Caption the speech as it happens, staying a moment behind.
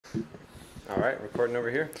All right, recording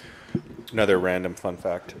over here. Another random fun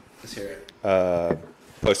fact. Let's hear it.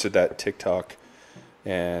 Posted that TikTok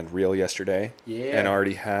and reel yesterday. Yeah. And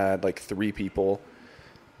already had like 3 people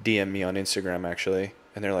DM me on Instagram actually.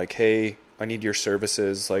 And they're like, hey, I need your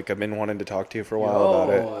services. Like, I've been wanting to talk to you for a while about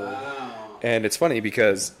it. Wow. And it's funny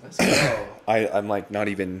because Let's go. I'm like not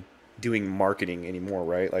even doing marketing anymore,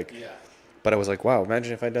 right? Like, Yeah. but I was like, wow,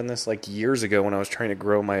 imagine if I'd done this like years ago when I was trying to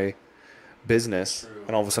grow my business. True.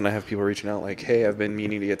 And all of a sudden I have people reaching out like, hey, I've been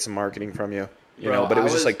meaning to get some marketing from you. You Bro, know, but it I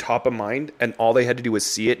was just was- like top of mind, and all they had to do was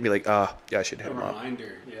see it and be like, yeah, I should hit A him up.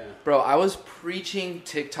 reminder, yeah. Bro, I was preaching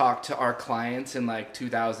TikTok to our clients in like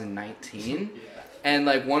 2019. Yeah. And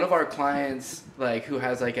like one of our clients, like who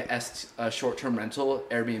has like a short-term rental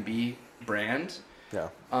Airbnb brand, Yeah.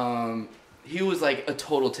 he was like a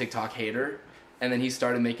total TikTok hater. And then he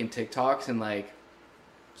started making TikToks and like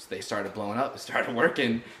they started blowing up, it started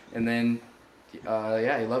working. And then,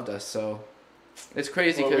 yeah, he loved us. So it's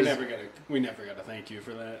crazy Well, because we never gotta thank you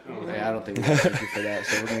for that. I don't think we can thank you for that.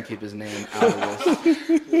 So we're gonna keep his name out of this.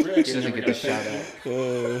 We're He actually doesn't never get gonna the shout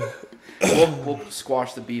thank out. Uh, We'll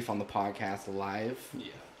squash the beef on the podcast live. you.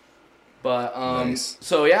 Yeah. But Nice.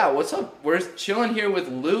 so yeah, what's up? We're chilling here with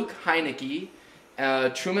Luke Heineke,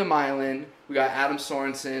 Truman Mylan. We got Adam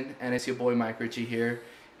Sorensen, and it's your boy Mike Ritchie here.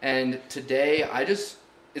 And today,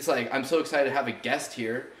 it's like I'm so excited to have a guest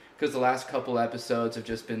here because the last couple episodes have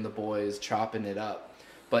just been the boys chopping it up.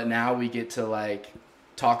 But now we get to like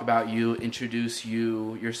talk about you, introduce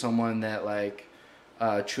you. You're someone that like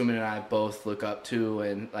Truman and I both look up to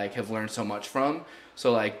and like have learned so much from.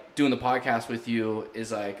 So like doing the podcast with you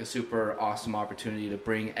is like a super awesome opportunity to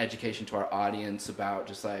bring education to our audience about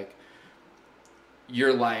just like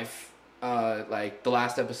your life. Like the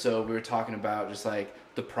last episode we were talking about just like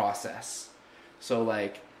the process. So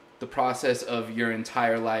like the process of your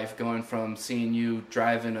entire life going from seeing you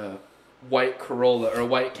driving a white Corolla or a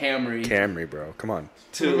white Camry Camry, bro. Come on.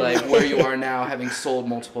 to like where you are now, having sold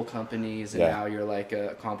multiple companies, and Yeah. now you're like an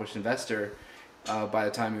accomplished investor by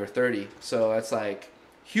the time you were 30. So that's like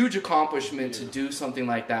huge accomplishment to do something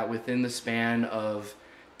like that within the span of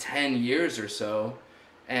 10 years or so.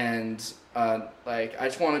 And like I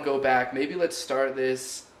just want to go back. Maybe let's start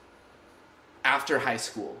this after high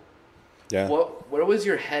school. Yeah. Where was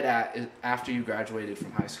your head at after you graduated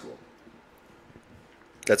from high school?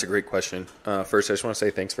 That's a great question. First, I just want to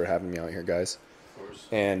say thanks for having me out here, guys. Of course.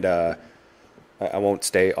 And I won't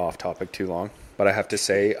stay off topic too long, but I have to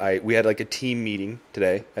say we had like a team meeting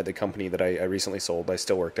today at the company that I recently sold. I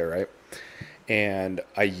still work there, right? And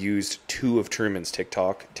I used 2 of Truman's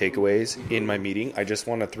TikTok takeaways in my meeting. I just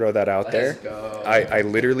want to throw that out there. Let's go. I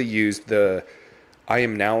literally used I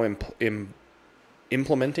am now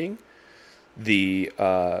implementing the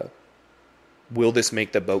will this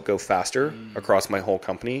make the boat go faster across my whole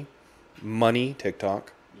company? Money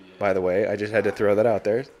TikTok, by the way. I just had to throw that out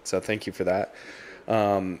there. So thank you for that.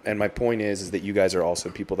 And my point is that you guys are also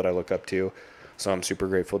people that I look up to. So I'm super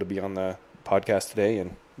grateful to be on the podcast today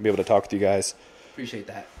and be able to talk with you guys. Appreciate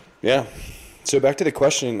that. Yeah. So back to the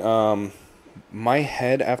question. My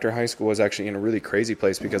head after high school was actually in a really crazy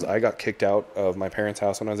place because I got kicked out of my parents'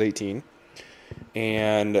 house when I was 18.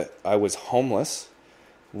 And I was homeless,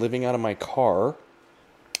 living out of my car.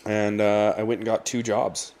 And I went and got 2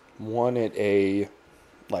 jobs. One at a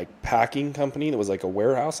like packing company that was like a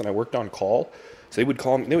warehouse, and I worked on call. So they would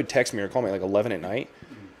call me, they would text me or call me at like 11 at night.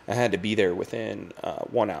 I had to be there within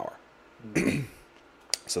 1 hour.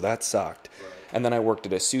 So that sucked. Right. And then I worked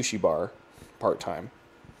at a sushi bar part-time.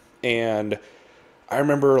 And I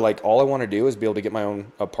remember like all I wanted to do was be able to get my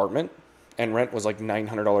own apartment, and rent was like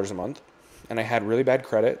 $900 a month. And I had really bad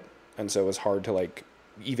credit, and so it was hard to like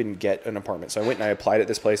even get an apartment. So I went and I applied at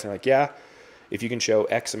this place, and they're like, yeah, if you can show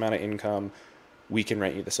X amount of income, we can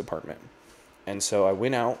rent you this apartment. And so I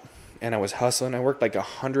went out and I was hustling. I worked like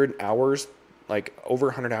 100 hours, like over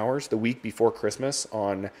 100 hours the week before Christmas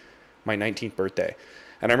on my 19th birthday.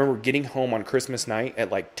 And I remember getting home on Christmas night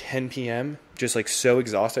at like 10 p.m., just like so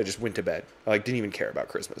exhausted. I just went to bed. I like didn't even care about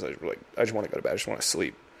Christmas. I just want to go to bed. I just want to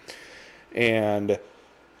sleep. And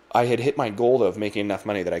I had hit my goal of making enough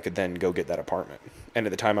money that I could then go get that apartment. And at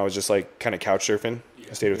the time I was just like kind of couch surfing.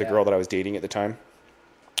 I stayed with a girl that I was dating at the time.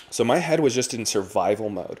 So my head was just in survival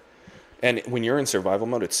mode. And when you're in survival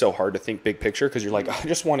mode, it's so hard to think big picture because you're like, I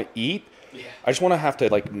just want to eat. Yeah. I just want to have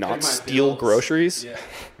to like Pay not my steal bills. groceries. Yeah.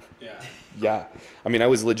 Yeah. Yeah. I mean, I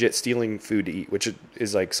was legit stealing food to eat, which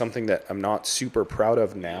is like something that I'm not super proud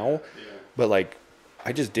of now. Yeah. But like,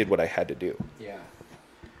 I just did what I had to do. Yeah.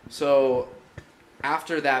 So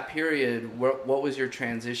after that period, what was your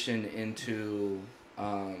transition into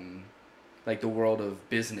like the world of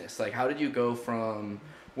business? Like, how did you go from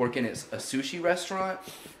working at a sushi restaurant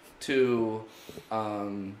to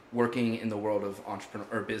working in the world of entrepreneur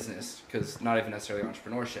or business, because not even necessarily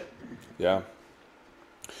entrepreneurship. Yeah.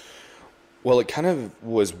 Well, it kind of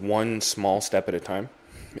was one small step at a time.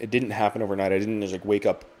 It didn't happen overnight. I didn't just like wake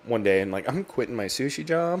up one day and like, I'm quitting my sushi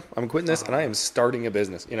job. I'm quitting this and I am starting a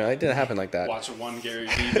business. You know, it didn't happen like that. Watch one Gary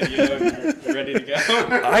Vee video and you're ready to go.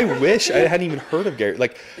 I wish I hadn't even heard of Gary.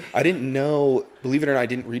 Like, I didn't know, believe it or not, I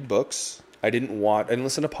didn't read books. I didn't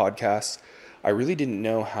listen to podcasts. I really didn't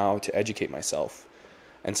know how to educate myself.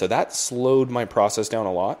 And so that slowed my process down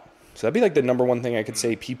a lot. So that'd be like the number one thing I could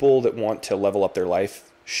say people that want to level up their life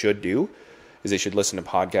should do is they should listen to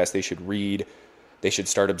podcasts. They should read. They should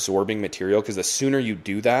start absorbing material, because the sooner you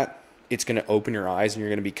do that, it's going to open your eyes and you're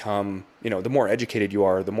going to become, you know, the more educated you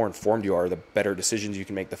are, the more informed you are, the better decisions you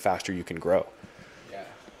can make, the faster you can grow.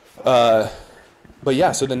 Yeah. But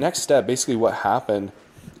yeah, so the next step, basically what happened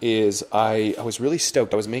is I was really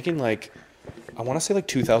stoked. I was making like, I want to say like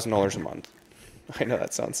 $2,000 a month. I know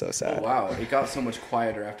that sounds so sad. Oh, wow. It got so much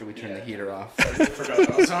quieter after we turned the heater off. Forgot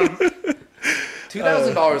that was on.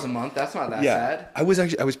 $2,000 a month. That's not that sad. I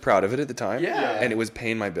was proud of it at the time. Yeah. And it was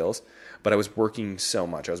paying my bills, but I was working so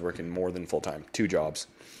much. I was working more than full time, 2 jobs.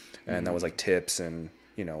 And that was like tips and,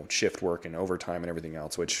 you know, shift work and overtime and everything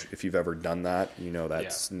else, which if you've ever done that, you know,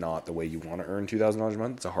 that's not the way you want to earn $2,000 a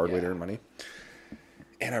month. It's a hard way to earn money.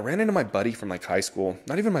 And I ran into my buddy from like high school.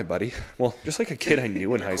 Not even my buddy. Well, just like a kid I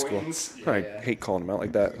knew in high school. I hate calling him out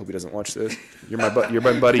like that. Hope he doesn't watch this. You're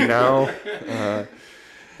my buddy now.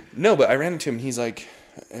 No, but I ran into him. He's like,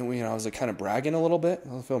 and we, you know, I was like kind of bragging a little bit.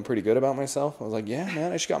 I was feeling pretty good about myself. I was like, yeah,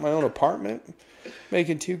 man, I just got my own apartment,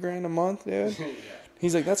 making $2,000 a month, dude.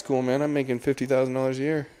 He's like, that's cool, man. I'm making $50,000 a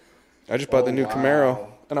year. I just bought the new Camaro,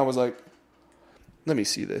 and I was like, let me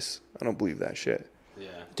see this. I don't believe that shit. Yeah.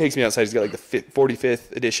 Takes me outside. He's got like the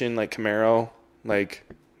 45th edition like Camaro, like,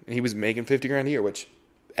 and he was making $50,000 a year, which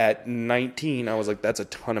at 19 I was like, that's a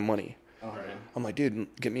ton of money. All right. I'm like, dude,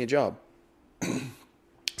 get me a job.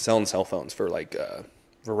 Selling cell phones for like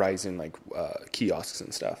Verizon, like kiosks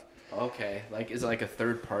and stuff. Okay. Like, is it like a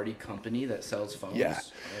third party company that sells phones? Yeah.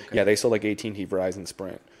 Okay. Yeah, they sold like AT&T, Verizon,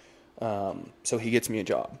 Sprint. So he gets me a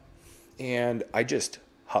job, and I just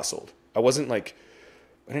hustled. I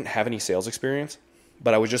didn't have any sales experience,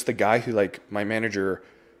 but I was just the guy who, like, my manager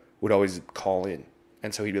would always call in.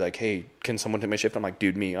 And so he'd be like, hey, can someone take my shift? I'm like,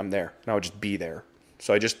 dude, me, I'm there. And I would just be there.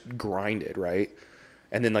 So I just grinded, right?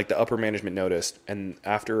 And then like the upper management noticed. And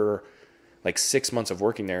after like 6 months of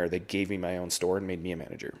working there, they gave me my own store and made me a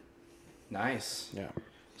manager. Nice. Yeah.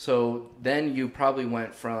 So then you probably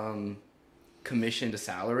went from commission to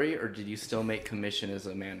salary, or did you still make commission as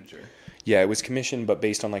a manager? Yeah, it was commission, but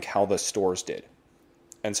based on like how the stores did.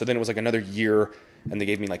 And so then it was like another year, and they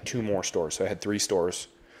gave me like 2 more stores. So I had 3 stores,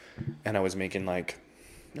 and I was making like,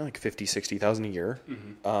 you know, like 50, 60,000 a year.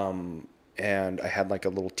 Mm-hmm. And I had like a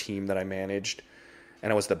little team that I managed,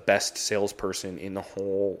 and I was the best salesperson in the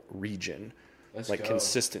whole region. Let's like go.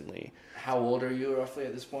 Consistently. How old are you roughly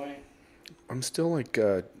at this point? I'm still like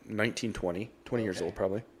 19, 20 years old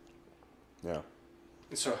probably. Yeah.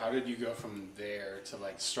 So how did you go from there to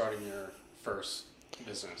like starting your first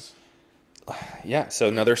business? Yeah, so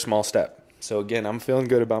another small step. So again, I'm feeling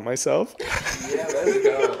good about myself. Yeah, let's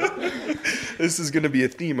go. This is going to be a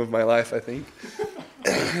theme of my life, I think.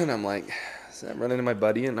 And I'm like, so I'm running into my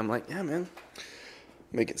buddy, and I'm like, yeah, man,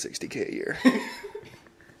 making $60K a year.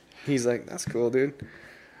 He's like, that's cool, dude.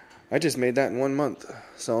 I just made that in 1 month,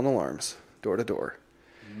 selling alarms, door to door.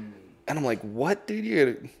 And I'm like, what,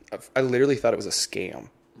 dude? I literally thought it was a scam.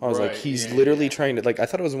 I was like, he's literally trying to, like, I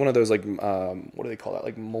thought it was one of those, like, what do they call that?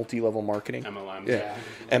 Like, multi-level marketing? MLM. Yeah.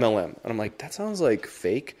 MLM. And I'm like, that sounds like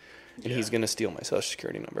fake. And he's going to steal my social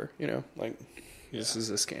security number, you know? Like, this is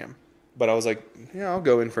a scam. But I was like, yeah, I'll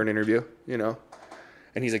go in for an interview, you know?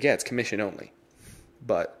 And he's like, yeah, it's commission only.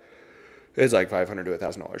 But it's like $500 to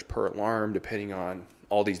 $1,000 per alarm, depending on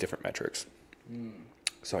all these different metrics.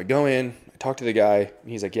 So I go in, I talk to the guy,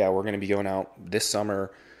 and he's like, yeah, we're going to be going out this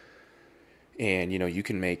summer, and, you know, you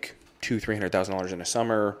can make $200,000-$300,000 in a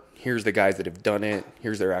summer. Here's the guys that have done it.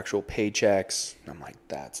 Here's their actual paychecks. I'm like,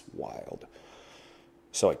 that's wild.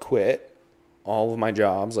 So I quit all of my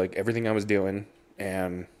jobs, like everything I was doing,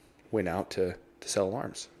 and went out to sell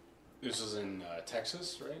alarms. This was in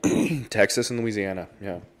Texas, right? Texas and Louisiana,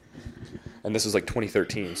 yeah. And this was like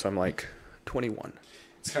 2013, so I'm like 21.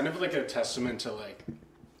 It's kind of like a testament to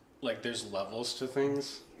like there's levels to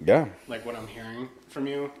things. Yeah. Like what I'm hearing from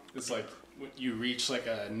you is like you reach like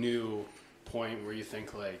a new point where you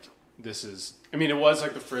think like this is, I mean, it was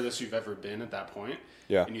like the furthest you've ever been at that point.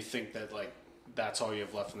 Yeah. And you think that like that's all you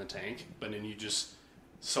have left in the tank, but then you just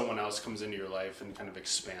someone else comes into your life and kind of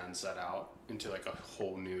expands that out into like a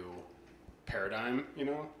whole new paradigm, you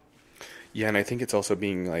know? Yeah, and I think it's also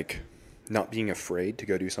being like not being afraid to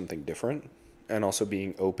go do something different, and also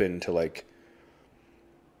being open to like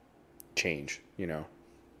change, you know,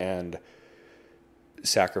 and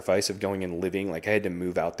sacrifice of going and living. Like I had to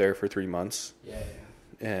move out there for 3 months. Yeah.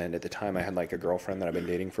 And at the time I had like a girlfriend that I've been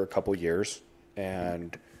dating for a couple years,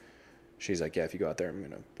 and she's like, yeah, if you go out there, I'm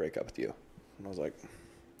going to break up with you. And I was like,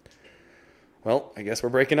 well, I guess we're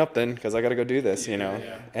breaking up then, because I got to go do this, you know?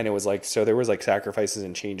 Yeah. And it was like, so there was like sacrifices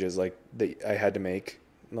and changes like that I had to make,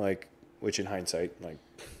 like, which in hindsight, like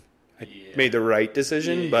I made the right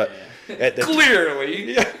decision, but at the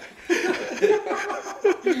Clearly.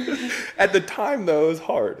 at the time though, it was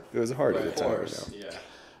hard. It was hard at the time. course. You know?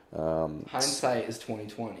 Yeah. Hindsight is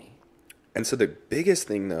 2020. And so the biggest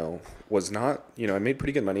thing though was not, you know, I made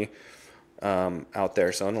pretty good money out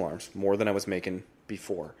there selling alarms, more than I was making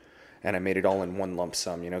before. And I made it all in one lump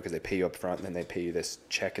sum, you know, because they pay you up front and then they pay you this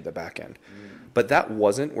check at the back end. But that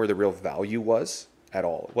wasn't where the real value was at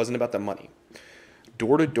all. It wasn't about the money.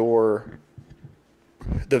 Door to door,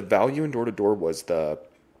 the value in door to door was the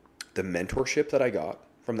mentorship that I got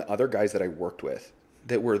from the other guys that I worked with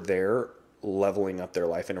that were there leveling up their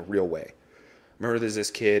life in a real way. Remember, there's this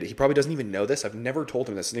kid, he probably doesn't even know this. I've never told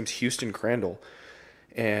him this. His name's Houston Crandall.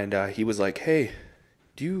 And he was like, hey,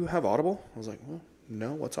 do you have Audible? I was like, well,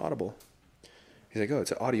 no, what's Audible? He's like, oh,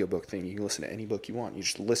 it's an audiobook thing. You can listen to any book you want. You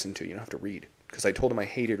just listen to it. You don't have to read. Because I told him I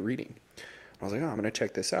hated reading. I was like, oh, I'm going to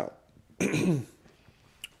check this out.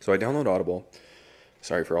 So I download Audible.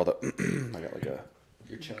 Sorry for all the, I got like a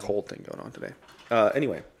cold thing going on today.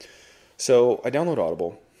 Anyway, so I download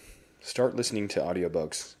Audible, start listening to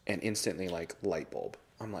audiobooks, and instantly like light bulb.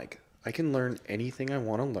 I'm like, I can learn anything I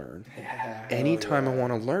want to learn anytime I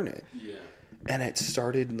want to learn it. Yeah. And it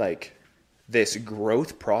started like this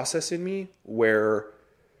growth process in me where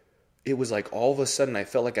it was like all of a sudden I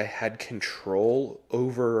felt like I had control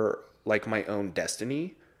over like my own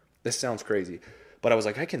destiny. This sounds crazy, but I was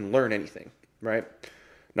like, I can learn anything, right?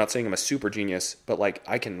 Not saying I'm a super genius, but like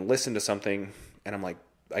I can listen to something and I'm like,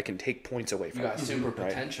 I can take points away from You it. got super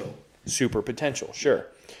potential. Super potential, sure.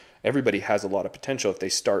 Everybody has a lot of potential if they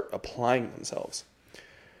start applying themselves.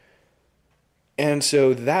 And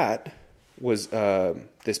so that was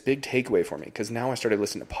this big takeaway for me, because now I started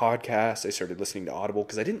listening to podcasts. I started listening to Audible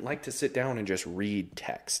because I didn't like to sit down and just read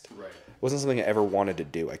text. Right. It wasn't something I ever wanted to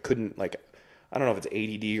do. I couldn't, like, I don't know if it's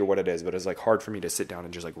ADD or what it is, but it's like hard for me to sit down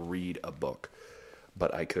and just like read a book.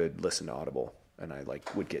 But I could listen to Audible and I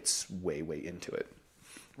like would get way into it.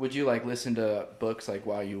 Would you like listen to books like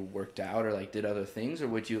while you worked out or like did other things, or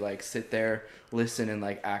would you like sit there, listen, and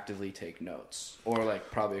like actively take notes, or like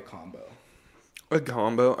probably a combo? A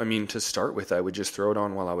combo. I mean, to start with, I would just throw it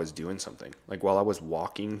on while I was doing something. Like while I was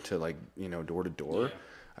walking to like, you know, door to door,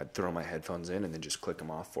 I'd throw my headphones in and then just click them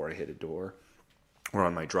off before I hit a door, or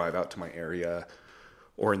on my drive out to my area,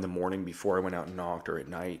 or in the morning before I went out and knocked, or at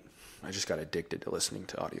night. I just got addicted to listening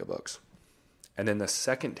to audiobooks. And then the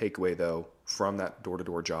second takeaway, though, from that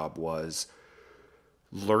door-to-door job was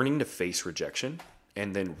learning to face rejection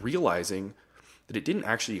and then realizing that it didn't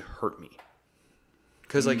actually hurt me.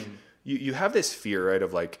 Because, like, you have this fear, right,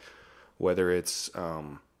 of, like, whether it's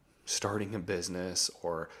starting a business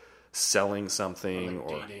or selling something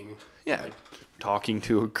or dating. Yeah, talking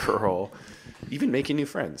to a girl, even making new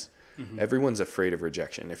friends. Everyone's afraid of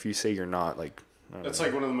rejection. If you say you're not, like... That's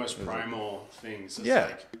like one of the most primal things is Yeah.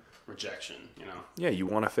 like rejection, you know? Yeah, you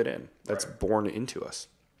want to fit in. That's born into us.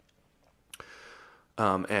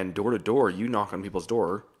 And door to door, you knock on people's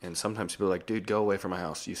door, and sometimes people are like, dude, go away from my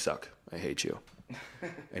house. You suck. I hate you.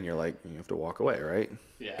 And you're like, you have to walk away, right?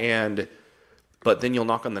 Yeah. But then you'll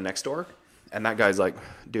knock on the next door, and that guy's like,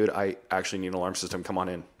 dude, I actually need an alarm system. Come on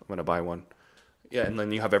in. I'm going to buy one. Yeah, and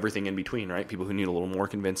then you have everything in between, right? People who need a little more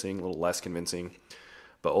convincing, a little less convincing.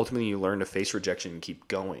 But ultimately, you learn to face rejection and keep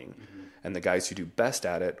going. And the guys who do best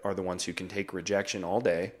at it are the ones who can take rejection all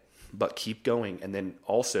day, but keep going. And then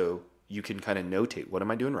also, you can kind of notate, what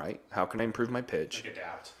am I doing right? How can I improve my pitch? Like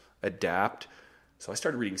Adapt. So I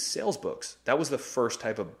started reading sales books. That was the first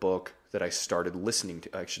type of book that I started listening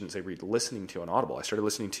to. I shouldn't say listening to on Audible. I started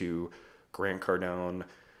listening to Grant Cardone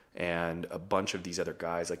and a bunch of these other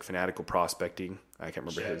guys, like Fanatical Prospecting. I can't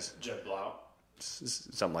remember his. Jed Blau.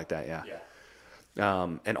 Something like that, yeah. Yeah.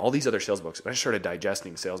 And all these other sales books. I started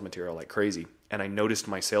digesting sales material like crazy, and I noticed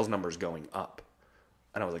my sales numbers going up.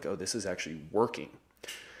 And I was like, oh, this is actually working.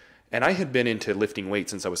 And I had been into lifting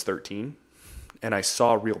weights since I was 13, and I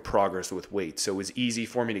saw real progress with weights. So it was easy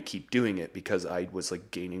for me to keep doing it because I was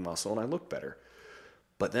like gaining muscle and I looked better.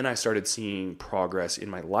 But then I started seeing progress in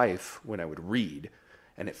my life when I would read.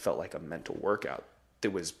 and it felt like a mental workout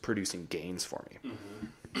that was producing gains for me.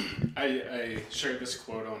 I shared this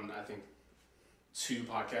quote on, I think, 2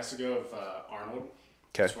 podcasts ago of Arnold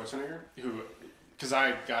Okay. Schwarzenegger, who, because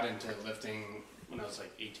I got into lifting when I was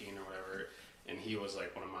like 18 or whatever, and he was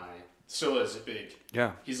like one of my, still is a big,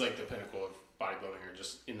 Yeah. he's like the pinnacle of bodybuilding or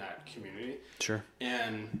just in that community. Sure.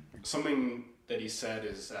 And something that he said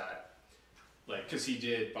is that, like, because he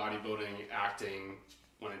did bodybuilding, acting,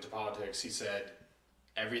 went into politics, he said,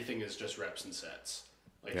 everything is just reps and sets.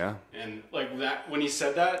 Like, Yeah. And like that, when he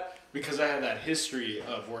said that, because I had that history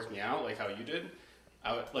of working out, like how you did,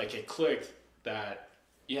 like it clicked that,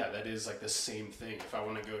 yeah, that is like the same thing. If I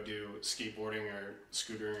want to go do skateboarding or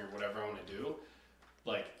scootering or whatever I want to do,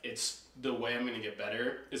 like it's the way I'm going to get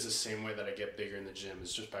better is the same way that I get bigger in the gym,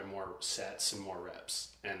 is just by more sets and more reps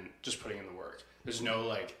and just putting in the work. There's no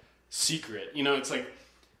like secret, it's like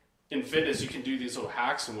in fitness, you can do these little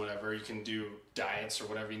hacks and whatever, you can do diets or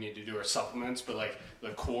whatever you need to do or supplements, but like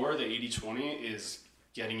the core, the 80-20 is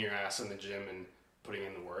getting your ass in the gym and putting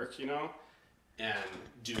in the work, and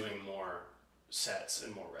doing more sets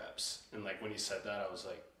and more reps. And like when you said that, I was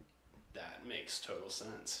like, that makes total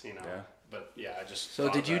sense, Yeah. But yeah, I just So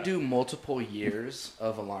thought did you that. do multiple years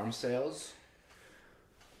of alarm sales?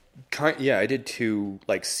 Yeah, I did 2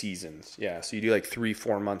 like seasons. Yeah, so you do like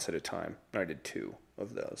 3-4 months at a time. And I did 2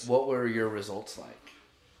 of those. What were your results like?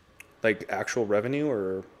 Like actual revenue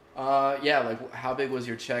or Yeah, like how big was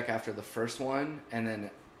your check after the first one, and then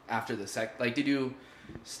after the like did you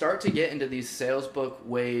start to get into these sales book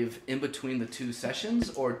wave in between the 2 sessions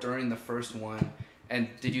or during the first one? And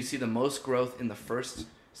did you see the most growth in the first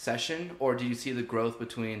session, or did you see the growth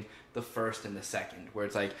between the first and the second, where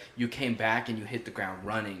it's like you came back and you hit the ground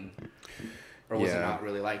running, or was it Yeah. not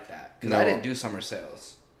really like that? Because No. I didn't do summer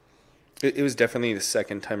sales. it was definitely the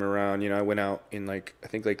second time around. I went out in like I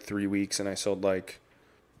think like 3 weeks and I sold like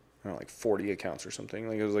I don't know, like 40 accounts or something.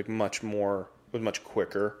 Like it was like much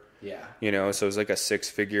quicker. Yeah. So it was like a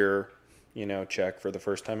 6-figure, check for the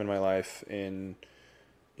first time in my life. And,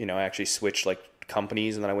 I actually switched like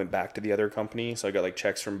companies and then I went back to the other company. So I got like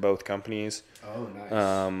checks from both companies, Oh,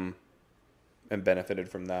 nice. and benefited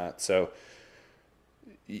from that. So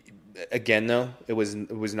again, though, it was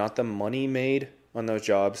not the money made on those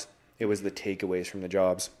jobs. It was the takeaways from the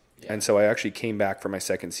jobs. Yeah. And so I actually came back for my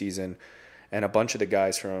second season, and a bunch of the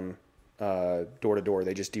guys from door to door,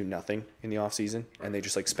 they just do nothing in the off season and they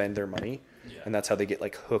just like spend their money. Yeah. And that's how they get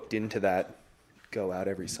like hooked into that, go out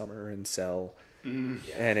every summer and sell. Yeah.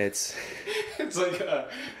 And it's like a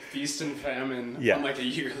feast and famine Yeah. on like a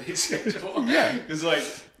yearly schedule. Yeah. It's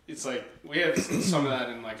like we have some of that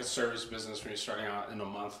in like a service business when you're starting out in a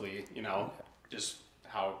monthly, just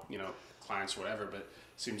how, clients or whatever, but it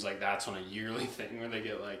seems like that's on a yearly thing where they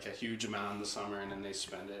get like a huge amount in the summer and then they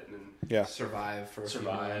spend it and yeah. Survive for a few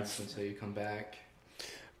months until you come back.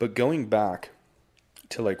 But going back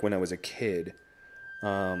to like when I was a kid,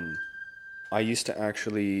 I used to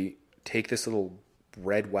actually take this little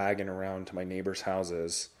red wagon around to my neighbors'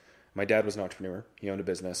 houses. My dad was an entrepreneur. He owned a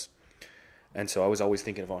business. And so I was always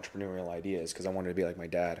thinking of entrepreneurial ideas because I wanted to be like my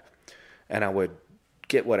dad. And I would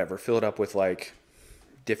get whatever, fill it up with like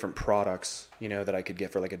different products, that I could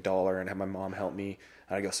get for like $1 and have my mom help me.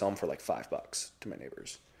 And I'd go sell them for like $5 to my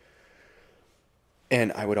neighbors.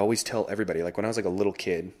 And I would always tell everybody, like when I was like a little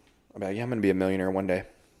kid, I'm like, yeah, I'm going to be a millionaire one day.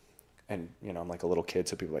 And, I'm like a little kid.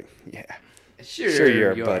 So people are like, yeah, sure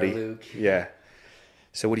you're a buddy. Luke. Yeah.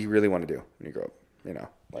 So what do you really want to do when you grow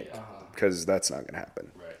up? Because that's not going to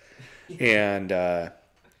happen. right. And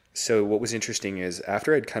so what was interesting is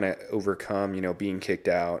after I'd kind of overcome, being kicked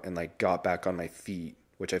out and like got back on my feet,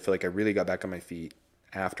 which I feel like I really got back on my feet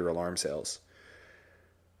after alarm sales.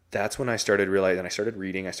 That's when I started realizing, and I started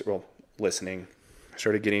reading, listening. I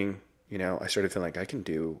started getting, I started feeling like I can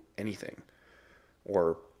do anything,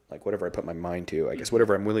 or like whatever I put my mind to, I guess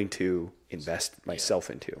whatever I'm willing to invest myself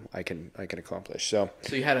into, I can accomplish. So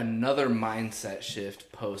you had another mindset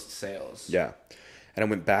shift post sales. yeah. And I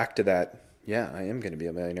went back to that. Yeah, I am going to be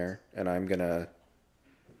a millionaire, and I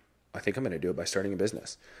think I'm going to do it by starting a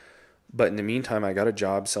business. But in the meantime, I got a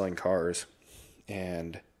job selling cars,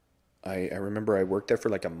 and I remember I worked there for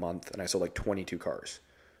like a month, and I sold like 22 cars.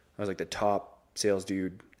 I was like the top sales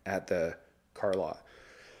dude at the car lot.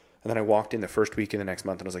 And then I walked in the first week in the next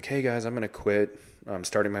month, and I was like, hey guys, I'm going to quit. I'm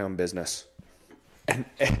starting my own business. And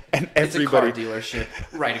It's everybody, a car dealership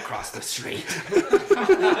right across the street.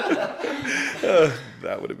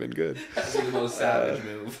 that would have been good. That's the most savage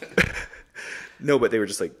move. No, but they were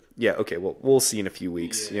just like, yeah, okay, well, we'll see in a few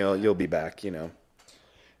weeks. You'll be back,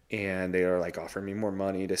 And they are like offering me more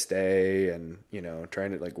money to stay and,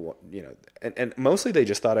 trying to like, and mostly they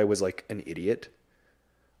just thought I was like an idiot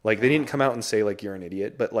Like, they didn't come out and say, like, you're an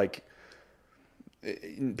idiot, but, like,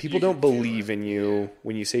 people don't believe in you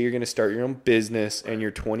when you say you're going to start your own business and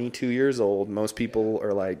you're 22 years old. Most people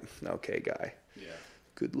are like, okay, guy,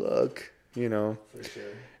 good luck, you know? For sure.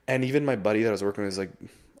 And even my buddy that I was working with was like,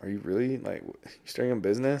 are you really, like, you starting your own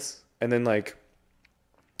business? And then, like,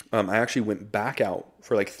 I actually went back out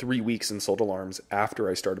for like 3 weeks and sold alarms after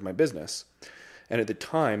I started my business. And at the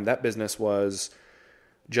time, that business was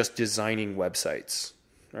just designing websites,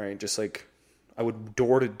 right? Just like I would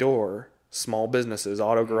door to door, small businesses,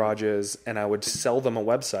 auto garages, and I would sell them a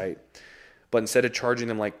website. But instead of charging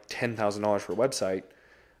them like $10,000 for a website,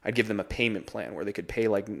 I'd give them a payment plan where they could pay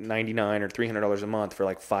like $99 or $300 a month for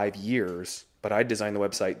like 5 years. But I'd design the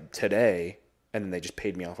website today, and then they just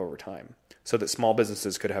paid me off over time so that small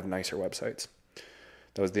businesses could have nicer websites.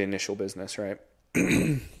 That was the initial business, right?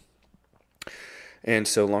 And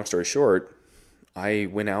so long story short, I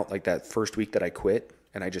went out like that first week that I quit,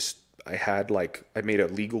 and I made a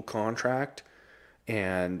legal contract,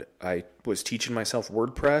 and I was teaching myself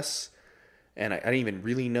WordPress, and I didn't even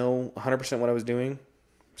really know 100% what I was doing.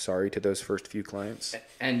 Sorry to those first few clients.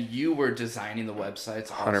 And you were designing the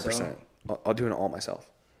websites also? 100%. I'll do it all myself.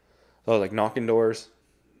 So I was like knocking doors,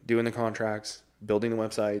 doing the contracts, building the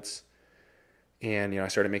websites, and I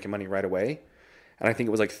started making money right away. And I think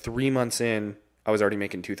it was like 3 months in, I was already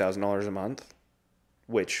making $2,000 a month,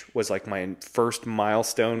 which was like my first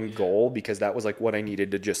milestone goal, because that was like what I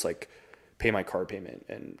needed to just like pay my car payment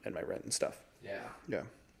and my rent and stuff. Yeah.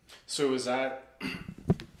 So was that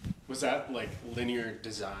like linear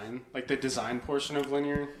design, like the design portion of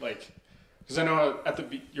linear? Like, because I know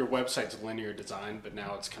your website's linear design, but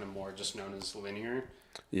now it's kind of more just known as linear.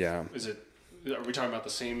 Yeah. Are we talking about the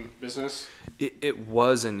same business? It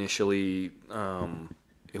was initially,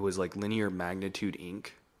 it was like Linear Magnitude Inc.,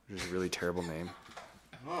 which is a really terrible name.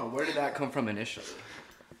 Oh, where did that come from initially?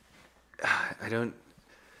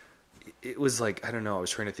 It was like, I don't know, I was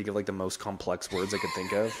trying to think of like the most complex words I could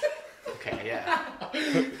think of. Okay, yeah.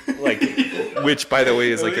 Like, which by the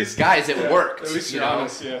way is like Guys, it worked. At least you're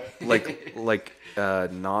honest, yeah.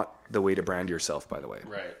 Not the way to brand yourself, by the way.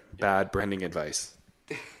 Right. Bad branding advice.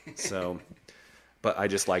 So, but I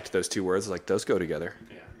just liked those two words. Like, those go together.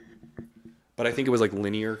 Yeah. But I think it was like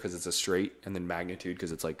linear because it's a straight, and then magnitude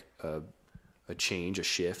because it's like a change, a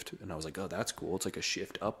shift. And I was like, oh, that's cool. It's like a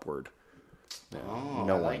shift upward. Oh,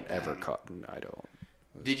 no I one like ever that. caught. I don't.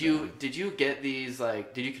 Did you get these,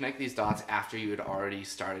 like, did you connect these dots after you had already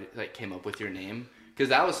started, like, came up with your name? Because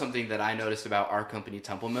that was something that I noticed about our company,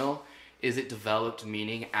 Temple Mill, is it developed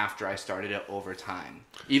meaning after I started it over time.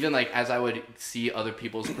 Even, like, as I would see other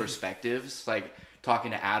people's perspectives, like,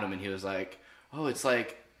 talking to Adam, and he was like, oh, it's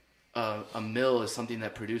like a mill is something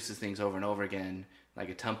that produces things over and over again, like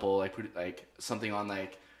a temple, like something on,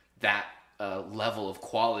 like, that level of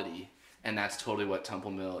quality. And that's totally what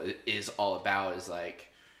Temple Mill is all about, is like,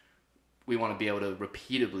 we want to be able to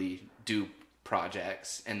repeatedly do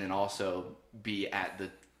projects and then also be at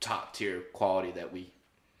the top tier quality that we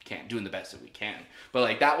can, doing the best that we can. But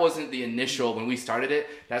like, that wasn't the initial, when we started it,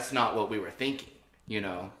 that's not what we were thinking,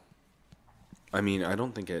 I mean, I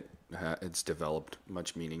don't think it's developed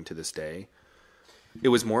much meaning to this day. It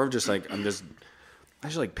was more of just like, I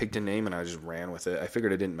just like picked a name and I just ran with it. I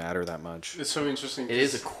figured it didn't matter that much. It's so interesting. It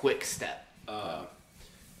is a quick step.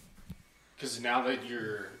 Because now that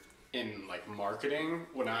you're in like marketing,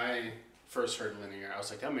 when I first heard linear, I was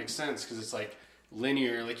like, that makes sense, because it's like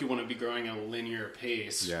linear, like you want to be growing at a linear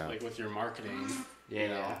pace, like with your marketing.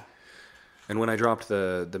 Yeah. And when I dropped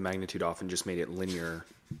the magnitude off and just made it linear,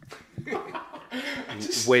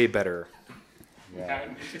 way better. Yeah.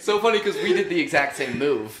 It's so funny because we did the exact same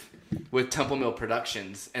move with Temple Mill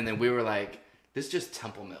Productions, and then we were like, this is just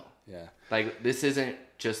Temple Mill. Yeah. Like, this isn't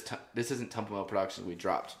Temple Mill Productions. We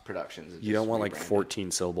dropped Productions. You don't want like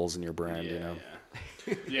 14 syllables in your brand, Yeah.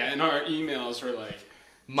 Yeah, and our emails were like,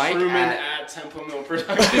 Mike Truman at Temple Mill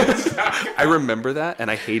Productions. I remember that, and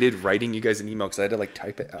I hated writing you guys an email because I had to like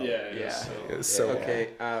type it out. Yeah. It was so Okay,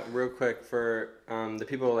 real quick for the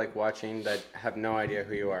people like watching that have no idea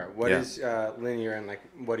who you are. What is Linear, and like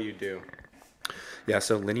what do you do? Yeah,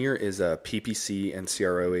 so Linear is a PPC and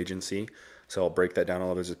CRO agency. So I'll break that down a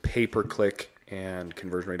little. There's a pay-per-click and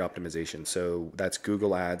conversion rate optimization. So that's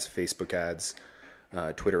Google ads, Facebook ads,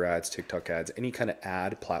 Twitter ads, TikTok ads, any kind of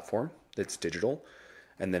ad platform that's digital.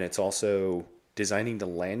 And then it's also designing the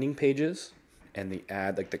landing pages and the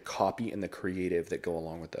ad, like the copy and the creative that go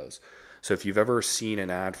along with those. So if you've ever seen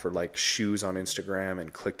an ad for like shoes on Instagram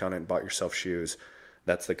and clicked on it and bought yourself shoes,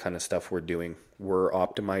 that's the kind of stuff we're doing. We're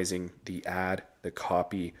optimizing the ad, the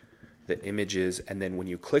copy, the images, and then when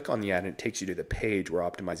you click on the ad and it takes you to the page, we're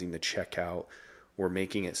optimizing the checkout. We're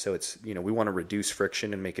making it so it's, you know, we want to reduce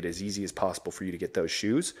friction and make it as easy as possible for you to get those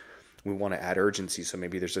shoes. We want to add urgency. So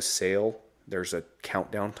maybe there's a sale, there's a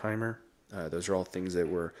countdown timer. Those are all things that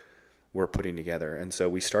we're putting together. And so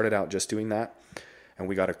we started out just doing that. And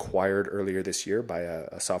we got acquired earlier this year by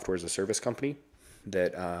a software as a service company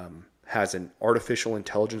that has an artificial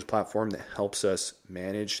intelligence platform that helps us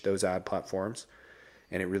manage those ad platforms.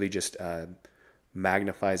 And it really just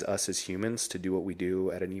magnifies us as humans to do what we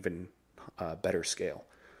do at an even better scale.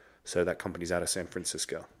 So that company's out of San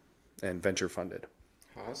Francisco and venture funded.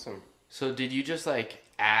 Awesome. So did you just like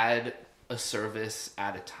add a service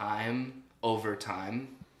at a time over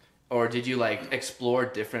time? Or did you like explore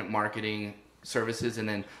different marketing services and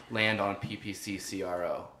then land on PPC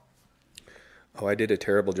CRO? Oh, I did a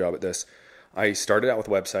terrible job at this. I started out with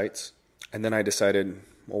websites, and then I decided,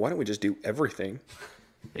 well, why don't we just do everything?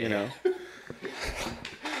 You know?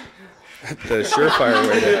 The surefire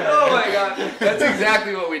way to... Oh my God. That's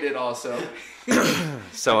exactly what we did also.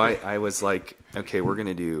 So I was like, okay, we're going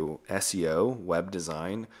to do SEO, web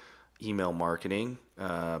design, email marketing,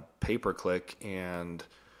 pay-per-click, and,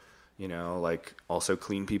 you know, like also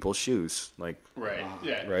clean people's shoes. Like, Right.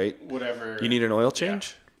 Yeah. Right? Whatever. you need an oil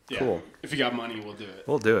change? Yeah. Cool. If you got money, we'll do it.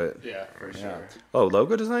 We'll do it. Yeah. For sure. Oh,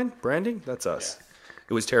 logo design, branding, that's us. Yeah.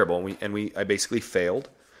 It was terrible, I basically failed.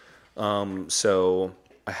 So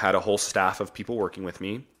I had a whole staff of people working with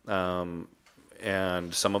me,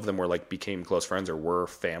 and some of them were like became close friends or were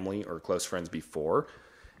family or close friends before,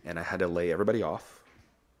 and I had to lay everybody off,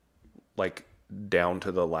 like down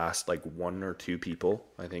to the last like 1 or 2 people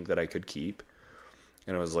I think that I could keep,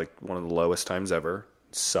 and it was like one of the lowest times ever.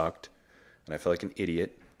 It sucked, and I felt like an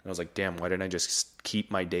idiot. And I was like, damn, why didn't I just keep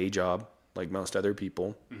my day job like most other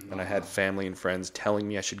people? And I had family and friends telling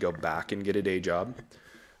me I should go back and get a day job.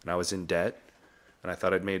 And I was in debt. And I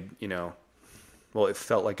thought I'd made, you know, well, it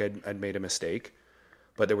felt like I'd made a mistake.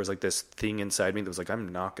 But there was like this thing inside me that was like, I'm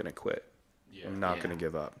not going to quit. Yeah. I'm not going to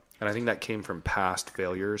give up. And I think that came from past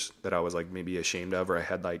failures that I was like maybe ashamed of, or I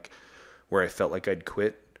had like where I felt like I'd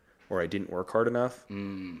quit or I didn't work hard enough.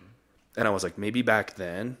 And I was like, maybe back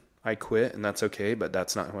then I quit and that's okay, but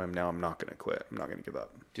that's not who I am now. I'm not going to quit. I'm not going to give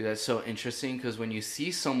up. Dude, that's so interesting because when you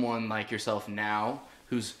see someone like yourself now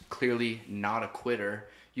who's clearly not a quitter,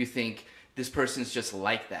 you think this person's just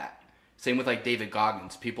like that. Same with like David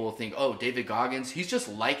Goggins. People will think, oh, David Goggins, he's just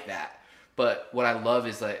like that. But what I love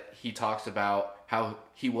is that he talks about how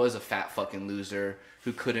he was a fat fucking loser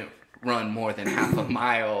who couldn't run more than half a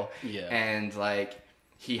mile. Yeah. And like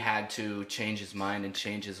he had to change his mind and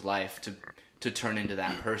change his life to turn into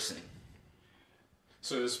that person.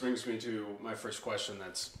 So this brings me to my first question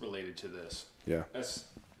that's related to this. Yeah. That's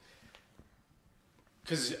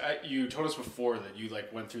because you told us before that you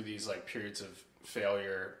like went through these like periods of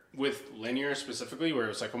failure with Linear specifically, where it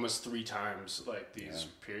was like almost 3 times like these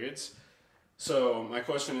periods. So my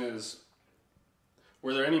question is,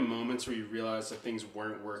 were there any moments where you realized that things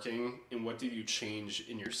weren't working, and what did you change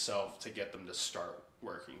in yourself to get them to start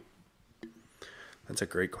working? That's a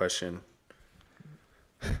great question.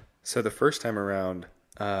 So the first time around,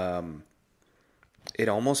 it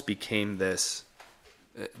almost became this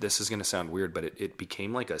is going to sound weird, but it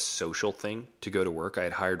became like a social thing to go to work. I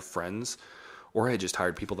had hired friends, or I had just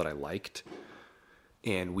hired people that I liked.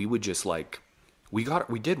 And we would just like, we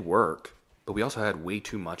did work, but we also had way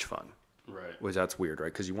too much fun. Right. That's weird,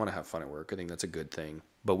 right? Because you want to have fun at work. I think that's a good thing.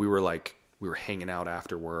 But we were hanging out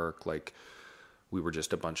after work. Like, we were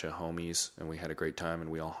just a bunch of homies, and we had a great time,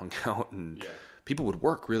 and we all hung out. And people would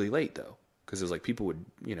work really late, though. Because it was like people would,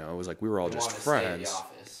 you know, it was like we were all just friends.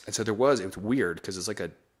 And so it was weird because it's like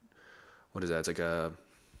what is that? It's like a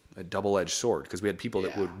double-edged sword. Because we had people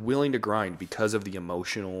that were willing to grind because of the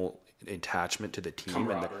emotional attachment to the team.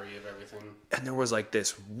 Camaraderie of everything. And there was like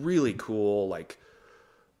this really cool, like,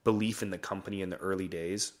 belief in the company in the early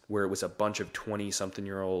days where it was a bunch of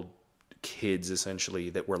 20-something-year-old kids, essentially,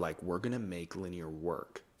 that were like, we're going to make Linear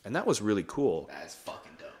work. And that was really cool. That is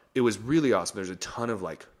fucking dope. It was really awesome. There's a ton of,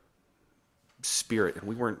 like, spirit, and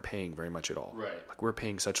we weren't paying very much at all. Right. Like, we were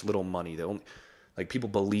paying such little money that only, like, people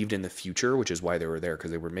believed in the future, which is why they were there, because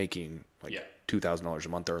they were making, like, $2,000 a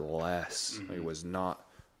month or less. Mm-hmm. Like, it was not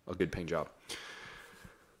a good paying job.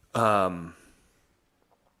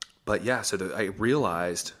 But yeah, so I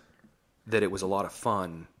realized that it was a lot of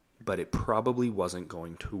fun, but it probably wasn't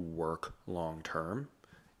going to work long term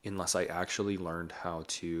unless I actually learned how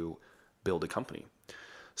to build a company.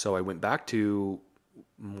 So I went back to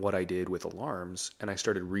what I did with Alarms, and I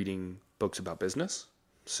started reading books about business.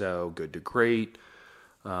 So Good to Great.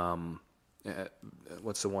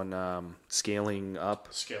 What's the one? Scaling Up.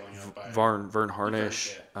 Scaling Up by Vern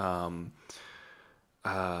Harnish.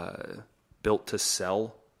 Built to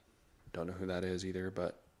Sell. Don't know who that is either,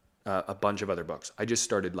 but a bunch of other books. I just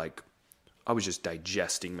started I was just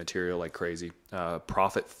digesting material like crazy.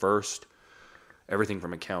 Profit First, everything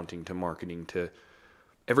from accounting to marketing to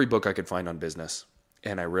every book I could find on business.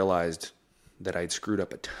 And I realized that I'd screwed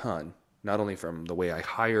up a ton, not only from the way I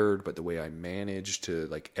hired, but the way I managed to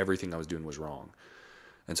everything I was doing was wrong.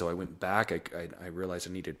 And so I went back, I realized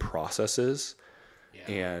I needed processes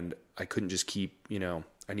and I couldn't just keep,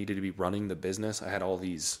 I needed to be running the business. I had all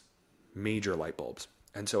these major light bulbs.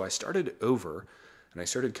 And so I started over and I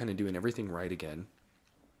started kind of doing everything right again,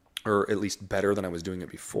 or at least better than I was doing it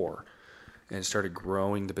before, and started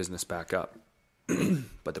growing the business back up.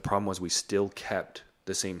 But the problem was we still kept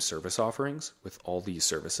the same service offerings with all these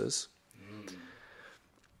services.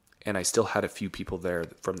 And I still had a few people there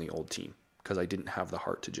from the old team because I didn't have the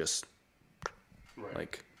heart to just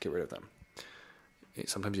get rid of them.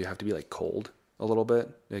 Sometimes you have to be cold a little bit.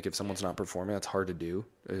 If someone's not performing, that's hard to do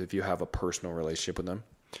if you have a personal relationship with them.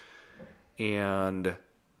 And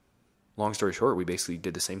long story short, we basically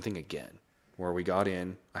did the same thing again, where we got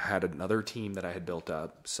in. I had another team that I had built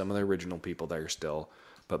up, some of the original people there still,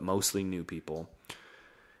 but mostly new people.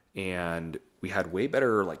 And we had way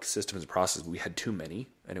better systems and processes. We had too many,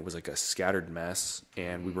 and it was a scattered mess.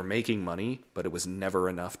 And we were making money, but it was never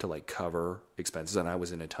enough to cover expenses. And I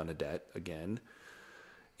was in a ton of debt again,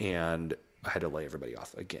 and I had to lay everybody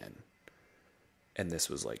off again. And this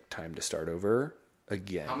was time to start over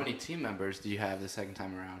again. How many team members do you have the second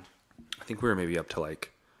time around? I think we were maybe up to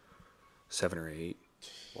 7 or 8.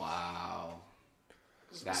 Wow,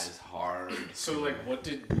 that is hard. So what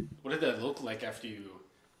did that look like after you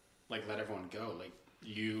let everyone go?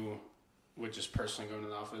 You would just personally go into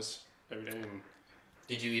the office every day and...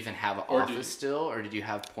 Did you even have an office still, or did you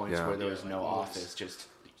have points where there was no office?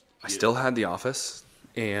 I still had the office,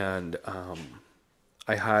 and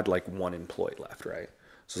I had one employee left, right?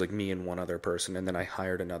 So it was me and one other person, and then I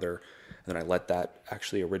hired another, and then I let that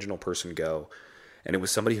actually original person go. And it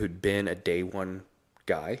was somebody who'd been a day one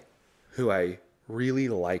guy who I really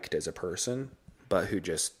liked as a person, but who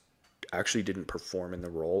just actually didn't perform in the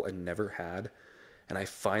role and never had. And I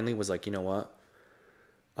finally was like, you know what?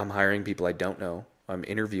 I'm hiring people I don't know. I'm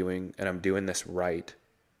interviewing and I'm doing this right.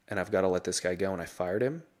 And I've got to let this guy go. And I fired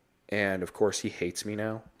him. And of course he hates me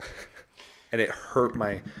now. And it hurt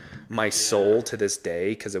my soul to this day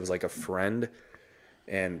because it was a friend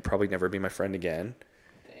and probably never be my friend again.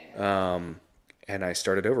 And I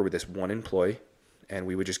started over with this one employee, and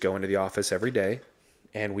we would just go into the office every day,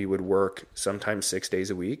 and we would work sometimes 6 days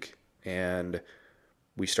a week. And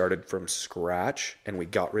we started from scratch, and we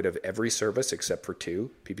got rid of every service except for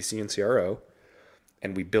 2, PPC and CRO.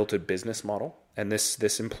 And we built a business model. And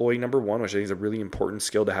this employee number 1, which I think is a really important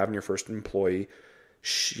skill to have in your first employee,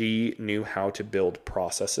 she knew how to build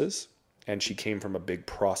processes, and she came from a big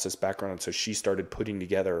process background. So she started putting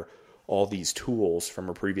together all these tools from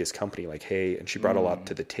her previous company, and she brought a lot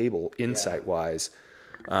to the table insight wise,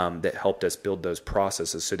 that helped us build those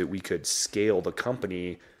processes so that we could scale the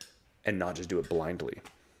company and not just do it blindly.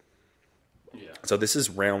 Yeah. So this is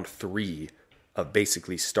round 3 of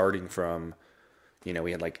basically starting from,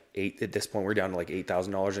 we had 8 at this point. We're down to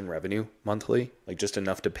 $8,000 in revenue monthly, just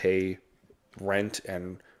enough to pay rent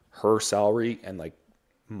and her salary and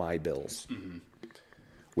my bills,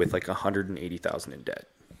 with $180,000 in debt.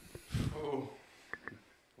 Oh,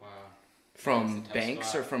 wow. From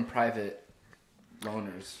banks or from private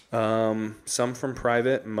loaners? Some from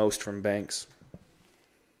private, most from banks.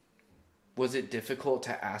 Was it difficult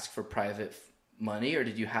to ask for private money, or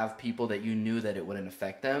did you have people that you knew that it wouldn't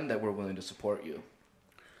affect them that were willing to support you?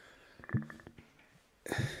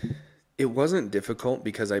 It wasn't difficult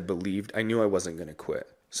because I knew I wasn't going to quit.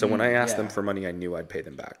 So when I asked them for money, I knew I'd pay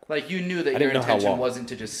them back. You knew that your intention wasn't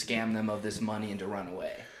to just scam them of this money and to run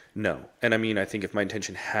away. No. And I think if my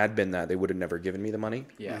intention had been that, they would have never given me the money.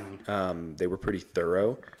 Yeah. They were pretty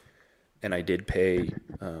thorough, and I did pay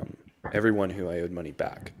everyone who I owed money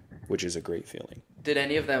back, which is a great feeling. Did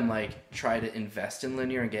any of them try to invest in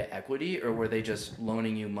Linear and get equity, or were they just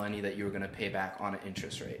loaning you money that you were going to pay back on an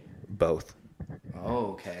interest rate? Both.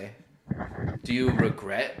 Oh, okay. Do you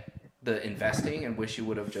regret the investing and wish you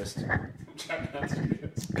would have just... I'm I didn't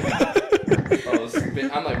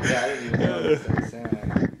even know what I was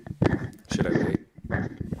saying. Should I wait?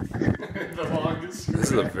 The longest.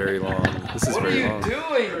 This is a very long. What are you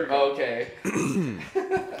doing? Oh, okay.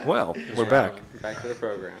 Well, we're back. Back to the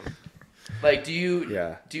program. Do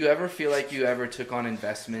you ever feel like you ever took on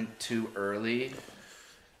investment too early?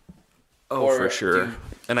 Oh, or for sure.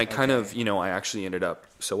 And I kind of, I actually ended up.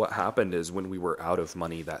 So what happened is when we were out of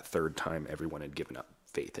money that third time, everyone had given up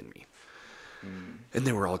faith in me. And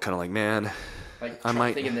they were all kind of like, man, Like I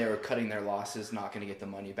might. thinking they were cutting their losses, not going to get the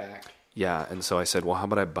money back. Yeah, and so I said, well, how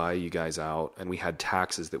about I buy you guys out? And we had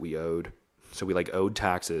taxes that we owed. So we like owed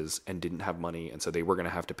taxes and didn't have money, and so they were going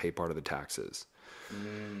to have to pay part of the taxes.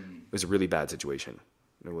 It was a really bad situation.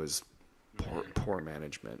 It was poor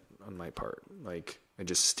management on my part. Like, I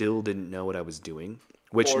just still didn't know what I was doing.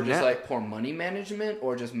 Which Or just like poor money management,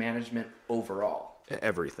 or just management overall.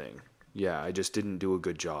 everything. Yeah, I just didn't do a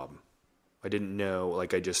good job. I didn't know,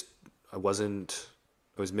 like I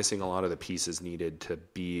was missing a lot of the pieces needed to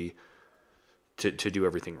do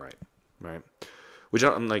everything right? Which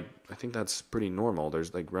I'm like, I think that's pretty normal.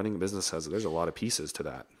 There's like running a business there's a lot of pieces to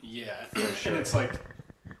that. Yeah, and it's like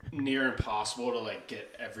near impossible to like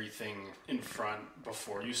get everything in front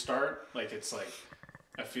before you start. Like it's like,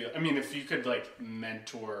 I mean, if you could like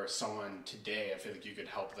mentor someone today, I feel like you could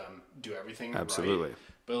help them do everything Absolutely. right.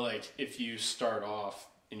 But like if you start off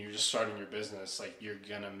and you're just starting your business, like you're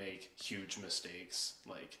gonna make huge mistakes,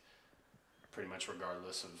 like pretty much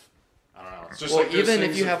regardless of, I don't know. It's just Well, like those even if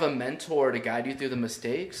things you of- have a mentor to guide you through the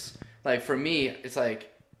mistakes, like for me, it's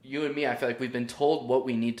like you and me, I feel like we've been told what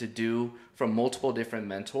we need to do from multiple different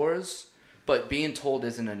mentors, but being told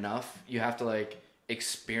isn't enough. You have to like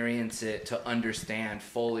experience it to understand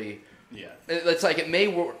fully. Yeah. It's like it may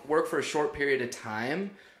work for a short period of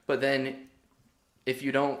time, but then if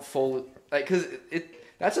you don't fully, like, because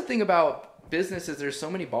that's the thing about business is there's so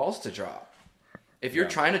many balls to drop. If you're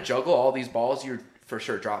trying to juggle all these balls, you're for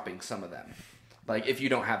sure dropping some of them. Like if you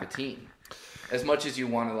don't have a team, as much as you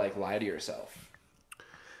want to like lie to yourself.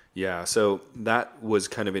 Yeah, so that was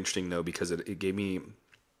kind of interesting though, because it gave me,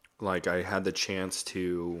 like, I had the chance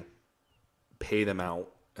to pay them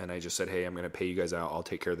out, and I just said, hey, I'm going to pay you guys out. I'll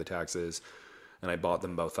take care of the taxes. And I bought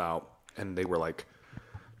them both out, and they were like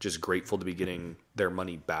just grateful to be getting their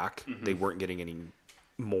money back. They weren't getting any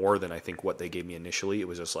more than I think what they gave me initially. It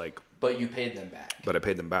was just like, But you paid them back. but I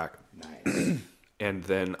paid them back. Nice. And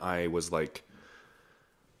then I was like,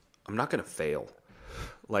 I'm not going to fail.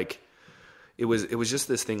 Like, it was just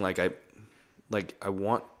this thing. Like I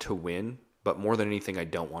want to win, but more than anything, I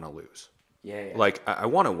don't want to lose. Yeah. Like I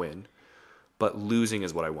want to win, but losing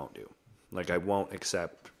is what I won't do. Like I won't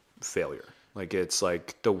accept failure. Like it's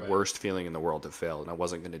like the worst feeling in the world to fail, and I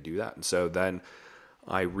wasn't going to do that. And so then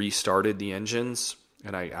I restarted the engines,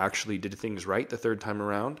 and I actually did things right the third time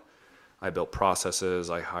around. I built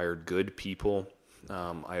processes. I hired good people.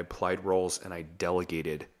 I applied roles, and I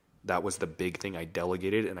delegated. That was the big thing. I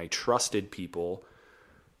delegated, and I trusted people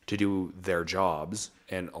to do their jobs,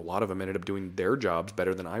 and a lot of them ended up doing their jobs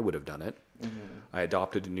better than I would have done it. I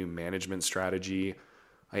adopted a new management strategy.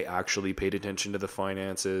 I actually paid attention to the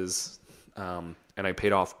finances, and I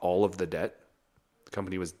paid off all of the debt. The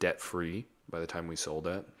company was debt-free by the time we sold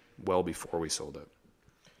it, well before we sold it.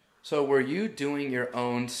 So were you doing your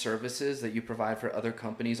own services that you provide for other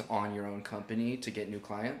companies on your own company to get new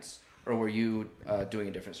clients? Or were you doing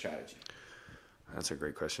a different strategy? That's a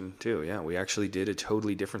great question too. Yeah, we actually did a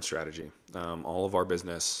totally different strategy. All of our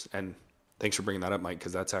business, and thanks for bringing that up, Mike,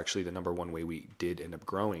 because that's actually the number one way we did end up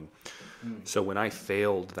growing. So when I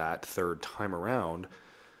failed that third time around,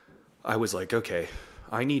 I was like, okay,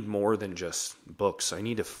 I need more than just books. I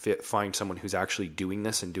need to find someone who's actually doing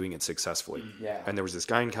this and doing it successfully. Yeah. And there was this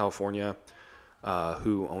guy in California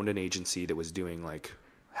who owned an agency that was doing like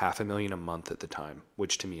 $500,000 a month at the time,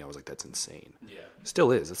 which to me, I was like, that's insane. Yeah.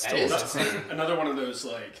 Still is. It still is. That's another one of those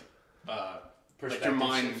like your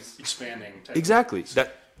mind shifts. expanding type Exactly.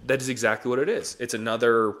 That is exactly what it is. It's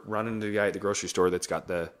another running to the guy at the grocery store that's got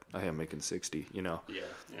the, I am making 60, you know? Yeah.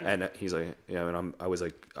 And he's like, yeah, and I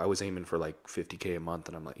was aiming for like 50K a month,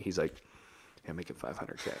 and he's like, yeah, I'm making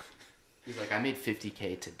 500K. He's like, I made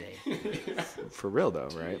 $50K today. For real though,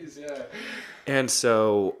 right? Jeez, yeah. And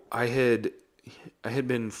so I had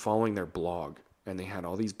been following their blog, and they had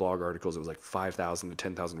all these blog articles. It was like 5,000 to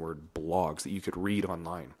 10,000 word blogs that you could read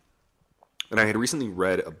online. And I had recently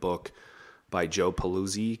read a book by Joe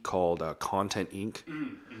Paluzzi called Content Inc.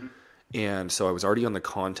 Mm-hmm. And so I was already on the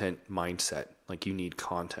content mindset. Like, you need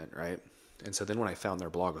content, right? And so then when I found their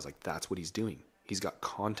blog, I was like, that's what he's doing. He's got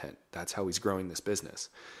content. That's how he's growing this business.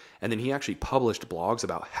 And then he actually published blogs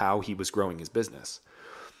about how he was growing his business.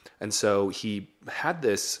 And so he had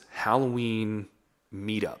this Halloween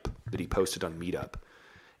meetup that he posted on Meetup.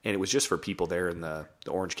 And it was just for people there in the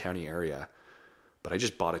Orange County area. But I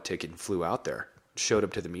just bought a ticket and flew out there, showed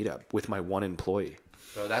up to the meetup with my one employee.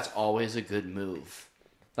 So that's always a good move.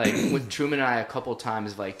 Like with Truman and I a couple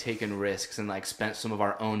times like taken risks and like spent some of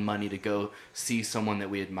our own money to go see someone that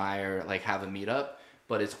we admire, like have a meetup,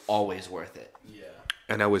 but it's always worth it. Yeah.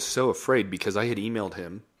 And I was so afraid because I had emailed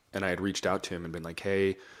him and I had reached out to him and been like,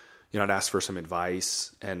 hey, I'd ask for some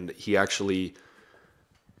advice, and he actually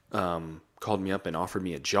called me up and offered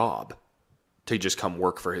me a job to just come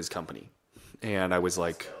work for his company. And I was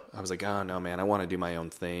like, oh no, man, I want to do my own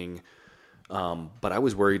thing. But I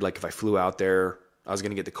was worried, like, if I flew out there, I was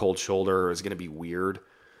going to get the cold shoulder. It was going to be weird.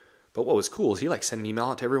 But what was cool is he like sent an email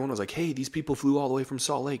out to everyone. It was like, hey, these people flew all the way from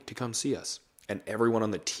Salt Lake to come see us. And everyone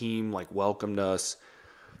on the team like welcomed us.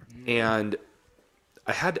 And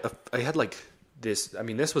I had like this, I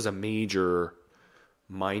mean, this was a major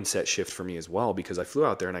mindset shift for me as well, because I flew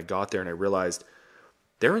out there and I got there and I realized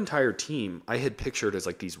their entire team I had pictured as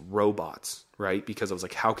like these robots, right? Because I was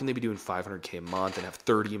like, how can they be doing $500K a month and have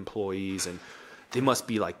 30 employees? And they must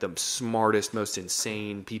be like the smartest, most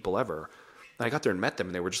insane people ever. And I got there and met them,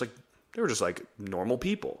 and they were just like normal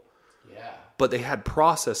people. Yeah. But they had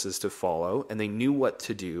processes to follow, and they knew what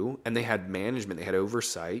to do, and they had management, they had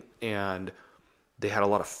oversight, and they had a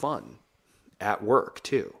lot of fun at work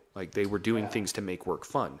too. Like they were doing things to make work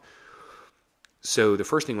fun. So the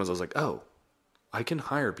first thing was I was like, oh, I can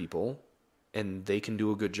hire people and they can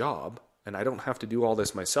do a good job, and I don't have to do all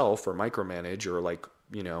this myself or micromanage, or like,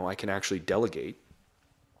 I can actually delegate.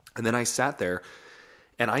 And then I sat there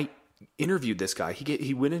and I interviewed this guy.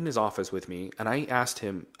 He went in his office with me, and I asked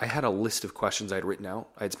him, I had a list of questions I had written out.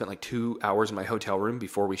 I had spent like 2 hours in my hotel room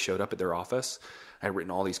before we showed up at their office. I had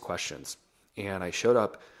written all these questions, and I showed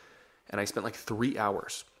up and I spent like 3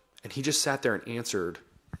 hours, and he just sat there and answered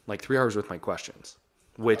like 3 hours with my questions,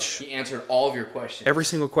 which he answered all of your questions. Every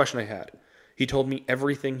single question I had. He told me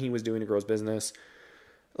everything he was doing to grow his business,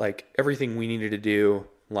 like everything we needed to do.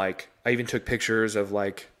 Like I even took pictures of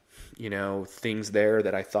like, things there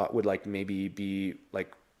that I thought would like maybe be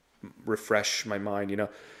like refresh my mind, and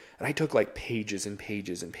I took like pages and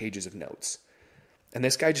pages and pages of notes. And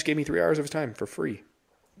this guy just gave me 3 hours of his time for free.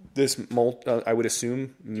 This I would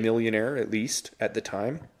assume millionaire, at least at the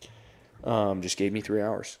time, just gave me 3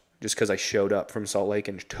 hours just because I showed up from Salt Lake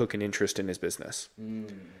and took an interest in his business. And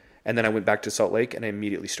then I went back to Salt Lake and I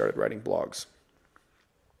immediately started writing blogs.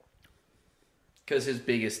 Because his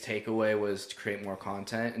biggest takeaway was to create more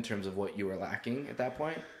content in terms of what you were lacking at that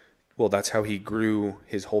point? Well, that's how he grew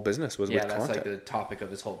his whole business, was with content. Yeah, that's like the topic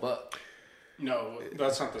of his whole book. No,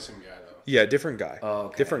 that's not the same guy, though. Yeah, different guy. Oh,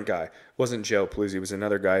 okay. Different guy. Wasn't Joe Paluzzi. It was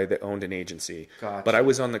another guy that owned an agency. Gotcha. But I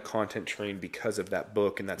was on the content train because of that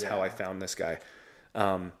book, and that's how I found this guy.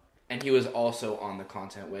 And he was also on the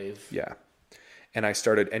content wave. Yeah. And I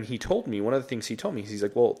started, and he told me, one of the things he told me, he's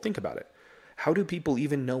like, well, think about it. How do people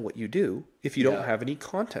even know what you do if you don't have any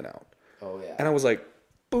content out? Oh, yeah. And I was like,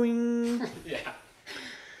 boing.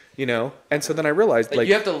 Yeah. And so then I realized, like,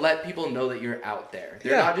 you have to let people know that you're out there.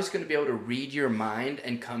 They're not just going to be able to read your mind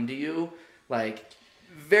and come to you. Like,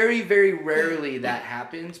 very, very rarely that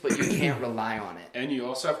happens, but you can't rely on it. And you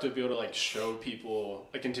also have to be able to, like, show people,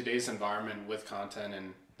 like, in today's environment with content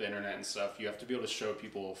and the internet and stuff, you have to be able to show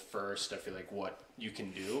people first, I feel like, what you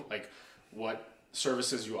can do. Like, what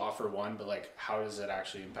services you offer, one, but, like, how does it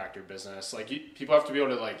actually impact your business? Like, people have to be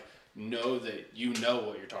able to, like, know that you know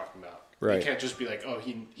what you're talking about. Right. You can't just be like, oh,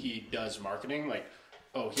 he does marketing. Like,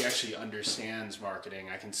 oh, he actually understands marketing.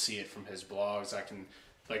 I can see it from his blogs. I can,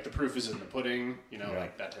 like, the proof is in the pudding,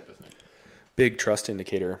 like that type of thing. Big trust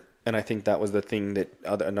indicator. And I think that was the thing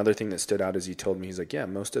another thing that stood out is he told me, he's like, yeah,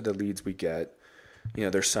 most of the leads we get,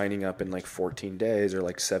 they're signing up in like 14 days or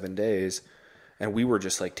like 7 days. And we were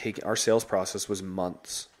just like our sales process was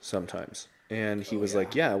months sometimes. And he was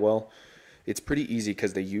like, yeah, well, it's pretty easy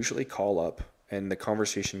because they usually call up and the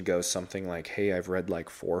conversation goes something like, hey, I've read like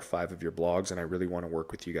 4 or 5 of your blogs and I really want to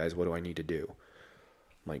work with you guys. What do I need to do?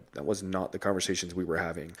 Like, that was not the conversations we were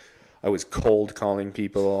having. I was cold calling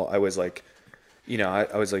people. I was like,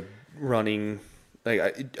 I was like running,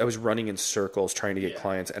 like I was running in circles trying to get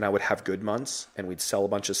clients, and I would have good months and we'd sell a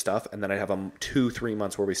bunch of stuff. And then I'd have 2-3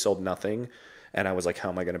 months where we sold nothing. And I was like, how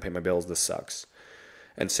am I going to pay my bills? This sucks.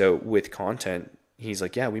 And so with content, he's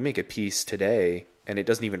like, yeah, we make a piece today and it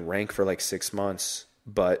doesn't even rank for like 6 months.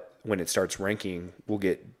 But when it starts ranking, we'll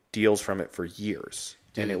get deals from it for years.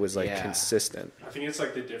 Dude, and it was like consistent. I think it's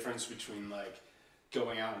like the difference between like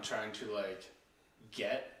going out and trying to like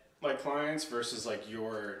get like clients versus like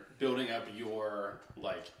you're building up your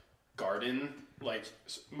like garden, like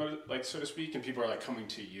so to speak, and people are like coming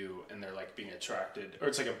to you and they're like being attracted, or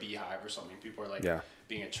it's like a beehive or something. People are like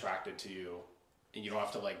being attracted to you, and you don't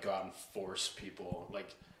have to like go out and force people.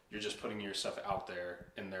 Like, you're just putting your stuff out there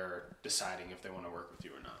and they're deciding if they want to work with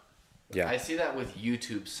you or not. Yeah. I see that with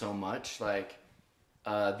YouTube so much. Like,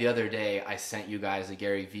 the other day I sent you guys a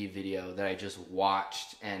Gary Vee video that I just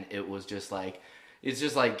watched, and it was just like, it's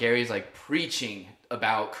just like Gary's like preaching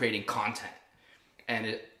about creating content. And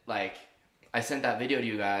it like, I sent that video to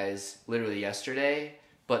you guys literally yesterday,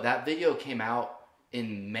 but that video came out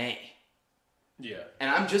in May. Yeah. And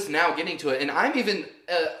I'm just now getting to it. And I'm even,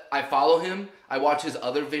 I follow him. I watch his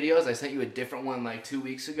other videos. I sent you a different one like 2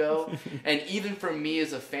 weeks ago. And even for me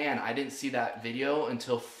as a fan, I didn't see that video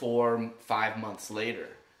until 4-5 months later.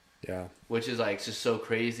 Yeah. Which is like just so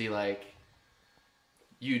crazy. Like,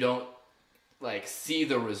 you don't like see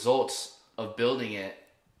the results of building it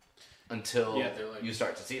until you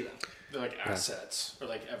start to see them. They're like assets or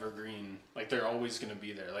like evergreen. Like they're always going to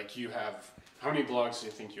be there. Like you have, how many blogs do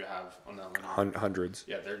you think you have on that one? Hundreds.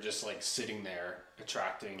 Yeah, they're just like sitting there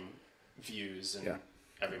attracting views and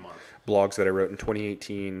every month. Blogs that I wrote in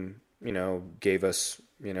 2018, gave us,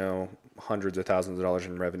 hundreds of thousands of dollars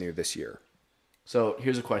in revenue this year. So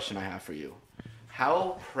here's a question I have for you.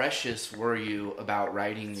 How precious were you about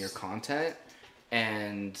writing your content?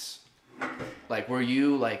 And like, were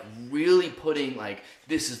you like really putting like,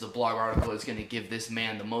 this is the blog article that's going to give this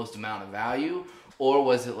man the most amount of value? Or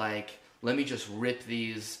was it like, let me just rip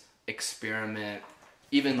these, experiment?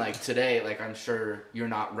 Even like today, like I'm sure you're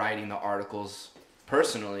not writing the articles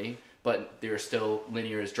personally, but they're still,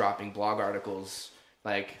 Linear is dropping blog articles,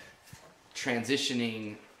 like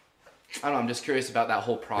transitioning. I don't know, I'm just curious about that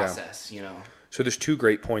whole process, So there's 2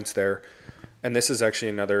 great points there. And this is actually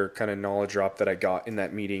another kind of knowledge drop that I got in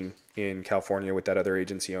that meeting in California with that other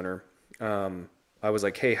agency owner. I was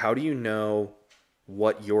like, hey, how do you know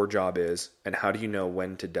what your job is and how do you know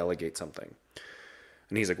when to delegate something?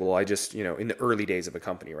 And he's like, well, I just, in the early days of a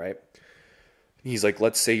company, right? He's like,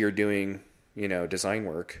 let's say you're doing, design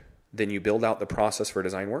work. Then you build out the process for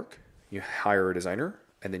design work. You hire a designer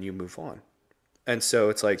and then you move on. And so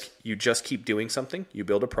it's like you just keep doing something, you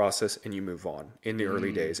build a process, and you move on in the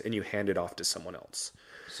early days, and you hand it off to someone else.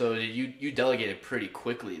 So you delegated pretty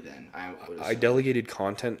quickly then? I delegated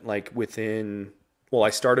content like within, I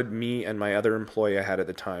started, me and my other employee I had at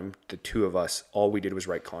the time, the 2 of us, all we did was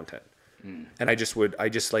write content. And I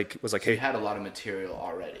was like, hey. You had a lot of material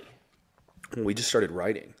already. We just started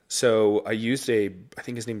writing. So I used I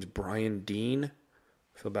think his name's Brian Dean.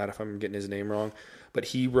 I feel bad if I'm getting his name wrong. But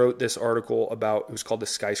he wrote this article about, it was called the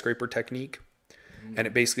skyscraper technique. And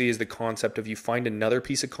it basically is the concept of you find another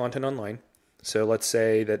piece of content online. So let's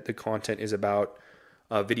say that the content is about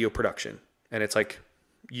video production. And it's like,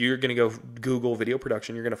 you're going to go Google video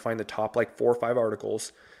production. You're going to find the top like 4 or 5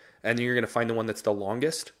 articles. And then you're going to find the one that's the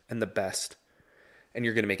longest and the best. And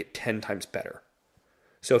you're going to make it 10 times better.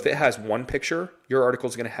 So if it has 1 picture, your article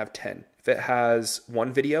is going to have 10. If it has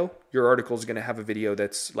 1 video, your article is going to have a video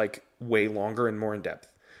that's like way longer and more in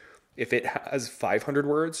depth. If it has 500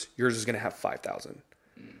 words, yours is going to have 5,000.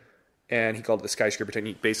 And he called it the skyscraper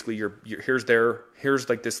technique. Basically, here's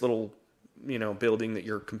like this little, building that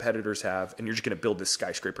your competitors have, and you're just going to build this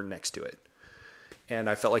skyscraper next to it. And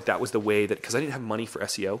I felt like that was the way that, because I didn't have money for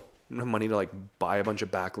SEO. I didn't have money to like buy a bunch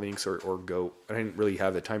of backlinks or go. I didn't really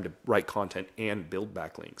have the time to write content and build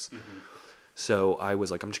backlinks. Mm-hmm. So I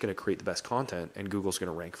was like, I'm just going to create the best content and Google's going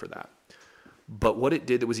to rank for that. But what it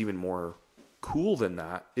did that was even more cool than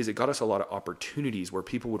that is it got us a lot of opportunities where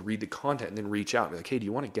people would read the content and then reach out and be like, hey, do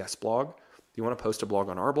you want a guest blog? Do you want to post a blog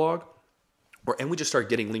on our blog? And we just started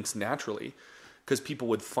getting links naturally because people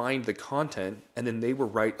would find the content and then they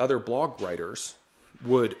would other blog writers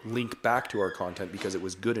would link back to our content because it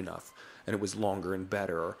was good enough and it was longer and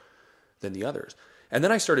better than the others. And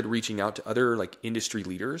then I started reaching out to other like industry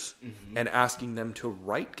leaders and asking them to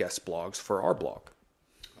write guest blogs for our blog.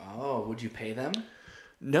 Oh, would you pay them?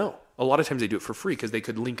 No. A lot of times they do it for free because they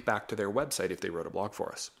could link back to their website if they wrote a blog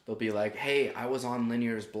for us. They'll be like, hey, I was on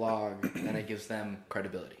Linear's blog, and it gives them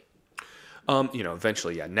credibility.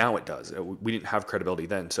 Eventually, yeah. Now it does. We didn't have credibility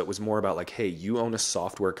then. So it was more about like, hey, you own a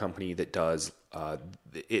software company that does,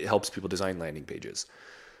 it helps people design landing pages.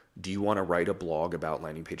 Do you want to write a blog about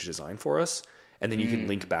landing page design for us? And then you can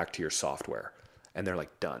link back to your software. And they're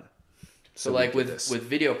like, done. So like with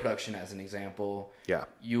video production as an example, yeah,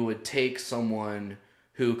 you would take someone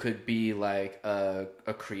who could be like a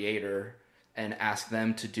creator and ask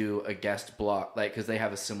them to do a guest blog, like, because they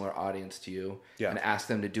have a similar audience to you, and ask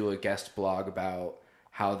them to do a guest blog about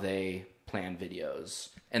how they plan videos.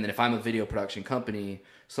 And then if I'm a video production company,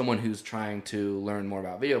 someone who's trying to learn more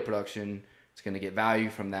about video production is going to get value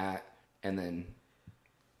from that and then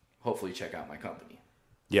hopefully check out my company.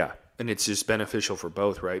 Yeah. And it's just beneficial for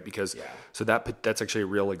both, right? Because so that's actually a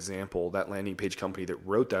real example. That landing page company that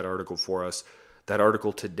wrote that article for us, that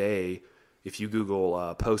article today, if you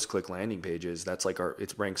Google post-click landing pages, that's like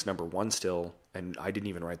it ranks number 1 still. And I didn't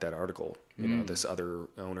even write that article. This other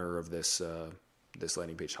owner of this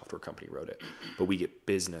landing page software company wrote it. But we get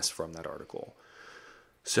business from that article.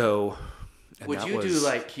 So And Would that you do was-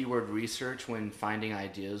 like keyword research when finding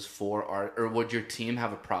ideas for art, or would your team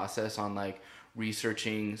have a process on like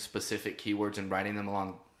researching specific keywords and writing them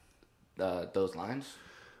along those lines?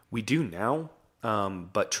 We do now,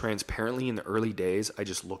 but transparently in the early days, I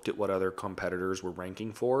just looked at what other competitors were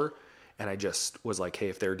ranking for, and I just was like, hey,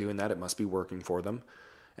 if they're doing that, it must be working for them.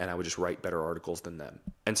 And I would just write better articles than them.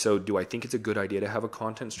 And so do I think it's a good idea to have a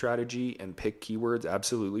content strategy and pick keywords?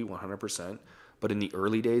 Absolutely, 100%. But in the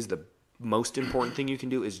early days, the most important thing you can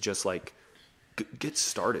do is just like get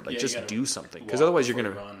started. Like Yeah, you just gotta do something. Because walk otherwise you're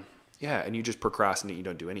before going to... you run. Yeah, and you just procrastinate. You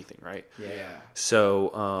don't do anything, right? Yeah.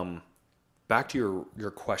 So back to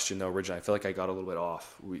your question, though, originally. I feel like I got a little bit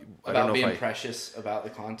off. I don't know being if precious about the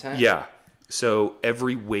content? Yeah. So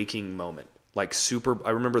every waking moment, like I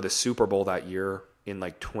remember the Super Bowl that year in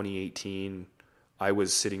like 2018, I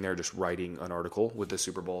was sitting there just writing an article with the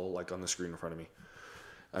Super Bowl like on the screen in front of me.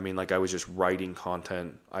 I mean, like I was just writing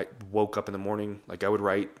content. I woke up in the morning, like I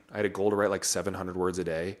had a goal to write like 700 words a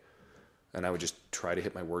day. And I would just try to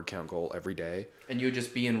hit my word count goal every day. And you would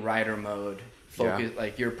just be in writer mode. Focus, Yeah.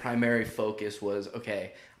 Like your primary focus was,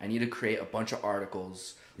 okay, I need to create a bunch of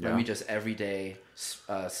articles. Let Yeah. me just every day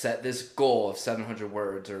set this goal of 700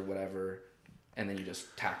 words or whatever. And then you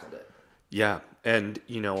just tackled it. Yeah. And,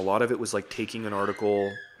 a lot of it was like taking an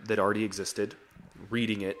article that already existed,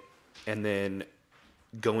 reading it, and then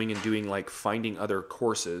going and doing like finding other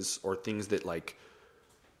courses or things that like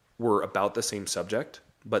were about the same subject,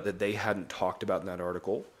 but that they hadn't talked about in that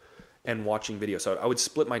article, and watching videos. So I would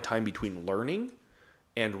split my time between learning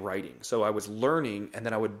and writing. So I was learning, and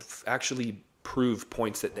then I would actually prove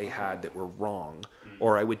points that they had that were wrong,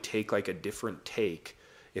 or I would take like a different take.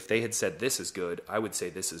 If they had said this is good, I would say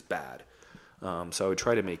this is bad. So I would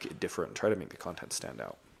try to make it different, try to make the content stand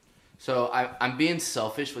out. So I'm being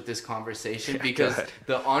selfish with this conversation Yeah, because go ahead.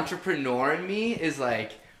 the entrepreneur in me is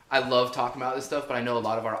like, I love talking about this stuff, but I know a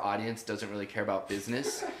lot of our audience doesn't really care about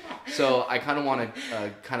business. So I kind of want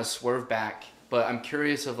to kind of swerve back, but I'm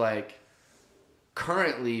curious of like,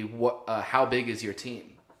 currently, how big is your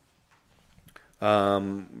team?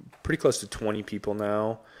 Pretty close to 20 people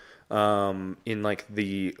now, in like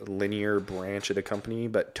the linear branch of the company,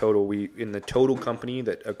 but in the total company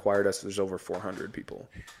that acquired us, there's over 400 people.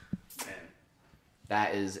 Man,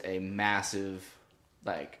 that is a massive,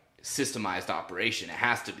 like, systemized operation. It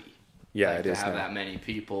has to be. Yeah, like, it to is have now. that many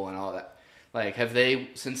people and all that. Like,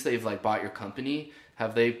 since they've like bought your company,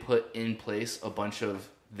 have they put in place a bunch of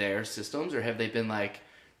their systems, or have they been like,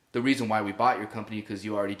 the reason why we bought your company because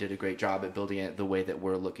you already did a great job at building it the way that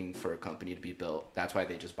we're looking for a company to be built. That's why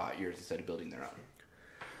they just bought yours instead of building their own.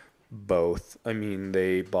 Both. I mean,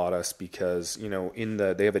 they bought us because,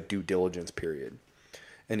 they have a due diligence period.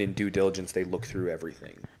 And in due diligence, they look through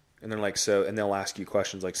everything. And they're like, and they'll ask you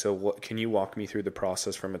questions like, can you walk me through the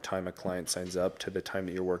process from the time a client signs up to the time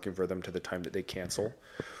that you're working for them to the time that they cancel?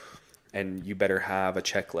 And you better have a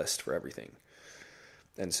checklist for everything.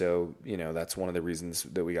 And so, that's one of the reasons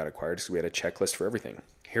that we got acquired, is we had a checklist for everything.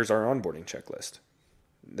 Here's our onboarding checklist.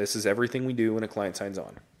 This is everything we do when a client signs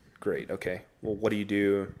on. Great. Okay. Well, what do you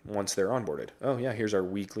do once they're onboarded? Oh yeah, here's our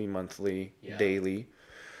weekly, monthly, daily.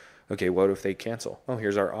 Okay. What if they cancel? Oh,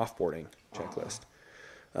 here's our offboarding checklist.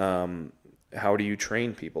 How do you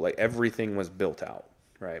train people? Like everything was built out.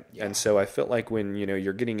 Right. Yeah. And so I felt like when,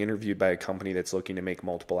 you're getting interviewed by a company that's looking to make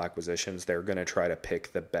multiple acquisitions, they're going to try to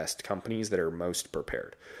pick the best companies that are most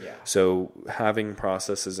prepared. Yeah. So having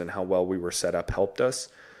processes and how well we were set up helped us.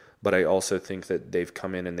 But I also think that they've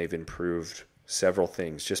come in and they've improved several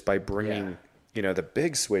things just by bringing, the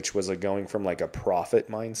big switch was like going from like a profit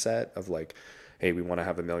mindset of like, hey, we want to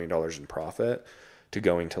have $1 million in profit, to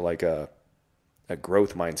going to like a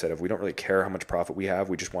growth mindset of we don't really care how much profit we have.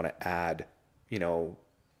 We just want to add,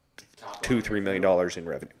 $2-3 million in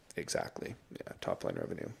revenue. Exactly. Yeah. Top line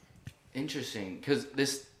revenue. Interesting, because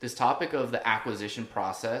this topic of the acquisition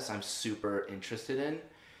process, I'm super interested in,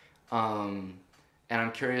 and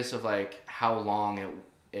I'm curious of like how long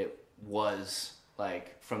it was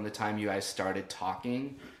like from the time you guys started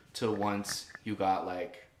talking to once you got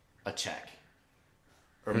like a check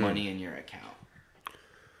or money in your account.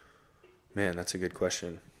 Man, that's a good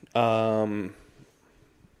question.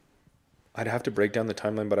 I'd have to break down the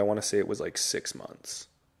timeline, but I want to say it was like 6 months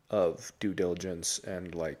of due diligence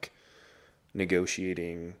and like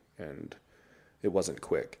negotiating, and it wasn't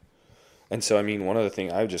quick. And so, I mean, one other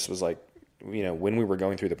thing I just was like, when we were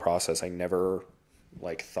going through the process, I never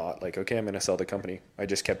like thought like, okay, I'm going to sell the company. I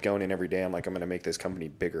just kept going in every day. I'm like, I'm going to make this company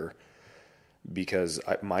bigger, because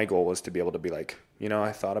my goal was to be able to be like,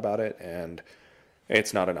 I thought about it and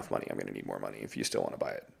it's not enough money. I'm going to need more money if you still want to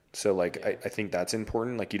buy it. So like, I think that's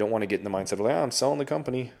important. Like you don't want to get in the mindset of like, I'm selling the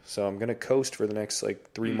company, so I'm going to coast for the next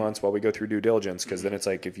like 3 months while we go through due diligence. Cause then it's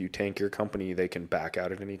like, if you tank your company, they can back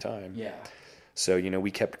out at any time. Yeah. So,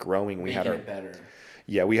 we kept growing. We had Making it better.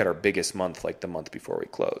 we had our biggest month, like the month before we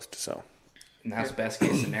closed. So And that's best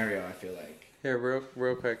case scenario, I feel like. Here,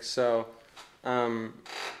 real quick. So,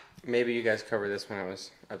 maybe you guys covered this when I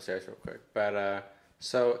was upstairs real quick. But,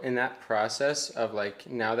 so in that process of like,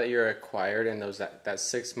 now that you're acquired in that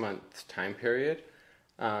 6 month time period,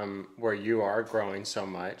 where you are growing so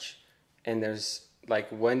much, and there's like,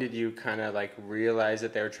 when did you kind of like realize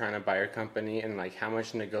that they were trying to buy your company, and like how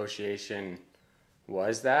much negotiation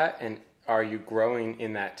was that? And are you growing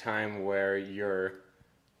in that time where you're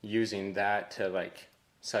using that to like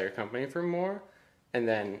sell your company for more? And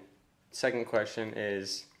then second question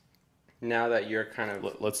is, now that you're kind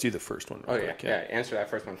of... let's do the first one. Real quick. Yeah. Answer that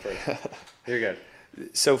first one first. You're good.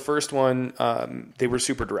 So first one, they were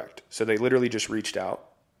super direct. So they literally just reached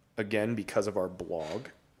out, again, because of our blog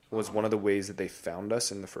was one of the ways that they found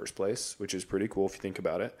us in the first place, which is pretty cool if you think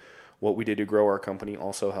about it. What we did to grow our company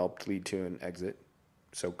also helped lead to an exit.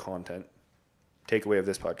 So content. Takeaway of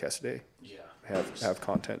this podcast today. Yeah. Have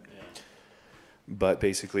content. Yeah. But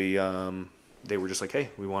basically, they were just like, hey,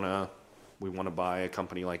 we want to buy a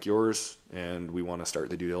company like yours, and we want to start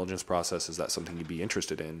the due diligence process. Is that something you'd be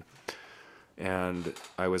interested in? And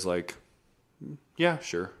I was like, yeah,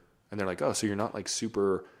 sure. And they're like, oh, so you're not like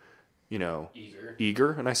super,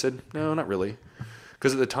 eager? And I said, no, not really.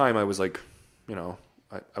 Because at the time I was like,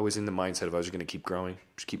 I was in the mindset of I was going to keep growing,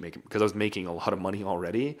 just keep making, because I was making a lot of money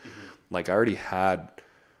already. Mm-hmm. Like I already had,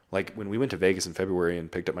 like when we went to Vegas in February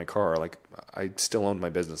and picked up my car, like I still owned my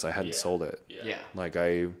business. I hadn't sold it. Yeah. Like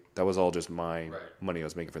that was all just my money I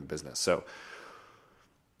was making for the business. So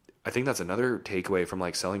I think that's another takeaway from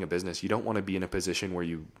like selling a business. You don't want to be in a position where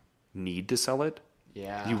you need to sell it.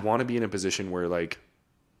 Yeah. You want to be in a position where like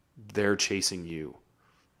they're chasing you.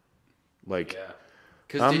 Like,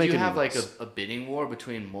 because did you have like a bidding war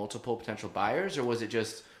between multiple potential buyers, or was it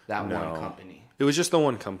just that one company? It was just the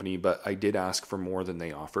one company, but I did ask for more than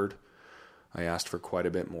they offered. I asked for quite a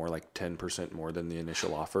bit more, like 10% more than the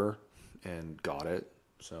initial offer, and got it.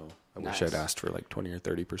 So I wish I'd asked for like 20 or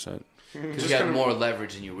 30%. Because you got more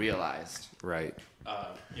leverage than you realized. Right.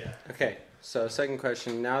 Yeah. Okay, so second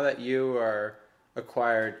question. Now that you are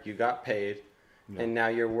acquired, you got paid, and now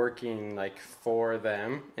you're working like for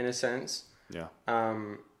them in a sense. Yeah.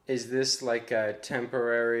 Is this like a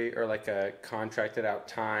temporary or like a contracted out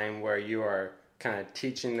time where you are kind of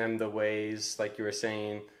teaching them the ways, like you were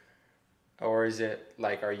saying, or is it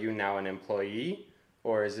like, are you now an employee,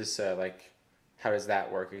 or is this like, how does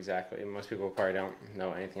that work exactly? Most people probably don't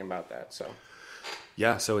know anything about that. So,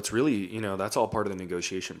 yeah, so it's really, that's all part of the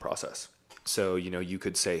negotiation process. So, you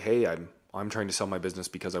could say, hey, I'm trying to sell my business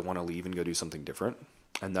because I want to leave and go do something different.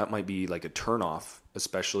 And that might be like a turnoff,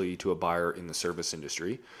 especially to a buyer in the service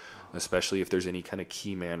industry, especially if there's any kind of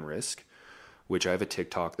key man risk, which I have a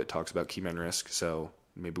TikTok that talks about key man risk. So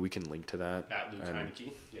maybe we can link to that. At Luke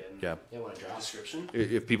Heineke. Yeah. Want to drop description?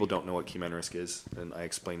 If people don't know what key man risk is, then I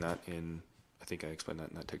explain that in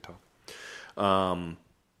that TikTok.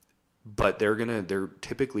 But they're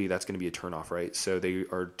typically, that's going to be a turnoff, right? So they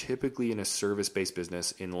are typically in a service-based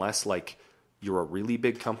business, unless like you're a really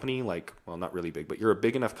big company, like, well, not really big, but you're a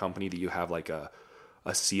big enough company that you have like a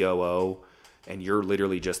COO and you're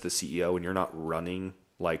literally just the CEO and you're not running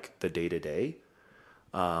like the day-to-day.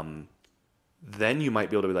 Then you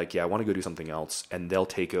might be able to be like, yeah, I want to go do something else. And they'll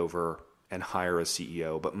take over and hire a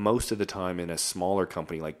CEO. But most of the time in a smaller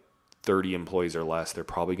company, like 30 employees or less, they're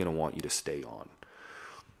probably going to want you to stay on.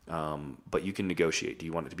 But you can negotiate. Do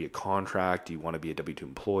you want it to be a contract? Do you want to be a W-2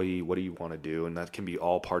 employee? What do you want to do? And that can be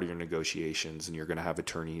all part of your negotiations. And you're going to have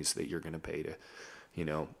attorneys that you're going to pay to,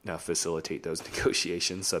 facilitate those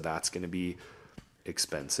negotiations. So that's going to be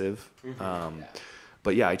expensive.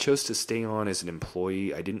 But yeah, I chose to stay on as an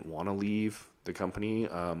employee. I didn't want to leave the company.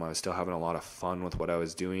 I was still having a lot of fun with what I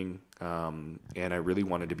was doing. And I really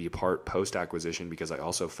wanted to be a part post-acquisition because I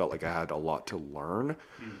also felt like I had a lot to learn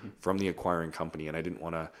from the acquiring company. And I didn't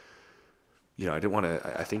want to,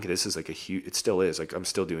 I think this is like it still is. Like I'm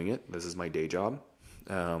still doing it. This is my day job.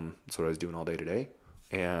 That's what I was doing all day today.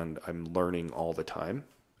 And I'm learning all the time.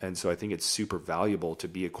 And so I think it's super valuable to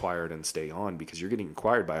be acquired and stay on because you're getting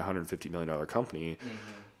acquired by a $150 million company.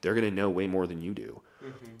 They're going to know way more than you do.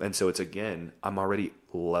 And so it's, again, I'm already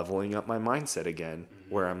leveling up my mindset again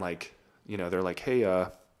where I'm like, they're like, hey,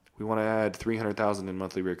 we want to add 300,000 in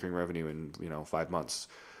monthly recurring revenue in, 5 months.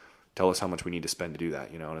 Tell us how much we need to spend to do that,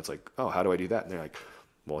 and it's like, oh, how do I do that? And they're like,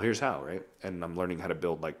 well, here's how, right? And I'm learning how to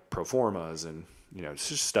build like pro formas and, it's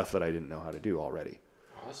just stuff that I didn't know how to do already.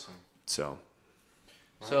 Awesome. So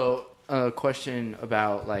So, a question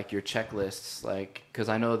about like your checklists, like, because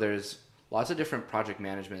I know there's lots of different project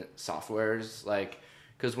management softwares, like,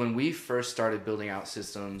 because when we first started building out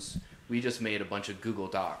systems, we just made a bunch of Google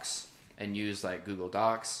Docs and used like Google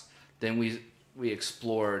Docs. Then we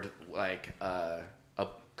explored like a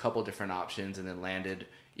couple different options and then landed.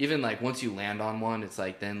 Even like once you land on one, it's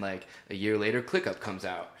like then like a year later, ClickUp comes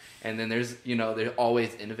out, and then there's they're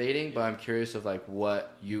always innovating. But I'm curious of like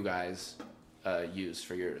what you guys use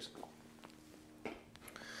for yours.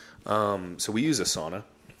 so we use Asana,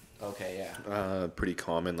 Okay, yeah. pretty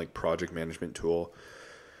common like project management tool,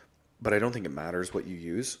 but I don't think it matters what you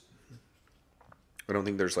use. I don't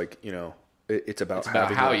think there's like it's about It's about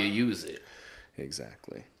having how a- you use it.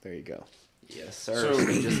 Exactly. There you go. Yes, sir.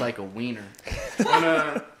 So- Just like a wiener.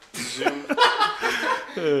 Wanna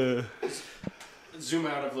zoom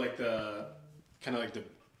out of like the kind of like the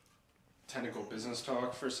technical business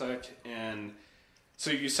talk for a sec. And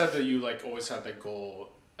so you said that you like always had the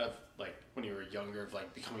goal of like when you were younger of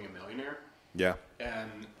like becoming a millionaire. Yeah.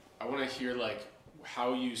 And I want to hear like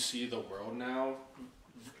how you see the world now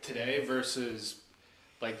today versus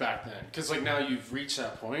like back then, because like now you've reached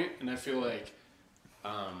that point, and I feel like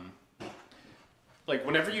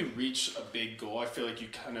whenever you reach a big goal, I feel like you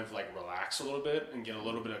kind of like relax a little bit and get a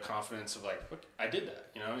little bit of confidence of like, look, I did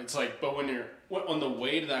that, it's like, but when you're on the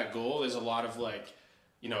way to that goal, there's a lot of like,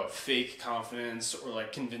 fake confidence or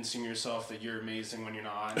like convincing yourself that you're amazing when you're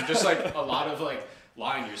not, and just like a lot of like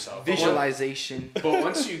lying to yourself. Visualization. But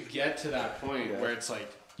once you get to that point where it's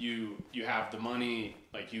like you have the money,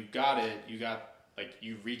 like you got it,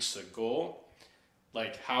 you reached the goal,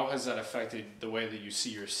 like how has that affected the way that you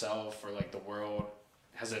see yourself or like the world?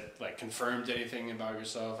 Has it like confirmed anything about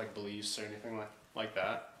yourself, like beliefs or anything like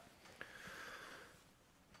that?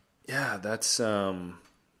 Yeah, that's so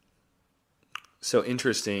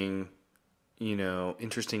interesting.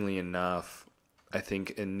 Interestingly enough, I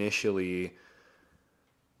think initially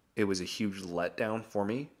it was a huge letdown for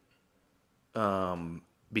me,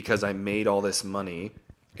 because I made all this money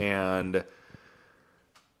and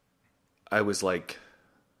I was like,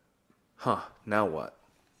 now what?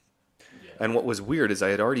 Yeah. And what was weird is I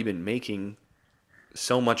had already been making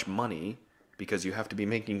so much money, because you have to be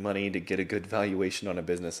making money to get a good valuation on a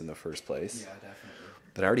business in the first place. Yeah, definitely.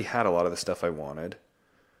 That I already had a lot of the stuff I wanted.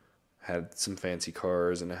 Had some fancy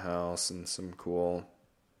cars and a house and some cool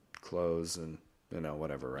clothes and,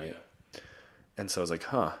 whatever, right? Yeah. And so I was like,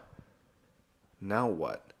 now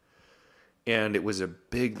what? And it was a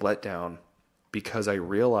big letdown because I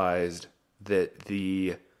realized that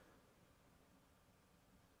the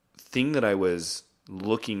thing that I was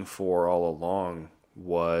looking for all along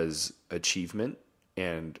was achievement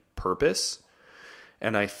and purpose.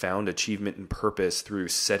 And I found achievement and purpose through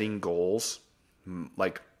setting goals,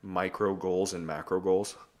 like micro goals and macro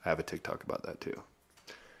goals. I have a TikTok about that too.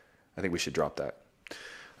 I think we should drop that.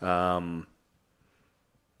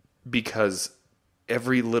 Because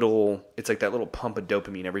it's like that little pump of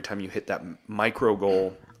dopamine every time you hit that micro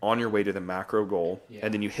goal on your way to the macro goal. Yeah.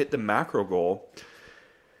 And then you hit the macro goal.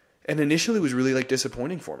 And initially it was really like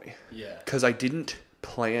disappointing for me. Yeah. Because I didn't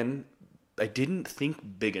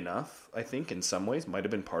think big enough, I think in some ways might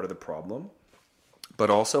have been part of the problem. But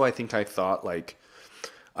also I think I thought like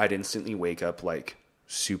I'd instantly wake up like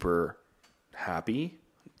super happy.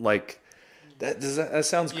 Like that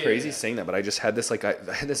sounds crazy saying that, but I just had this like I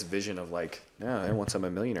had this vision of like, once I'm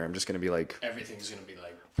a millionaire, I'm just gonna be like Everything's gonna be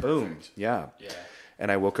like boom. perfect. Yeah. Yeah.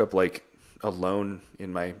 And I woke up like alone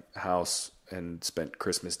in my house and spent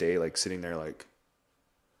Christmas Day like sitting there like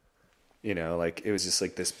like it was just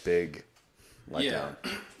like this big letdown.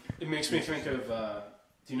 Yeah. It makes me think of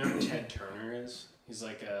do you know who Ted Turner is? He's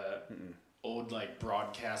like a old like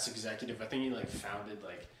broadcast executive. I think he like founded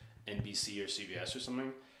like NBC or CBS or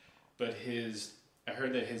something. But I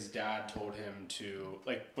heard that his dad told him to,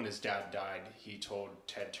 like when his dad died, he told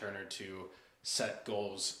Ted Turner to set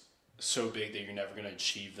goals so big that you're never going to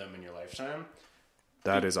achieve them in your lifetime.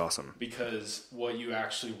 That is awesome. Because what you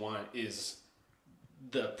actually want is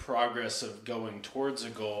the progress of going towards a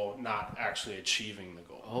goal, not actually achieving the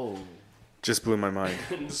goal. Oh. Just blew my mind.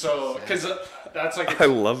 And so, because that's like I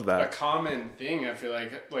love a that. common thing. I feel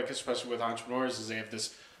like especially with entrepreneurs, is they have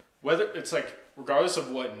this. Whether it's like regardless of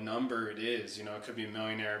what number it is, it could be a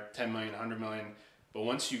millionaire, 10 million, 100 million. But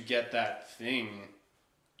once you get that thing,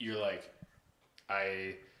 you're like,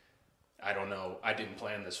 I don't know, I didn't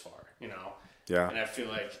plan this far, Yeah. And I feel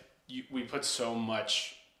like we put so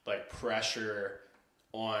much like pressure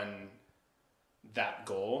on that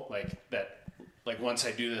goal, like once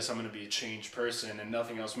I do this, I'm going to be a changed person and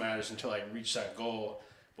nothing else matters until I reach that goal.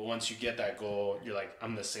 But once you get that goal, you're like,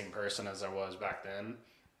 I'm the same person as I was back then.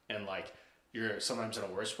 And like, you're sometimes in a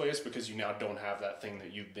worse place because you now don't have that thing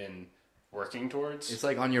that you've been working towards. It's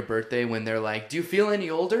like on your birthday when they're like, do you feel any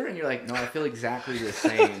older? And you're like, no, I feel exactly the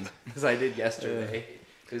same as I did yesterday.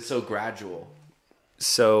 It's so gradual.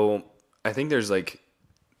 So I think there's like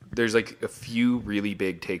a few really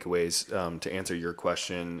big takeaways to answer your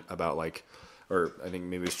question about like, or I think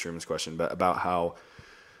maybe it's Truman's question, but about how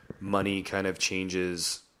money kind of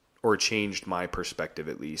changes or changed my perspective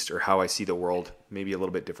at least, or how I see the world maybe a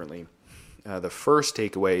little bit differently. The first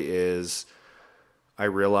takeaway is I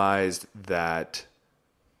realized that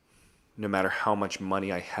no matter how much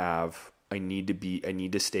money I have, I need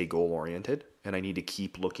to stay goal oriented, and I need to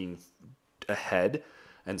keep looking ahead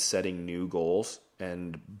and setting new goals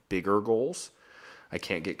and bigger goals. I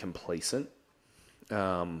can't get complacent.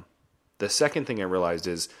 The second thing I realized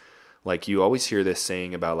is, like, you always hear this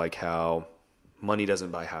saying about like how money doesn't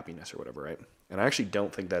buy happiness or whatever, right? And I actually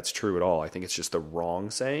don't think that's true at all. I think it's just the wrong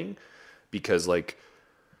saying, because like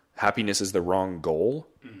happiness is the wrong goal.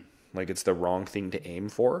 Like it's the wrong thing to aim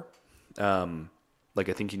for. Like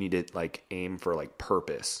I think you need to like aim for like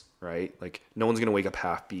purpose, right? Like no one's going to wake up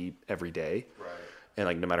happy every day. Right. And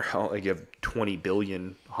like no matter how, like you have 20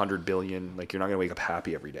 billion, 100 billion, like you're not going to wake up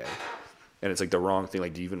happy every day. And it's like the wrong thing.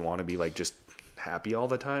 Like, do you even want to be like just happy all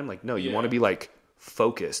the time? Like, no, you want to be like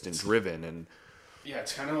focused and driven and. Yeah,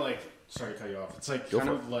 it's kind of like, sorry to cut you off. It's like kind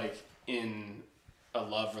of like in a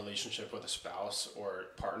love relationship with a spouse or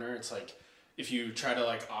partner. It's like if you try to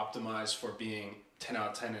like optimize for being 10 out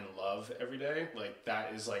of 10 in love every day, like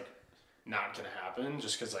that is like not going to happen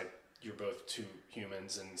just because like you're both two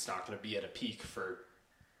humans and it's not going to be at a peak for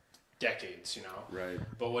decades, you know? Right.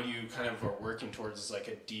 But what you kind of are working towards is like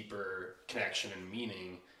a deeper connection and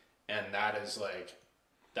meaning. And that is like,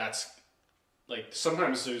 that's like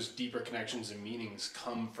sometimes those deeper connections and meanings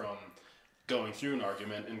come from going through an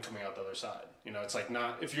argument and coming out the other side. You know, it's like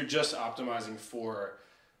not, if you're just optimizing for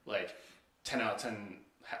like 10 out of 10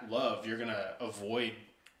 love, you're going to avoid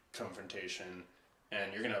confrontation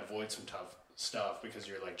and you're going to avoid some tough stuff because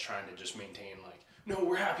you're like trying to just maintain like, no,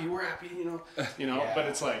 we're happy, you know, Yeah. But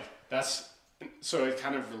it's like, that's, so it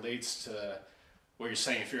kind of relates to what you're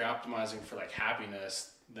saying. If you're optimizing for like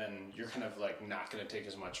happiness, then you're kind of like not going to take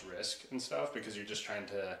as much risk and stuff because you're just trying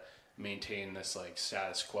to maintain this like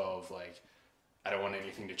status quo of like, I don't want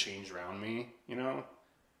anything to change around me, you know?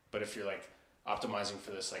 But if you're like optimizing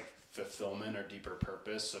for this like fulfillment or deeper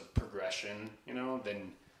purpose of progression, you know,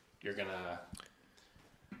 then you're gonna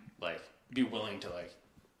like be willing to like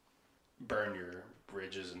burn your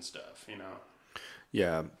bridges and stuff, you know?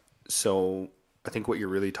 Yeah. So I think what you're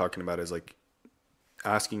really talking about is like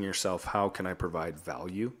asking yourself, how can I provide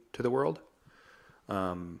value to the world?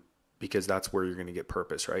 Because that's where you're going to get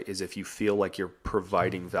purpose, right? Is if you feel like you're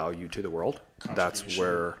providing value to the world, that's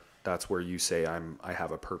where you say I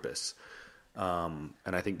have a purpose. And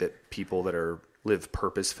I think that people that live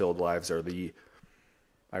purpose-filled lives are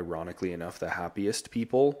ironically enough, the happiest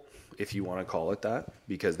people, if you want to call it that,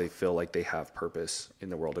 because they feel like they have purpose in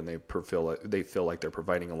the world and they feel like they're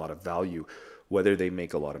providing a lot of value, whether they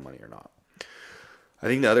make a lot of money or not. I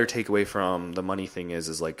think the other takeaway from the money thing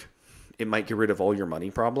is like, it might get rid of all your money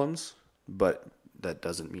problems, but that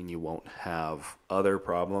doesn't mean you won't have other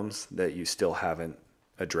problems that you still haven't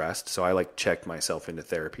addressed. So I like checked myself into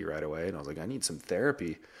therapy right away and I was like, I need some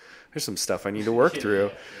therapy. There's some stuff I need to work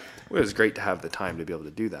through. It was great to have the time to be able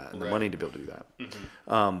to do that and the money to be able to do that.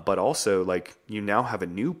 Mm-hmm. But also like you now have a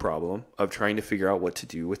new problem of trying to figure out what to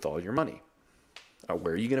do with all your money.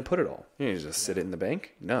 Where are you going to put it all? You just sit it in the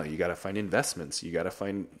bank? No, you got to find investments. You got to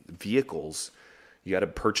find vehicles. You got to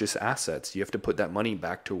purchase assets. You have to put that money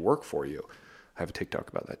back to work for you. I have a TikTok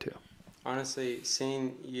about that too. Honestly,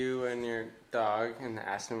 seeing you and your dog in the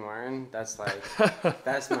Aston Martin, that's like,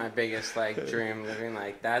 that's my biggest like dream living.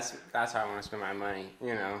 Like that's how I want to spend my money,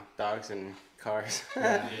 you know, dogs and cars.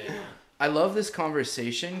 I love this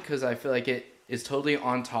conversation because I feel like it is totally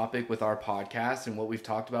on topic with our podcast and what we've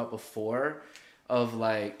talked about before of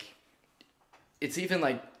like, it's even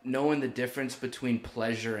like knowing the difference between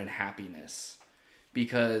pleasure and happiness.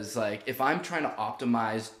 Because like, if I'm trying to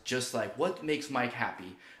optimize just like what makes Mike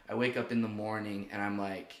happy, I wake up in the morning and I'm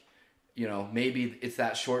like, you know, maybe it's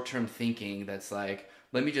that short-term thinking that's like,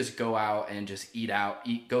 let me just go out and just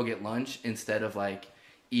go get lunch instead of like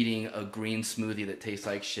eating a green smoothie that tastes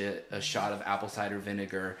like shit, a shot of apple cider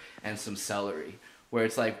vinegar and some celery. Where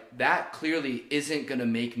it's like, that clearly isn't going to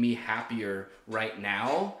make me happier right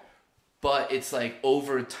now, but it's like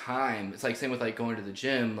over time, it's like same with like going to the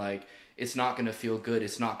gym, like it's not going to feel good,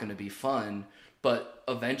 it's not going to be fun, but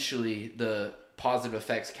eventually the positive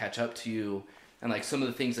effects catch up to you And like some of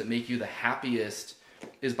the things that make you the happiest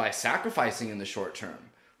is by sacrificing in the short term.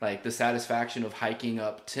 Like the satisfaction of hiking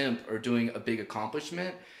up Timp or doing a big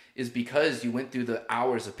accomplishment is because you went through the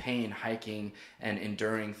hours of pain hiking and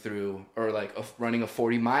enduring through, or like running a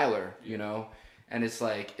 40 miler, you know? And it's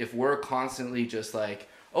like, if we're constantly just like,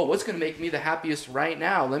 oh, what's going to make me the happiest right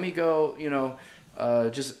now? Let me go, you know,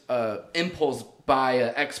 just impulse buy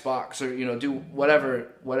a Xbox or, you know, do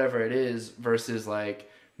whatever it is versus like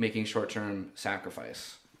making short-term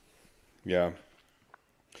sacrifice. Yeah.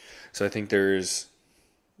 So I think there's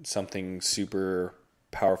something super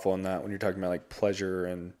powerful in that when you're talking about like pleasure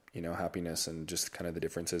and, you know, happiness and just kind of the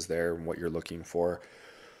differences there and what you're looking for.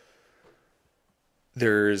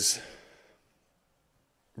 There's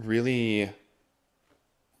really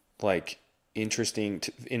like interesting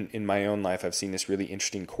in my own life, I've seen this really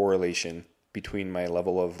interesting correlation between my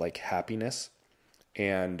level of like happiness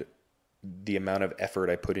and the amount of effort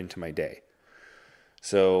I put into my day.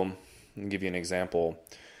 So I'll give you an example.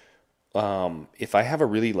 If I have a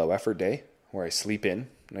really low effort day where I sleep in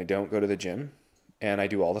and I don't go to the gym and I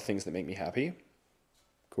do all the things that make me happy,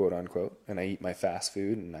 quote unquote, and I eat my fast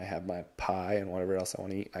food and I have my pie and whatever else I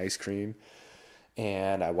want to eat, ice cream,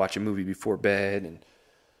 and I watch a movie before bed and,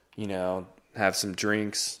 you know, have some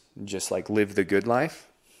drinks, just like live the good life.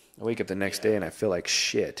 I wake up the next day and I feel like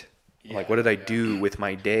shit. Like, what did I do with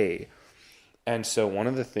my day? And so one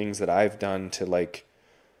of the things that I've done to like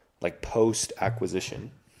post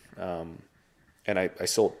acquisition, and I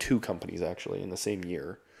sold 2 companies actually in the same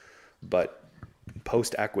year, but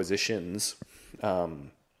post acquisitions,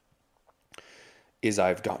 is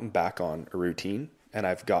I've gotten back on a routine and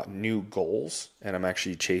I've got new goals, and I'm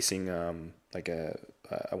actually chasing, I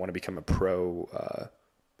want to become a pro,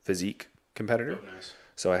 physique competitor. Oh, nice.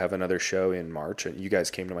 So I have another show in March, and you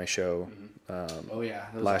guys came to my show, That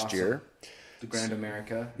was last awesome. year. The Grand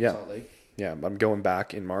America, Yeah. Salt Lake. Yeah, I'm going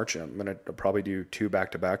back in March, and I'm going to probably do 2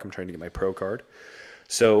 back-to-back. I'm trying to get my pro card.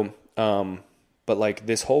 So, but like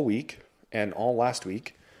this whole week and all last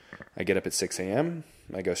week, I get up at 6 a.m.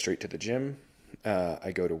 I go straight to the gym.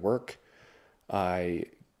 I go to work. Before I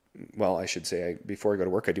go to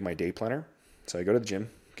work, I do my day planner. So I go to the gym,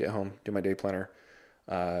 get home, do my day planner,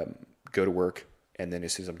 go to work, and then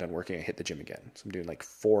as soon as I'm done working, I hit the gym again. So I'm doing like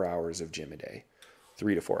 4 hours of gym a day,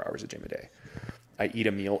 3 to 4 hours of gym a day. I eat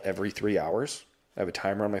a meal every 3 hours. I have a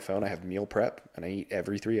timer on my phone. I have meal prep, and I eat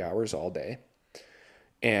every 3 hours all day.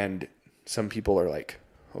 And some people are like,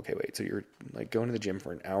 okay, wait, so you're like going to the gym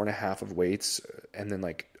for an hour and a half of weights and then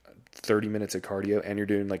like 30 minutes of cardio, and you're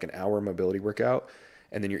doing like an hour mobility workout,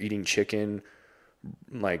 and then you're eating chicken,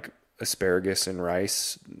 like asparagus and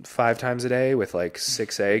rice 5 times a day with like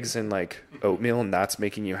 6 eggs and like oatmeal, and that's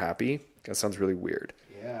making you happy? That sounds really weird.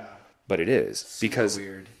 Yeah. But it is, because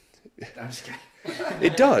weird. I'm just kidding.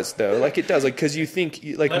 it does though. Like it does. Like, cause you think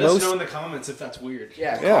like Let most. us know in the comments if that's weird.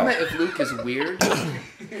 Yeah, Yeah. comment if Luke is weird.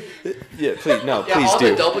 Yeah, please, no, Yeah, please all do.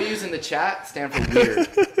 the W's in the chat stand for weird.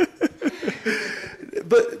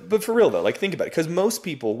 But for real though, like think about it, because most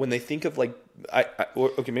people when they think of like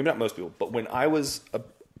okay, maybe not most people, but when I was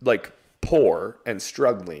like poor and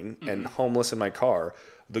struggling and homeless in my car,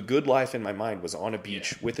 the good life in my mind was on a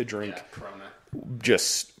beach with a drink, Yeah, Corona.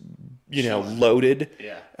 just loaded,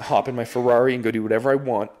 hop in my Ferrari and go do whatever I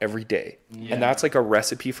want every day. Yeah. And that's like a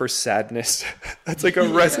recipe for sadness. That's like a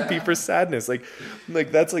recipe for sadness. Like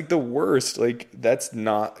that's like the worst. Like that's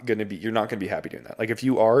not going to be, you're not going to be happy doing that. Like if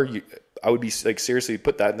you are, I would be like, seriously,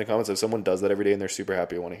 put that in the comments. If someone does that every day and they're super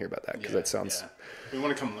happy, I want to hear about that. Because that sounds, We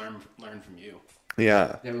want to come learn from you.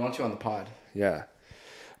 yeah. Yeah, we want you on the pod. Yeah.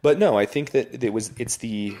 But no, I think that it's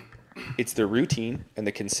the routine and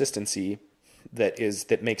the consistency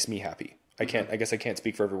that makes me happy. I guess I can't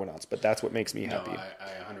speak for everyone else, but that's what makes me happy. No,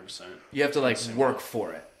 I 100%. You have to like work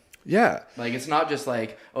for it. Yeah. Like it's not just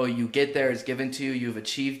like, oh, you get there, it's given to you, you've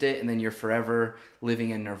achieved it, and then you're forever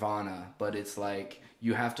living in nirvana. But it's like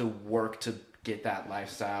you have to work to get that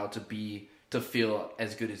lifestyle to feel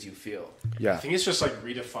as good as you feel. Yeah. I think it's just like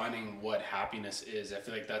redefining what happiness is. I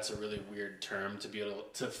feel like that's a really weird term to be able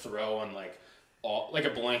to throw on like all, like a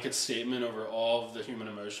blanket statement over all of the human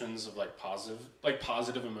emotions of like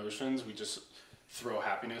positive emotions. We just throw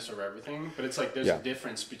happiness over everything. But it's like there's a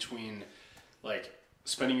difference between like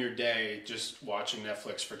spending your day just watching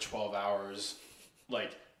Netflix for 12 hours,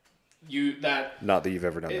 like not that you've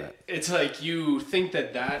ever done that. It's like you think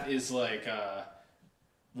that is like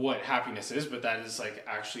what happiness is, but that is like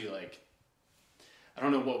actually like I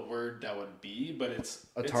don't know what word that would be, but it's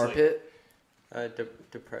A tar pit?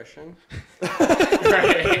 Depression.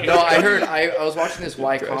 Right. No, I was watching this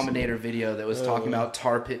Y Combinator video that was talking about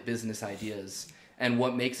tar pit business ideas. And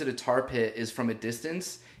what makes it a tar pit is from a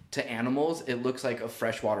distance, to animals, it looks like a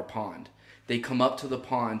freshwater pond. They come up to the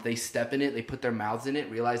pond, they step in it, they put their mouths in it,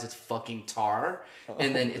 realize it's fucking tar,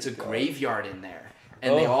 and then it's a graveyard in there.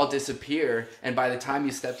 And they all disappear, and by the time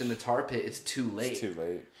you stepped in the tar pit, it's too late. It's too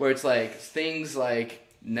late. Where it's like things like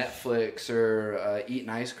Netflix or eating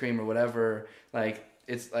ice cream or whatever, like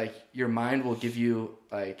it's like your mind will give you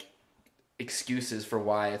like excuses for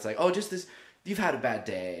why it's like, oh, just this, you've had a bad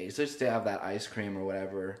day, so just to have that ice cream or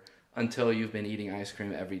whatever, until you've been eating ice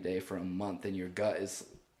cream every day for a month and your gut is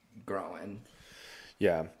growing.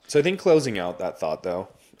 Yeah. So I think closing out that thought though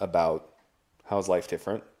about how's life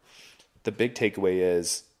different, the big takeaway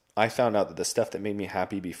is I found out that the stuff that made me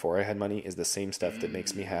happy before I had money is the same stuff that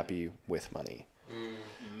makes me happy with money.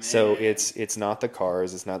 So it's not the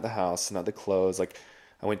cars, it's not the house, it's not the clothes. Like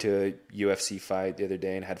I went to a UFC fight the other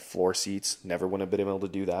day and had floor seats. Never would have been able to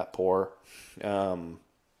do that, poor. And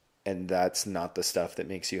that's not the stuff that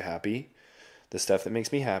makes you happy. The stuff that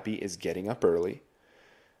makes me happy is getting up early,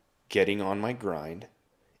 getting on my grind,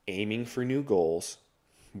 aiming for new goals,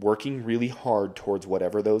 working really hard towards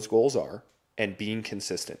whatever those goals are, and being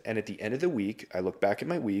consistent. And at the end of the week, I look back at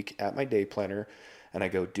my week, at my day planner, and I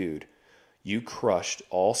go, dude, you crushed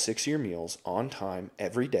all 6 of your meals on time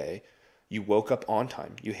every day. You woke up on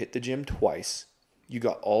time. You hit the gym twice. You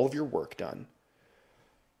got all of your work done.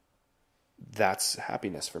 That's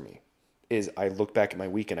happiness for me, is I look back at my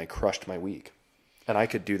week and I crushed my week. And I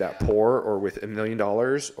could do that poor or with $1 million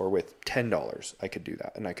or with $10. I could do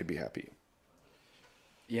that and I could be happy.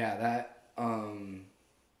 Yeah,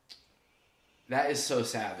 that is so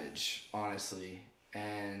savage, honestly.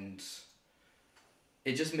 And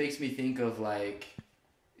it just makes me think of like,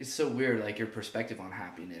 it's so weird, like your perspective on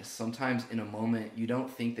happiness. Sometimes in a moment, you don't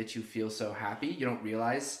think that you feel so happy. You don't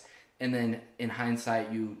realize. And then in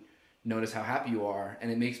hindsight, you notice how happy you are. And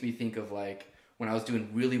it makes me think of like when I was doing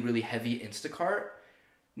really, really heavy Instacart.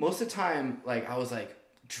 Most of the time, like I was like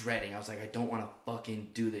dreading. I was like, I don't want to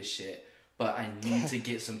fucking do this shit, but I need to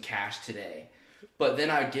get some cash today. But then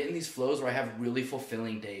I would get in these flows where I have really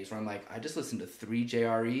fulfilling days where I'm like, I just listened to 3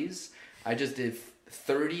 JREs. I just did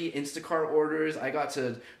 30 Instacart orders. I got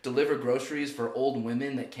to deliver groceries for old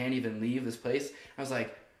women that can't even leave this place. I was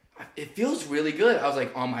like, it feels really good. I was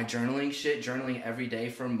like on my journaling shit, journaling every day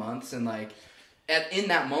for months. And like in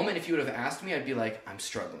that moment, if you would have asked me, I'd be like, I'm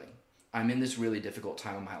struggling. I'm in this really difficult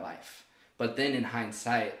time of my life. But then in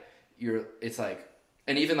hindsight, it's like,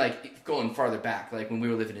 and even like going farther back, like when we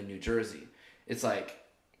were living in New Jersey, it's like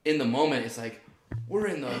in the moment, it's like, we're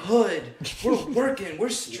in the hood, we're working, we're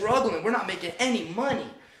struggling, we're not making any money.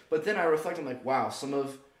 But then I reflect, I'm like, wow, some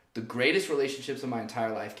of the greatest relationships of my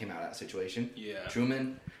entire life came out of that situation. Yeah.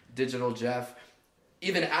 Truman, Digital Jeff,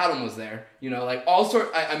 even Adam was there, you know, like all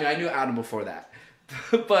sorts, I mean, I knew Adam before that.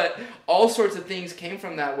 But all sorts of things came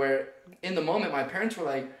from that where in the moment my parents were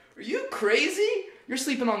like, are you crazy? You're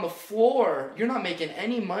sleeping on the floor. You're not making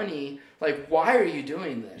any money. Like, why are you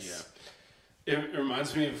doing this? Yeah. It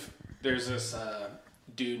reminds me of, there's this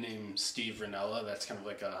dude named Steve Rinella that's kind of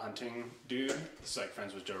like a hunting dude. He's like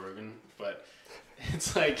friends with Joe Rogan. But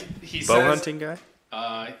it's like, he Bow hunting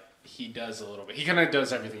guy? He does a little bit. He kind of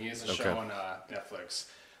does everything. He has a show on Netflix.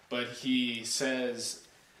 But he says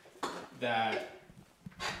that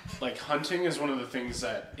like hunting is one of the things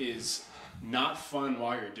that is not fun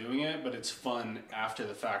while you're doing it, but it's fun after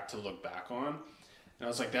the fact to look back on. And I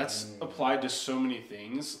was like, that's applied to so many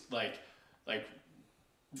things, like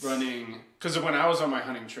running. Because when I was on my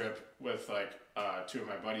hunting trip with like 2 of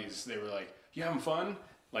my buddies, they were like, "You having fun?"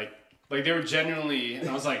 Like they were genuinely, and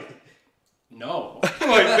I was like, no,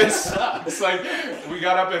 like this sucks. Like we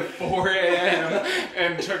got up at 4 a.m.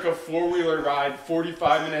 and took a 4-wheeler ride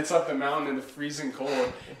 45 minutes up the mountain in the freezing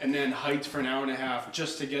cold and then hiked for an hour and a half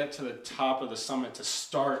just to get to the top of the summit to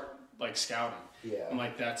start like scouting. Yeah. I'm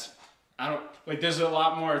like, there's a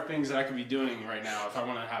lot more things that I could be doing right now if I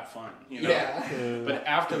want to have fun, you know? Yeah. But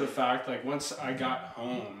after the fact, like once I got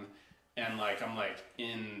home and like I'm like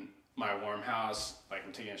in my warm house, like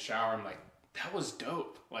I'm taking a shower, I'm like, that was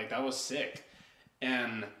dope. Like that was sick.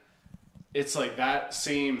 And it's like that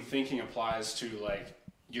same thinking applies to like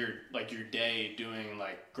your day doing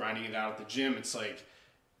like grinding it out at the gym. It's like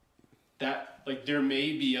that, like there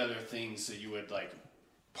may be other things that you would like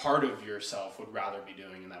part of yourself would rather be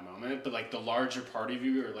doing in that moment, but like the larger part of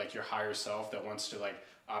you or like your higher self that wants to like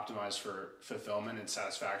optimize for fulfillment and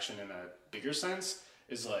satisfaction in a bigger sense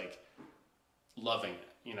is like loving it,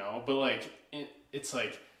 you know? But like it's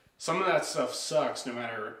like some of that stuff sucks no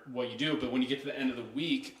matter what you do, but when you get to the end of the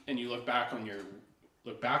week and you look back on your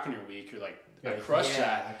week, you're like, I crushed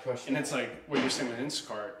that. I crushed and that. it's like what you're saying with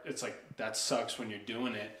Instacart, it's like that sucks when you're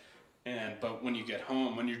doing it, But when you get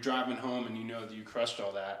home, when you're driving home and you know that you crushed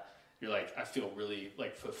all that, you're like, I feel really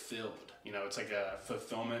like fulfilled. You know, it's like a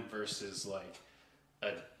fulfillment versus like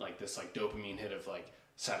this like dopamine hit of like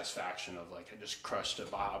satisfaction of like I just crushed a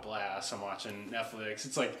blast. I'm watching Netflix.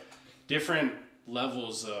 It's like different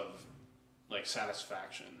levels of like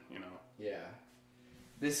satisfaction. You know. Yeah.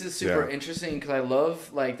 This is super Yeah. interesting because I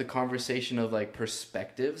love like the conversation of like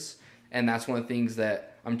perspectives, and that's one of the things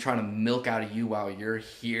that I'm trying to milk out of you while you're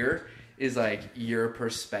here is like your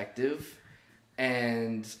perspective.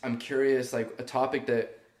 And I'm curious, like a topic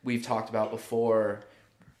that we've talked about before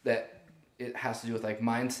that it has to do with like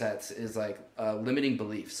mindsets is like limiting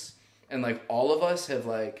beliefs. And like all of us have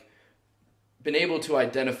like been able to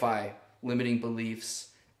identify limiting beliefs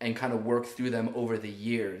and kind of work through them over the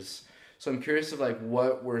years. So I'm curious of like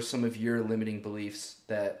what were some of your limiting beliefs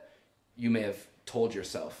that you may have told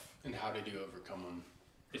yourself? And how did you overcome them,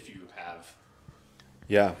 if you have?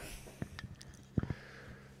 Yeah.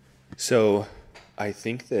 So I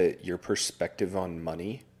think that your perspective on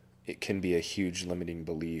money, it can be a huge limiting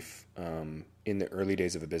belief in the early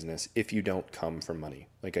days of a business if you don't come from money.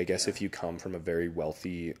 Like I guess if you come from a very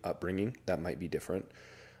wealthy upbringing, that might be different.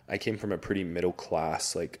 I came from a pretty middle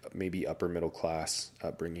class, like maybe upper middle class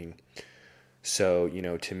upbringing. So, you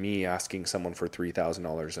know, to me, asking someone for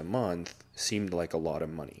 $3,000 a month seemed like a lot of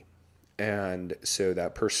money. And so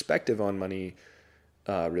that perspective on money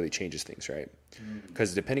really changes things, right?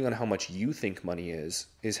 Because depending on how much you think money is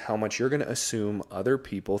how much you're going to assume other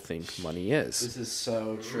people think money is. This is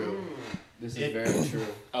so true. This is very true.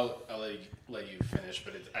 I'll let you finish,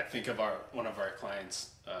 but I think of one of our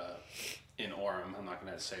clients in Orem. I'm not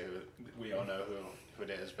going to say who. We all know who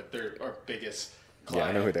it is, but they're our biggest client. Yeah,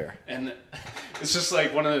 I know who they are. And it's just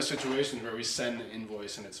like one of those situations where we send an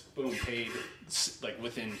invoice and it's boom paid like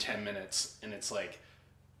within 10 minutes, and it's like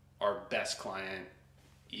our best client,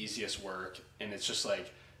 easiest work, and it's just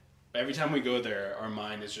like every time we go there, our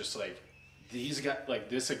mind is just like these guys, like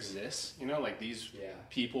this exists, you know, like these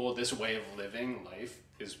people, this way of living life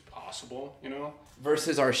is possible, you know,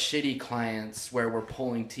 versus our shitty clients where we're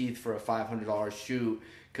pulling teeth for a $500 shoot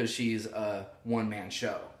because she's a one-man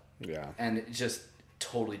show. Yeah. And it's just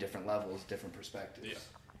totally different levels, different perspectives.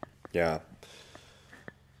 Yeah.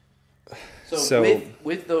 So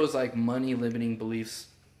with those like money limiting beliefs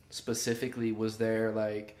specifically, was there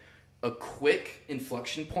like a quick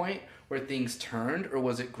inflection point where things turned, or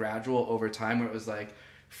was it gradual over time where it was like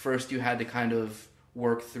first you had to kind of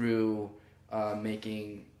work through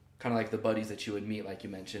making kind of like the buddies that you would meet, like you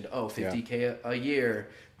mentioned, $50K a year,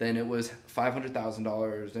 then it was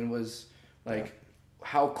 $500,000, then it was like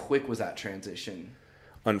how quick was that transition?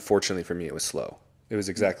 Unfortunately for me, it was slow. It was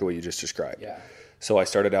exactly what you just described. Yeah. So I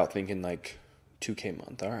started out thinking like $2K a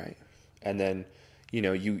month, all right. And then, you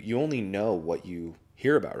know, you only know what you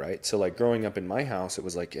hear about, right? So like growing up in my house, it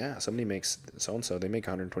was like, yeah, somebody makes so-and-so, they make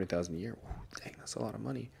 $120,000 a year. Ooh, dang, that's a lot of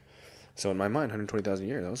money. So in my mind, $120,000 a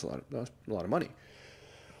year, that was a lot of money.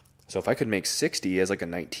 So if I could make 60 as like a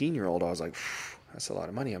 19-year-old, I was like, that's a lot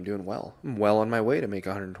of money. I'm doing well. I'm well on my way to make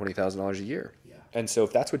 $120,000 a year. Yeah. And so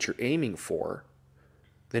if that's what you're aiming for,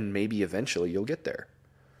 then maybe eventually you'll get there.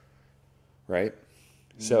 Right?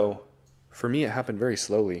 So for me, it happened very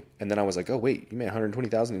slowly. And then I was like, oh, wait, you made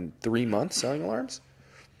 $120,000 in 3 months selling alarms?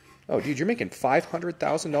 Oh, dude, you're making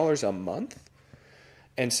 $500,000 a month?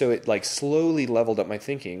 And so it like slowly leveled up my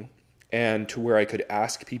thinking and to where I could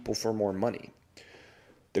ask people for more money.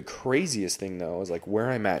 The craziest thing, though, is like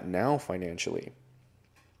where I'm at now financially.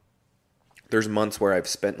 There's months where I've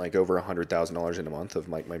spent like over $100,000 in a month of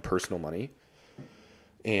like my personal money.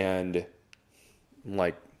 And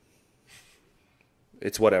like,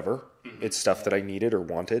 it's whatever. It's stuff that I needed or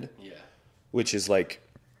wanted. Yeah. Which is like,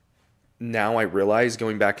 now I realize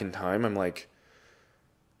going back in time, I'm like,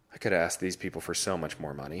 I could have asked these people for so much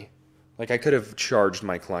more money. Like I could have charged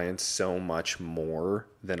my clients so much more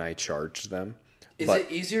than I charged them. Is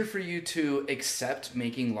it easier for you to accept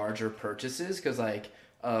making larger purchases? Because like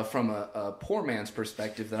from a poor man's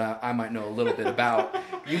perspective that I might know a little bit about,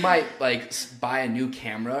 you might like buy a new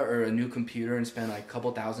camera or a new computer and spend like a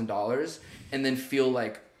couple $1,000s and then feel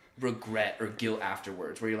like regret or guilt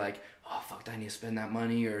afterwards where you're like, oh fuck, I need to spend that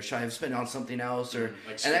money, or should I have spent it on something else, or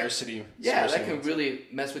like scarcity. That can really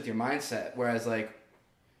mess with your mindset. Whereas like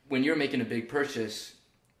when you're making a big purchase,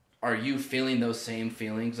 are you feeling those same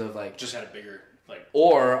feelings of like Just had a bigger like,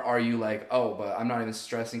 or are you like, oh, but I'm not even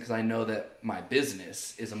stressing because I know that my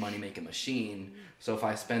business is a money-making machine. So if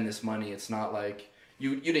I spend this money, it's not like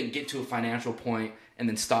you didn't get to a financial point and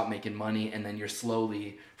then stop making money, and then you're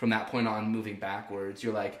slowly, from that point on, moving backwards.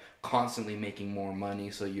 You're like constantly making more money,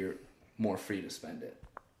 so you're more free to spend it.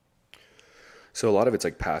 So a lot of it's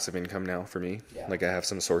like passive income now for me. Yeah. Like I have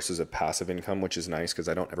some sources of passive income, which is nice because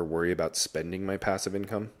I don't ever worry about spending my passive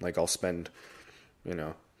income. Like I'll spend,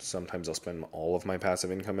 sometimes I'll spend all of my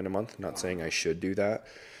passive income in a month. Not saying I should do that.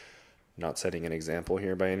 Not setting an example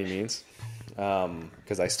here by any means,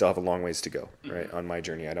 because I still have a long ways to go, right, on my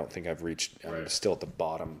journey. I don't think I've reached, I'm still at the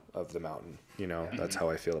bottom of the mountain, that's how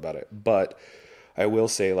I feel about it. But I will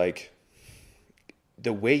say, like,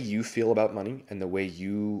 the way you feel about money and the way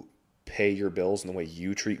you pay your bills and the way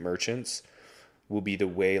you treat merchants will be the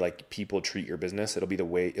way like people treat your business. It'll be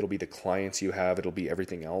the clients you have. It'll be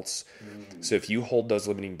everything else. So if you hold those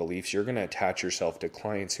limiting beliefs, you're going to attach yourself to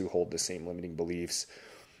clients who hold the same limiting beliefs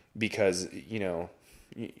because,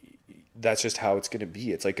 that's just how it's going to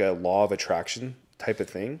be. It's like a law of attraction type of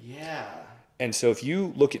thing. Yeah. And so if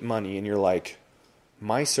you look at money and you're like,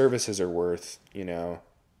 my services are worth,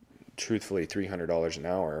 truthfully $300 an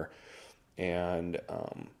hour, and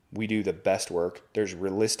we do the best work. There's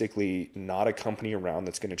realistically not a company around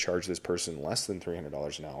that's going to charge this person less than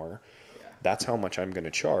 $300 an hour. Yeah. That's how much I'm going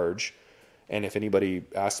to charge. And if anybody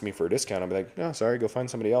asks me for a discount, I'll be like, no, sorry, go find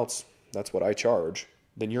somebody else. That's what I charge.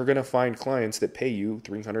 Then you're going to find clients that pay you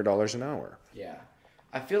 $300 an hour. Yeah.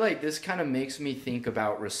 I feel like this kind of makes me think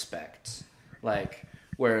about respect. Like,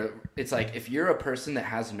 where it's like, if you're a person that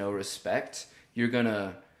has no respect, you're going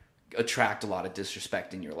to attract a lot of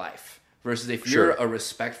disrespect in your life. Versus if you're a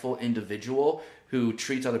respectful individual who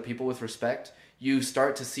treats other people with respect, you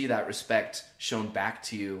start to see that respect shown back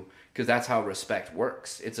to you, because that's how respect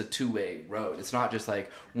works. It's a two-way road. It's not just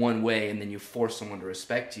like one way and then you force someone to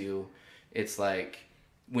respect you. It's like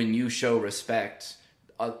when you show respect,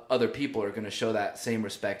 other people are going to show that same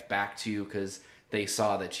respect back to you because they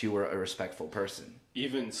saw that you were a respectful person.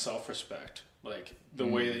 Even self-respect, like the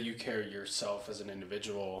way that you carry yourself as an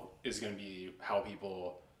individual is going to be how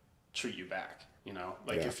people treat you back.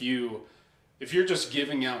 If you're just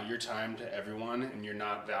giving out your time to everyone and you're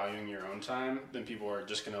not valuing your own time, then people are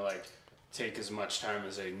just going to like take as much time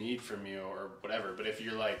as they need from you or whatever. But if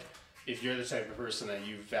you're the type of person that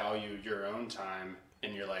you value your own time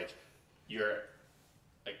and you're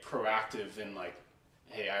proactive in like,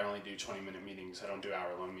 hey, I only do 20-minute meetings. I don't do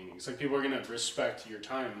hour-long meetings. Like people are going to respect your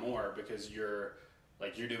time more because you're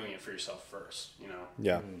doing it for yourself first,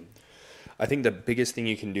 Yeah. I think the biggest thing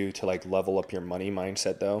you can do to like level up your money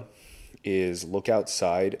mindset though is look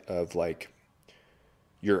outside of like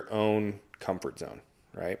your own comfort zone,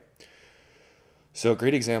 right? So a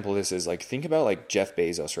great example of this is like, think about like Jeff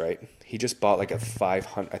Bezos, right? He just bought like a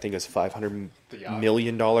 $500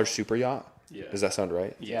 million super yacht. Yeah. Does that sound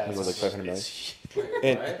right? Yeah. It was like 500 million.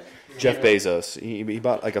 And Jeff Bezos, he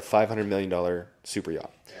bought like a $500 million super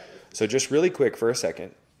yacht. So just really quick for a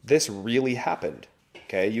second, this really happened.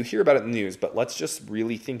 Okay. You hear about it in the news, but let's just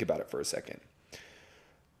really think about it for a second.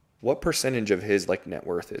 What percentage of his like net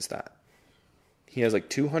worth is that? He has like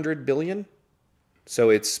 200 billion. So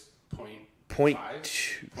it's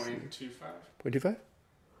 0.25?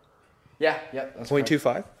 Yeah. That's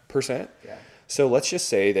 0.25%. Yeah. So let's just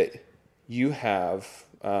say that you have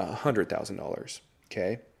 $100,000.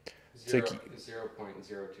 Okay. 0.025.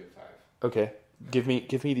 Okay. Give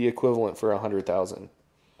me the equivalent for 100,000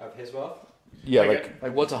 of his wealth. Yeah,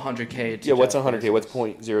 like what's 100K? Yeah, what's 100K? What's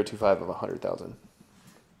 0.025 of 100,000?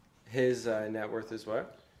 His net worth is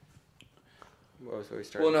what? What was we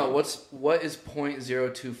started? Well, no. What is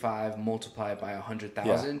 0.025 multiplied by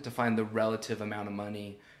 100,000 to find the relative amount of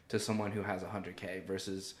money to someone who has 100K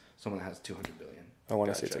versus someone that has 200 billion? I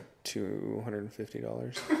want to say it's like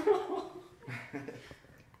 $250.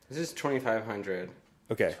 This is 2,500.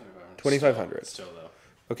 Okay, 2,500. Still though.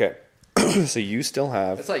 Okay, so you still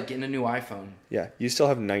have. It's like getting a new iPhone. Yeah, you still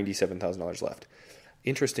have $97,000 left.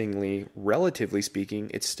 Interestingly, relatively speaking,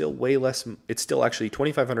 it's still way less. It's still actually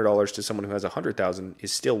 $2,500 to someone who has 100,000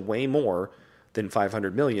 is still way more than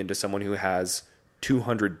 500 million to someone who has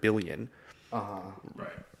 200 billion. Right.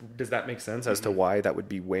 Does that make sense as to why that would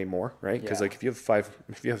be way more, right? Because like if you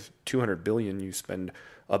have 200 billion, you spend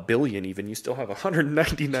a billion even, you still have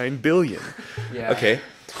 199 billion. Yeah. Okay.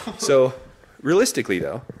 So realistically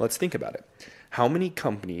though, let's think about it. How many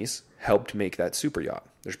companies helped make that super yacht?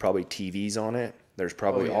 There's probably TVs on it. There's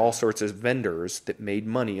probably all sorts of vendors that made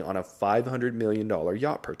money on a $500 million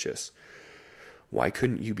yacht purchase. Why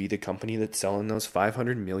couldn't you be the company that's selling those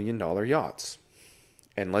 $500 million yachts?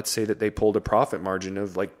 And let's say that they pulled a profit margin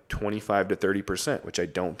of like 25 to 30%, which I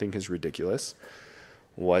don't think is ridiculous.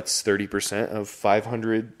 What's 30% of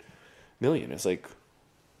 500 million? It's like,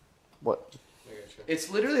 what?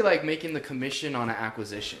 It's literally like making the commission on an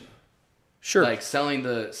acquisition. Sure. Like selling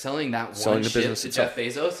that one Selling the ship business to itself.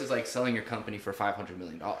 Jeff Bezos is like selling your company for $500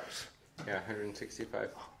 million. Yeah, 165.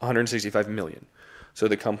 165 million. So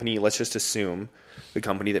the company, let's just assume the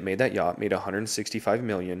company that made that yacht made 165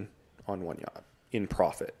 million on one yacht in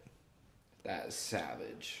profit. That is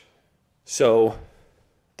savage. So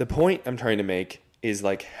the point I'm trying to make is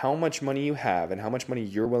like how much money you have and how much money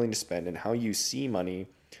you're willing to spend and how you see money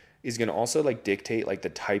is going to also like dictate like the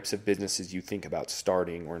types of businesses you think about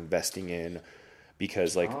starting or investing in,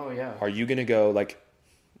 because like, Oh, yeah. are you going to go like,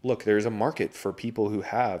 look, there's a market for people who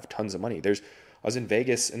have tons of money. I was in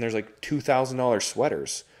Vegas and there's like $2,000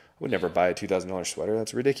 sweaters. I would never buy a $2,000 sweater.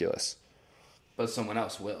 That's ridiculous. But someone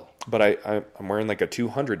else will. But I'm wearing like a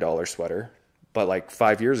 $200 sweater. But like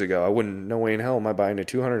 5 years ago, I wouldn't, no way in hell am I buying a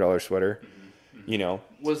 $200 sweater, you know?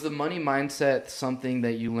 Was the money mindset something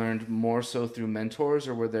that you learned more so through mentors,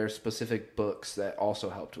 or were there specific books that also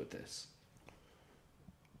helped with this?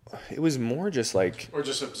 It was more just like Or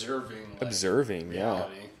just observing. Like, observing,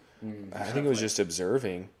 reality. I think it was just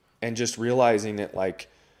observing and just realizing that like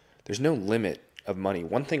there's no limit of money.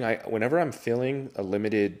 One thing whenever I'm feeling a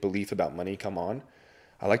limited belief about money come on,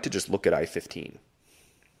 I like to just look at I-15,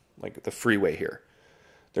 like the freeway here.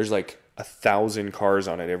 There's like 1,000 cars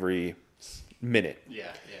on it every minute.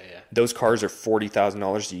 Yeah. Those cars are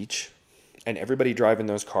 $40,000 each, and everybody driving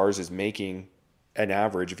those cars is making an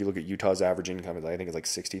average. If you look at Utah's average income, I think it's like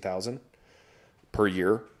 $60,000 per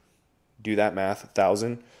year. Do that math,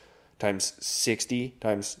 1,000 times 60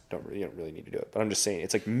 times, you don't really need to do it, but I'm just saying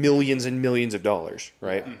it's like millions and millions of dollars,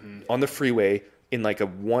 right? On the freeway in like a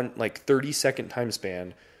 30-second time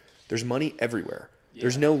span. There's money everywhere. Yeah.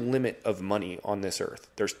 There's no limit of money on this earth.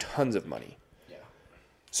 There's tons of money. Yeah.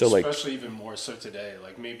 So especially even more so today.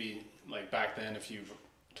 Like maybe like back then, if you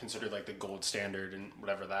considered like the gold standard and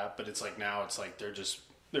whatever that, but it's like now it's like they're just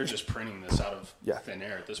printing this out of thin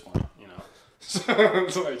air at this point, you know. So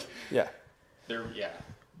it's like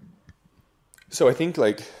So I think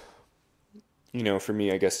like, you know, for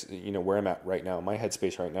me, I guess, you know, where I'm at right now, my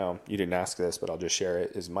headspace right now, you didn't ask this, but I'll just share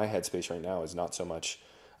it, is my headspace right now is not so much.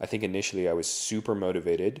 I think initially I was super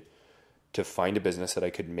motivated to find a business that I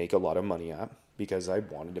could make a lot of money at because I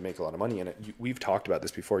wanted to make a lot of money. And we've talked about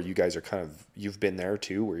this before. You guys are you've been there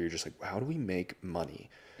too, where you're just like, how do we make money?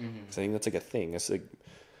 Mm-hmm. So I think that's like a thing. It's like,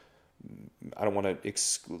 I don't want to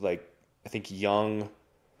exclude, like, I think young,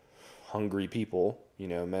 hungry people, you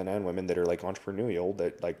know, men and women that are like entrepreneurial,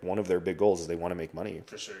 that like one of their big goals is they want to make money.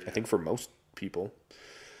 For sure. Yeah. I think for most people.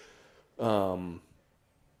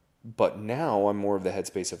 But now I'm more of the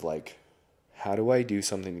headspace of like, how do I do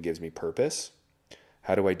something that gives me purpose?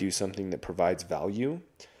 How do I do something that provides value?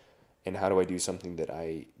 And how do I do something that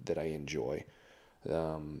I enjoy,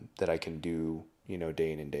 that I can do, you know,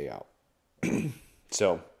 day in and day out?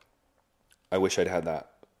 So I wish I'd had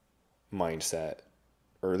that mindset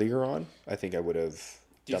earlier on. I think I would have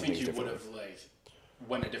done things differently. Do you think you would have like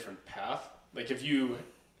went a different path? Like if you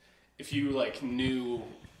like knew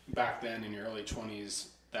back then in your early 20s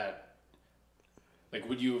that, like,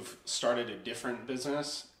 would you have started a different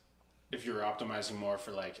business if you were optimizing more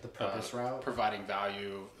for like the purpose route, providing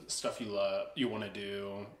value, stuff you love, you want to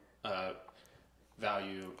do,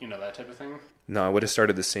 value, you know, that type of thing? No, I would have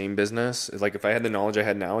started the same business. Like if I had the knowledge I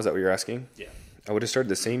had now, is that what you're asking? Yeah. I would have started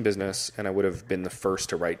the same business and I would have been the first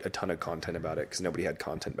to write a ton of content about it because nobody had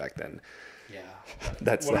content back then. Yeah.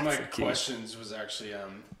 That's one of my questions was actually,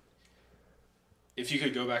 if you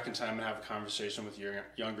could go back in time and have a conversation with your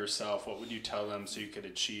younger self, what would you tell them so you could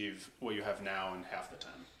achieve what you have now in half the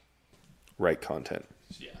time? Write content.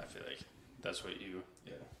 Yeah, I feel like that's what you...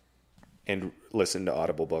 Yeah. And listen to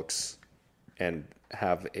Audible books and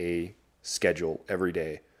have a schedule every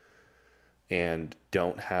day. And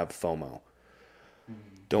don't have FOMO.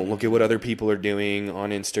 Don't look at what other people are doing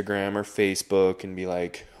on Instagram or Facebook and be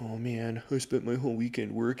like, oh man, I spent my whole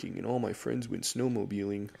weekend working and all my friends went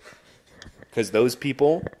snowmobiling. Because those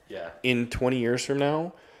people, in 20 years from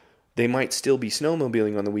now, they might still be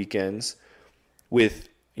snowmobiling on the weekends with,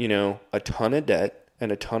 you know, a ton of debt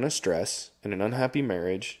and a ton of stress and an unhappy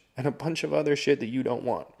marriage and a bunch of other shit that you don't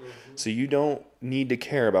want. Mm-hmm. So you don't need to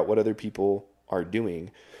care about what other people are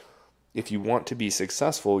doing. If you want to be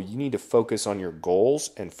successful, you need to focus on your goals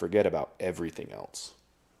and forget about everything else.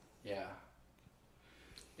 Yeah.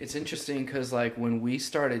 It's interesting because, like, when we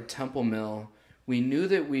started Temple Mill, we knew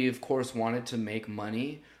that we, of course, wanted to make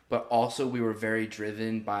money, but also we were very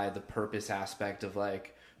driven by the purpose aspect of,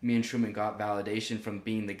 like, me and Truman got validation from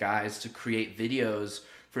being the guys to create videos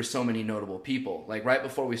for so many notable people. Like, right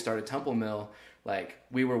before we started Temple Mill, like,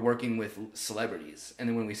 we were working with celebrities. And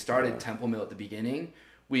then when we started Temple Mill at the beginning,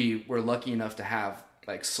 we were lucky enough to have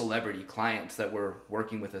like celebrity clients that were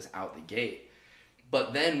working with us out the gate.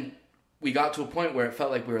 But then we got to a point where it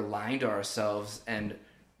felt like we were lying to ourselves, and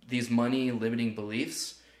these money limiting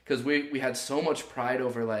beliefs, because we had so much pride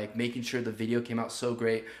over like making sure the video came out so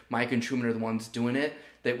great. Mike and Truman are the ones doing it,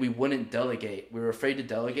 that we wouldn't delegate. We were afraid to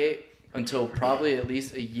delegate until probably at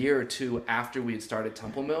least a year or two after we had started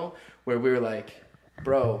Temple Mill, where we were like,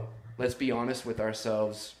 bro, let's be honest with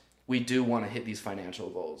ourselves. We do want to hit these financial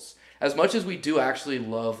goals. As much as we do actually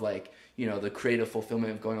love like, you know, the creative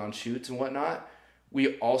fulfillment of going on shoots and whatnot,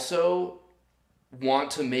 we also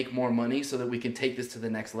want to make more money so that we can take this to the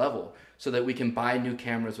next level, so that we can buy new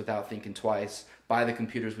cameras without thinking twice, buy the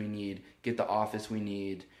computers we need, get the office we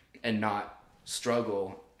need, and not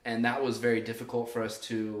struggle. And that was very difficult for us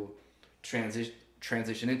to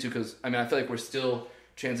transition into, because I mean, I feel like we're still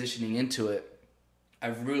transitioning into it.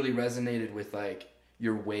 I've really resonated with like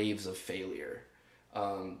your waves of failure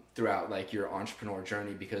throughout like your entrepreneur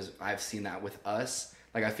journey, because I've seen that with us.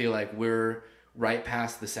 Like I feel like we're right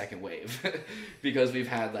past the second wave because we've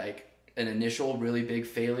had like an initial really big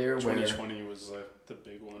failure 2020 was like the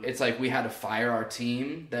big one. It's like we had to fire our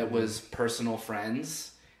team that was personal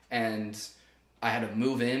friends, and I had to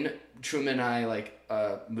move in. Truman and I like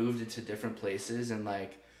moved into different places, and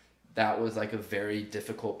like that was like a very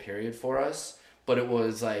difficult period for us, but it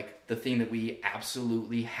was like the thing that we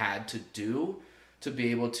absolutely had to do to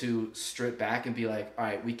be able to strip back and be like, all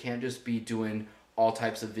right, we can't just be doing all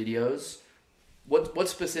types of videos. What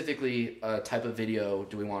specifically type of video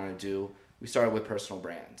do we want to do? We started with personal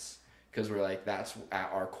brands, because we're like, that's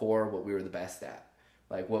at our core what we were the best at.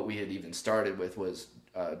 Like what we had even started with was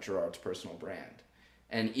Gerard's personal brand.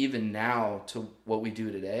 And even now to what we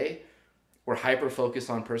do today, we're hyper focused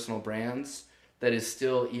on personal brands. That is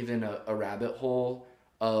still even a rabbit hole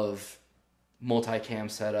of multicam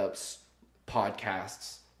setups,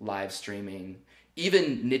 podcasts, live streaming,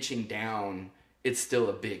 even niching down. It's still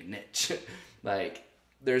a big niche. Like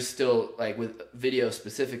there's still, like with video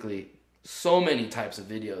specifically, so many types of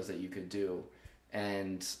videos that you could do,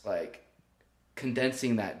 and like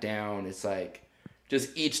condensing that down, it's like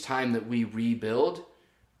just each time that we rebuild,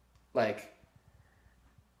 like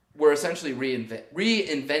we're essentially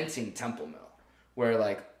reinventing Temple Mill, where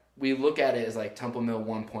like we look at it as like Temple Mill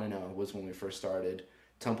 1.0 was when we first started.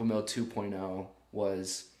 Temple Mill 2.0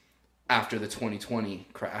 was after the 2020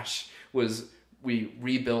 crash, was we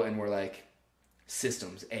rebuilt and we're like,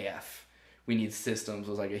 systems AF. We need systems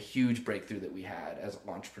was like a huge breakthrough that we had as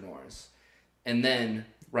entrepreneurs. And then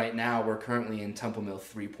right now we're currently in Temple Mill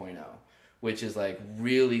 3.0, which is like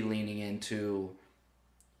really leaning into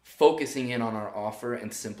focusing in on our offer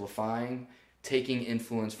and simplifying, taking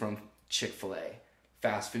influence from Chick-fil-A,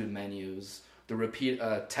 fast food menus, the repeat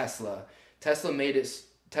Tesla.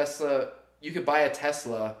 Tesla, you could buy a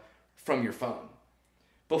Tesla from your phone.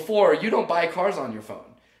 Before, you don't buy cars on your phone.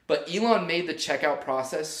 But Elon made the checkout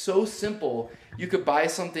process so simple, you could buy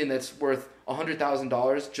something that's worth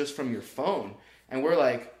 $100,000 just from your phone. And we're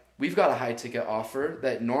like, we've got a high ticket offer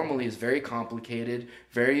that normally is very complicated,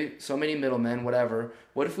 so many middlemen, whatever.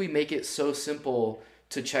 What if we make it so simple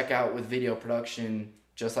to check out with video production,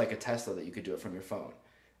 just like a Tesla, that you could do it from your phone?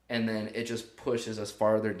 And then it just pushes us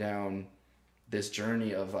farther down this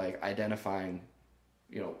journey of like identifying,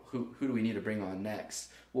 you know, who do we need to bring on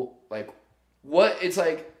next? Well, like what it's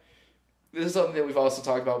like, this is something that we've also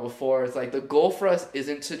talked about before. It's like the goal for us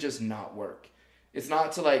isn't to just not work. It's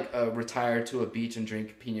not to like retire to a beach and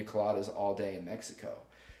drink pina coladas all day in Mexico.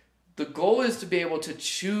 The goal is to be able to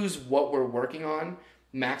choose what we're working on,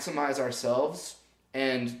 maximize ourselves,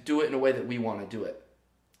 and do it in a way that we want to do it.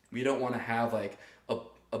 We don't want to have like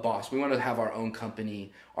a boss. We want to have our own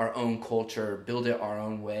company, our own culture, build it our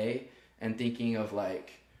own way, and thinking of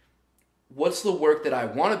like, what's the work that I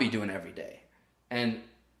want to be doing every day? And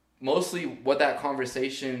mostly what that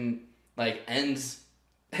conversation like ends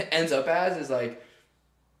up as is like,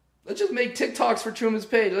 let's just make TikToks for Truman's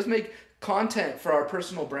Page. Let's make content for our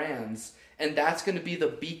personal brands. And that's going to be the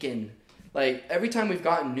beacon. Like every time we've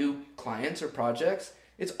gotten new clients or projects,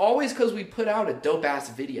 it's always because we put out a dope ass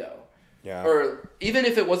video. Yeah. Or even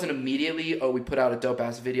if it wasn't immediately, oh, we put out a dope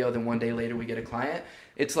ass video, then one day later we get a client.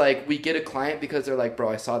 It's like we get a client because they're like, bro,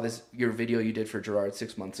 I saw your video you did for Gerard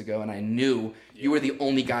 6 months ago, and I knew you were the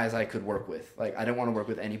only guys I could work with. Like I didn't want to work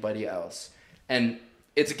with anybody else. And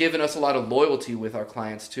it's given us a lot of loyalty with our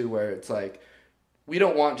clients too, where it's like, we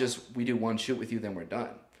don't want just, we do one shoot with you, then we're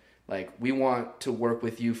done. Like we want to work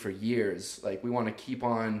with you for years. Like we want to keep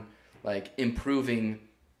on like improving.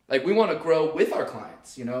 Like we want to grow with our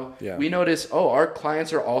clients, you know? Yeah. We notice, our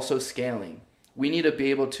clients are also scaling. We need to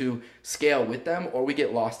be able to scale with them, or we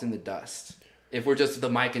get lost in the dust. If we're just the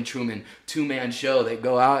Mike and Truman 2-man show, they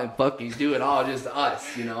go out and fucking do it all just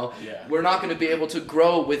us, you know? Yeah. We're not going to be able to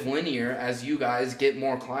grow with linear as you guys get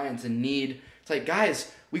more clients and need. It's like,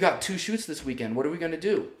 guys, we got 2 shoots this weekend. What are we going to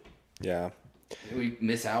do? Yeah. We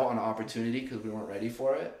miss out on an opportunity because we weren't ready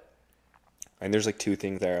for it. And there's like 2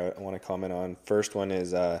 things there I want to comment on. First one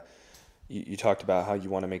is you talked about how you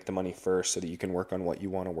want to make the money first so that you can work on what you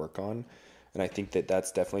want to work on. And I think that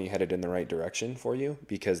that's definitely headed in the right direction for you,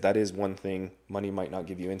 because that is one thing. Money might not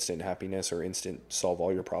give you instant happiness or instant solve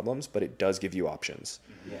all your problems, but it does give you options.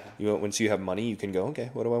 Yeah. Once you have money, you can go, okay,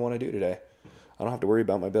 what do I want to do today? I don't have to worry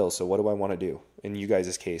about my bills. So what do I want to do? In you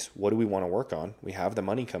guys' case, what do we want to work on? We have the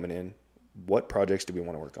money coming in. What projects do we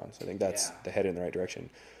want to work on? So I think that's the head in the right direction.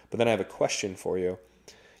 But then I have a question for you.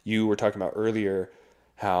 You were talking about earlier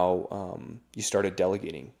how you started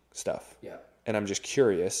delegating stuff. Yeah. And I'm just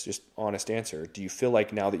curious, just honest answer. Do you feel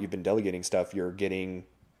like now that you've been delegating stuff, you're getting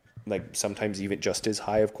like sometimes even just as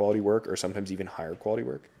high of quality work or sometimes even higher quality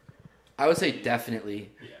work? I would say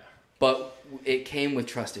definitely. Yeah. But it came with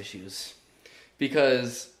trust issues.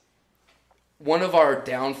 Because one of our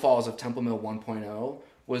downfalls of Temple Mill 1.0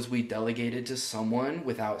 was we delegated to someone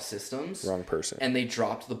without systems. Wrong person. And they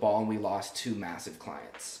dropped the ball and we lost 2 massive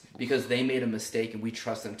clients because they made a mistake and we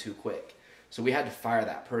trust them too quick. So we had to fire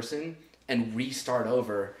that person and restart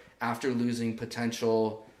over after losing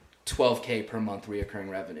potential $12K per month reoccurring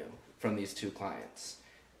revenue from these 2 clients.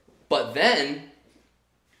 But then,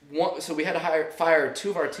 so we had to fire 2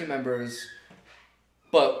 of our team members,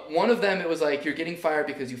 but one of them, it was like, you're getting fired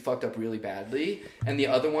because you fucked up really badly. And the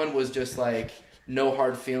other one was just like, no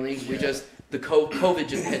hard feelings. We just, the COVID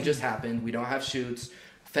had just happened. We don't have shoots.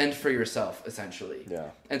 Fend for yourself, essentially. Yeah.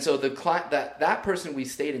 And so the client, that person we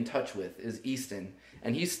stayed in touch with is Easton.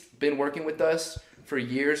 And he's been working with us for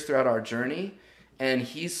years throughout our journey. And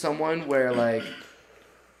he's someone where, like,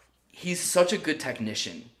 he's such a good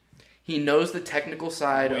technician. He knows the technical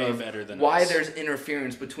side Way of better than why us. there's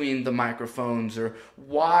interference between the microphones, or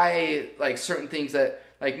why, like, certain things that,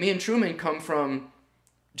 like, me and Truman come from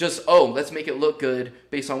just, let's make it look good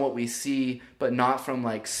based on what we see, but not from,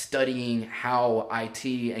 like, studying how IT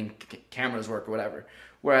and cameras work or whatever.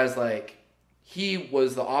 Whereas, like, he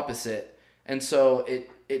was the opposite. And so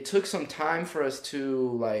it took some time for us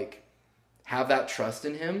to, like, have that trust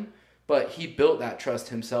in him, but he built that trust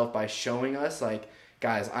himself by showing us, like,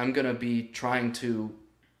 guys, I'm going to be trying to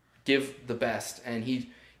give the best. And he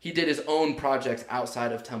did his own projects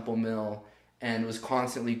outside of Temple Mill and was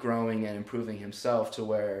constantly growing and improving himself to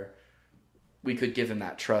where we could give him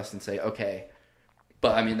that trust and say, okay.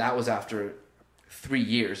 But, I mean, that was after 3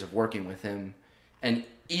 years of working with him. And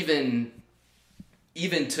even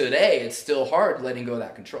today, it's still hard letting go of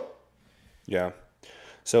that control. Yeah.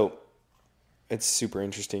 So it's super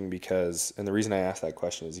interesting because, and the reason I asked that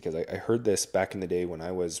question is because I heard this back in the day when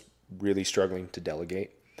I was really struggling to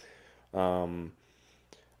delegate.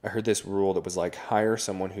 I heard this rule that was like, hire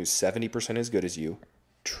someone who's 70% as good as you,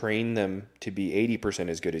 train them to be 80%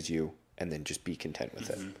 as good as you, and then just be content with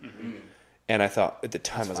it. Mm-hmm. And I thought at the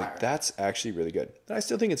time, I was like, that's actually really good. And I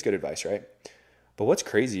still think it's good advice, right? But what's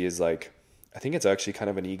crazy is, like, I think it's actually kind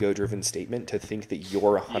of an ego-driven statement to think that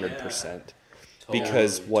you're 100%. Totally.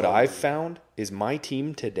 Because what I've found is my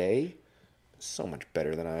team today is so much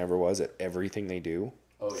better than I ever was at everything they do.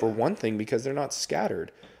 For one thing, because they're not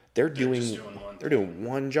scattered. They're doing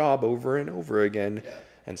one job over and over again. Yeah.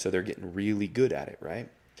 And so they're getting really good at it, right?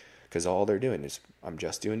 Because all they're doing is, I'm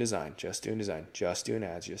just doing design, just doing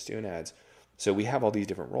ads. So we have all these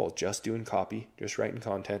different roles, just doing copy, just writing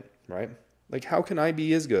content, right? Like, how can I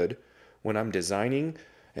be as good when I'm designing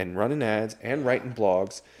and running ads and writing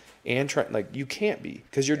blogs and trying? Like, you can't be,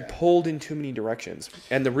 because you're pulled in too many directions.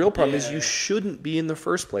 And the real problem is you shouldn't be in the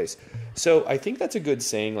first place. So I think that's a good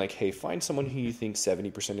saying, like, hey, find someone who you think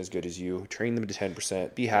 70% as good as you, train them to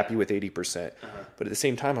 10%, be happy with 80%. But at the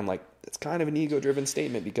same time, I'm like, that's kind of an ego-driven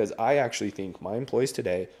statement, because I actually think my employees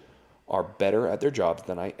today are better at their jobs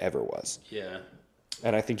than I ever was. Yeah.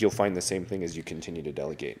 And I think you'll find the same thing as you continue to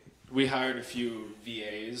delegate. We hired a few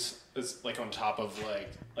VAs, like on top of like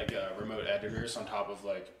remote editors, on top of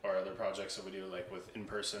like our other projects that we do, like with in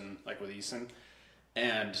person, like with Easton.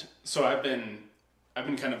 And so I've been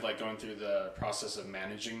kind of like going through the process of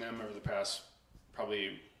managing them over the past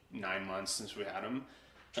probably 9 months since we had them,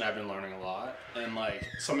 and I've been learning a lot. And like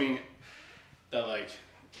something that like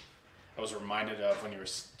I was reminded of when you were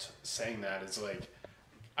saying that is like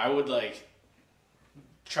I would like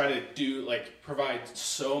try to do like provide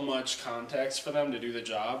so much context for them to do the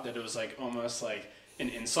job that it was like almost like an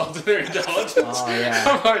insult to their intelligence. Oh, yeah.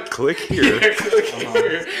 I'm like, Click here. yeah, click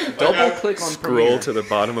here. Double click on Scroll Premiere. to the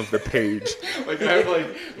bottom of the page. Like I have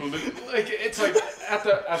like it's like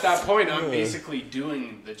at that point I'm basically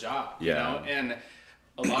doing the job, you know? And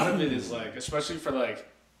a lot of it is like, especially for like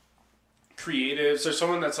creatives or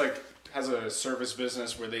someone that's like has a service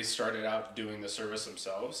business where they started out doing the service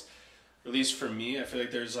themselves, at least for me, I feel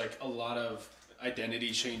like there's like a lot of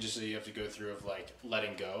identity changes that you have to go through of like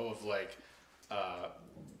letting go of like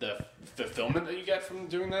the fulfillment that you get from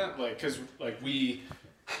doing that. Like, cause like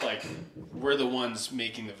we're the ones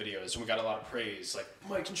making the videos and we got a lot of praise. Like,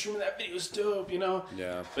 Mike and Truman, that video's dope, you know?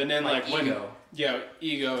 Yeah. But then Like like ego.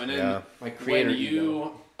 ego. And then Yeah. Like creator when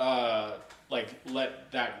you ego. like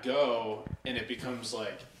let that go and it becomes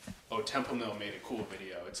like, oh, Temple Mill made a cool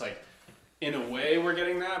video. It's like, in a way we're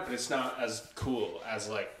getting that, but it's not as cool as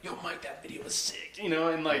like, yo, Mike, that video was sick, you know?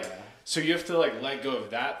 And like, so you have to like let go of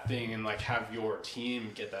that thing and like have your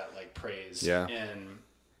team get that like praise. Yeah. And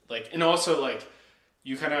like, and also like,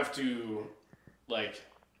 you kind of have to like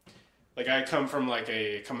I come from like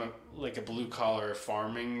a blue collar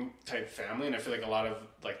farming type family, and I feel like a lot of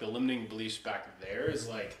like the limiting beliefs back there is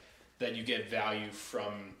like that you get value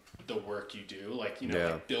from the work you do, like, you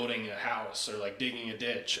know, like building a house or like digging a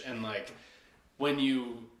ditch. And like when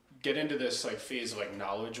you get into this like phase of like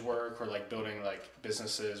knowledge work or like building like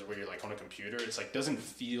businesses where you're like on a computer, it's like doesn't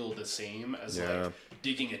feel the same as like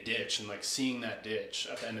digging a ditch and like seeing that ditch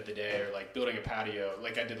at the end of the day, or like building a patio.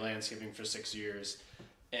 Like I did landscaping for 6 years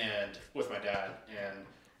and with my dad, and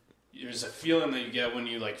there's a feeling that you get when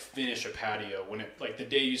you like finish a patio, when it like the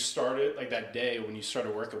day you started, like that day when you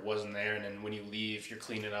started work it wasn't there, and then when you leave you're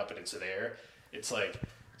cleaning up and it's there. It's like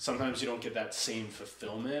sometimes you don't get that same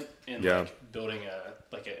fulfillment in like building a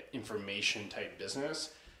information type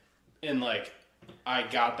business. And like I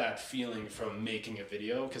got that feeling from making a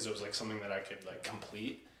video because it was like something that I could like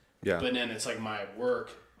complete. Yeah. But then it's like my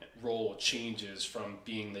work role changes from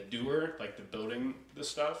being the doer, like the building the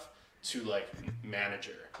stuff, to like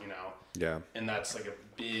manager, you know? Yeah. And that's like a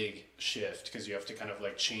big shift because you have to kind of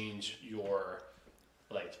like change your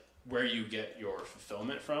like where you get your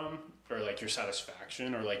fulfillment from, or like your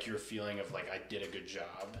satisfaction, or like your feeling of like I did a good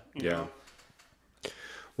job, you know?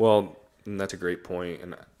 Well, and that's a great point,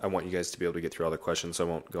 and I want you guys to be able to get through all the questions, so I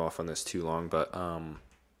won't go off on this too long. But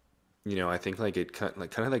you know, I think like it kind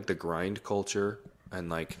of like the grind culture, and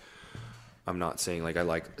like I'm not saying like I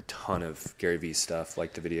like a ton of Gary Vee stuff,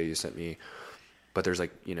 like the video you sent me, but there's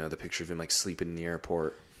like, you know, the picture of him like sleeping in the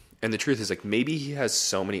airport, and the truth is like maybe he has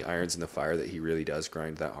so many irons in the fire that he really does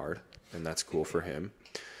grind that hard, and that's cool for him.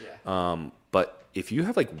 Yeah. But if you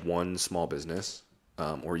have like one small business,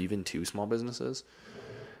 or even two small businesses,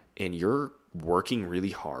 and you're working really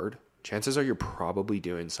hard, chances are you're probably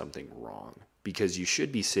doing something wrong, because you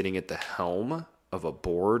should be sitting at the helm of a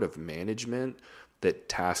board of management that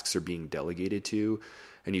tasks are being delegated to,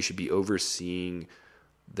 and you should be overseeing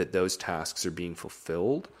that those tasks are being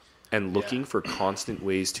fulfilled and looking for constant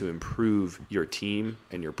ways to improve your team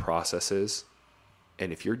and your processes.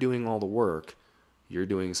 And if you're doing all the work, you're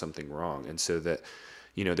doing something wrong. And so that,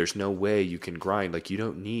 you know, there's no way you can grind. Like, you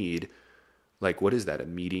don't need, like, what is that? A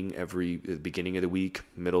meeting every beginning of the week,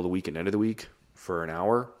 middle of the week, and end of the week for an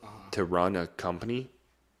hour to run a company?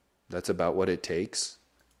 That's about what it takes,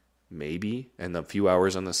 maybe. And a few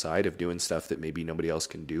hours on the side of doing stuff that maybe nobody else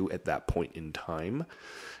can do at that point in time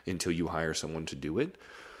until you hire someone to do it.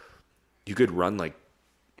 You could run like,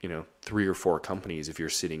 you know, 3 or 4 companies if you're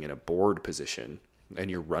sitting in a board position and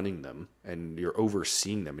you're running them and you're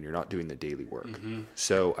overseeing them and you're not doing the daily work. Mm-hmm.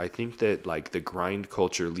 So I think that like the grind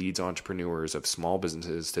culture leads entrepreneurs of small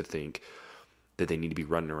businesses to think that they need to be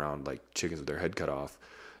running around like chickens with their head cut off,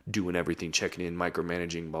 doing everything, checking in,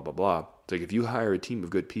 micromanaging, blah, blah, blah. It's like if you hire a team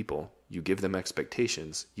of good people, you give them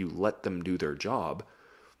expectations, you let them do their job,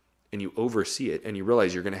 and you oversee it, and you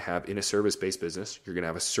realize you're going to have, in a service-based business, you're going to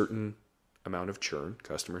have a certain amount of churn,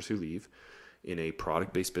 customers who leave. In a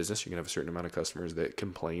product-based business, you're going to have a certain amount of customers that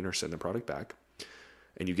complain or send the product back.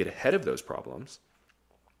 And you get ahead of those problems,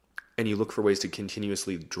 and you look for ways to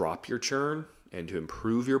continuously drop your churn and to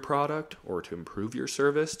improve your product or to improve your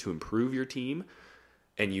service, to improve your team,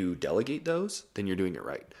 and you delegate those, then you're doing it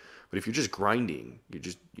right. But if you're just grinding,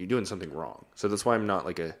 you're doing something wrong. So that's why I'm not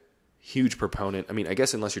like a huge proponent. I mean, I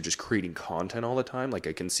guess unless you're just creating content all the time, like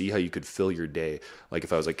I can see how you could fill your day. Like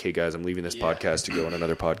if I was like, hey guys, I'm leaving this podcast to go on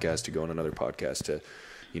another podcast, to go on another podcast, to,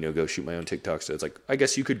 you know, go shoot my own TikToks. So it's like, I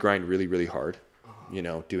guess you could grind really, really hard, you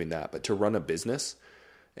know, doing that. But to run a business,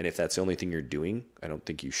 and if that's the only thing you're doing, I don't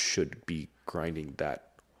think you should be grinding that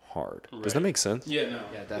hard. Right. Does that make sense? Yeah, no.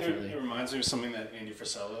 Yeah, definitely. It reminds me of something that Andy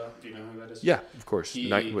Frisella, do you know who that is? Yeah, of course.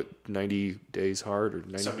 90 days hard or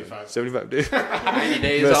 90, 75 days? 90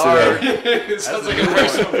 days hard. It sounds like a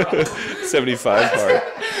personal problem. 75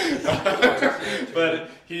 hard. But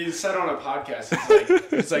he said on a podcast,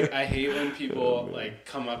 it's like, I hate when people like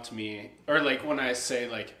come up to me, or like when I say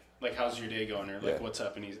like, like, how's your day going? Or like, Yeah. what's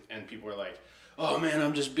up? And people are like, oh man,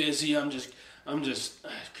 I'm just busy. I'm just,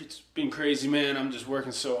 it's been crazy, man. I'm just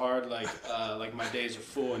working so hard. Like my days are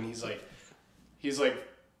full. And he's like,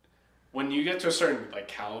 when you get to a certain like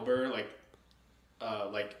caliber,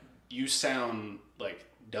 like you sound like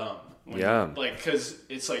dumb. Yeah. Cause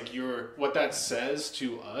it's like what that says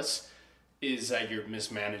to us is that you're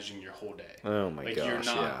mismanaging your whole day. Oh my like gosh,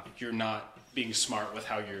 you're not being smart with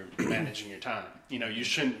how you're managing your time. You know, you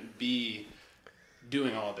shouldn't be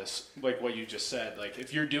doing all this, like what you just said. Like,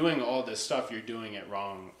 if you're doing all this stuff, you're doing it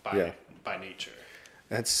wrong by nature.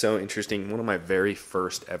 That's so interesting. One of my very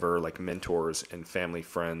first ever like mentors and family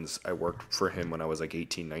friends, I worked for him when I was like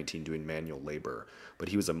 18, 19 doing manual labor, but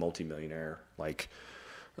he was a multimillionaire, like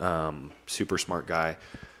super smart guy.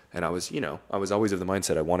 And I was always of the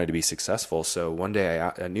mindset I wanted to be successful. So one day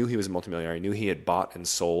I knew he was a multimillionaire. I knew he had bought and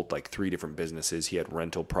sold like 3 different businesses. He had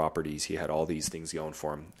rental properties. He had all these things going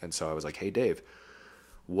for him. And so I was like, hey, Dave,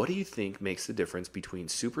 what do you think makes the difference between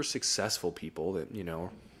super successful people that, you know,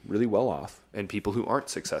 really well off and people who aren't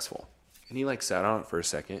successful? And he like sat on it for a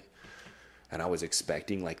second. And I was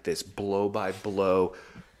expecting like this blow by blow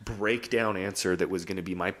breakdown answer that was going to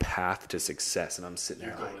be my path to success. And I'm sitting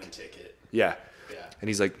there Golden like, ticket. yeah. Yeah. And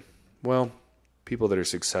he's like, well, people that are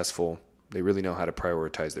successful, they really know how to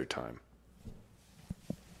prioritize their time.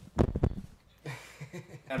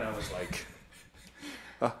 And I was like,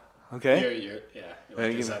 oh, okay. Yeah.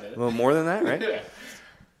 Like, is that it? Well, more than that, right? Yeah.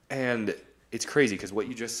 And it's crazy because what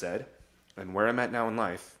you just said and where I'm at now in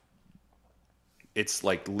life, it's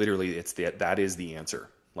like literally that is the answer.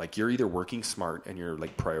 Like, you're either working smart and you're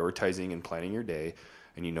like prioritizing and planning your day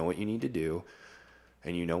and you know what you need to do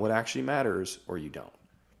and you know what actually matters, or you don't.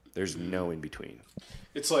 There's no in between.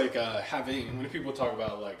 It's like when people talk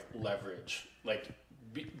about like leverage, like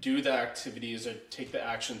do the activities or take the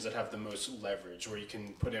actions that have the most leverage, where you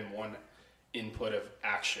can put in one input of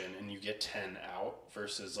action and you get 10 out,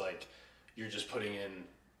 versus like you're just putting in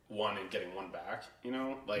 1 and getting 1 back, you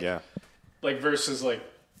know? Like, Yeah. like versus like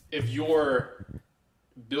if you're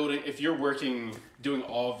working, doing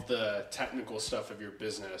all of the technical stuff of your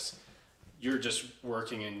business, you're just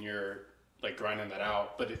working and you're like grinding that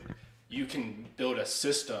out. But you can build a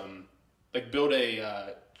system, like build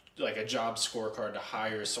a job scorecard to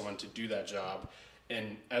hire someone to do that job.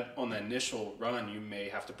 And on the initial run, you may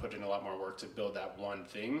have to put in a lot more work to build that one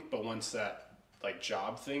thing. But once that like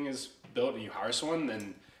job thing is built and you hire someone,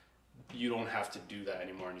 then you don't have to do that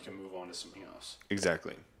anymore and you can move on to something else.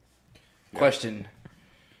 Exactly. Question.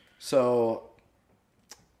 So,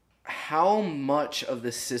 how much of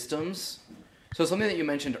the systems... So something that you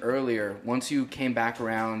mentioned earlier, once you came back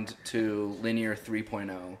around to Linear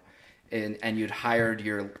 3.0 and you'd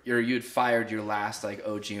fired your last like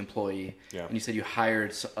OG employee, Yeah. and you said you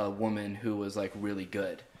hired a woman who was like really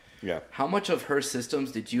good. Yeah. How much of her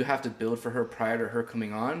systems did you have to build for her prior to her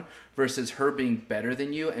coming on versus her being better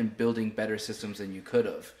than you and building better systems than you could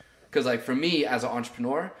have? Because like for me as an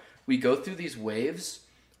entrepreneur, we go through these waves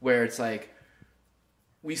where it's like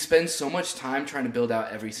we spend so much time trying to build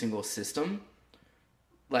out every single system,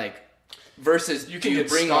 like versus You can get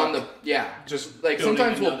bring stuck on the just like building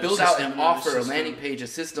sometimes we'll another build out system, an another offer, a system. landing page, a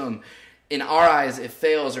system. In our eyes, it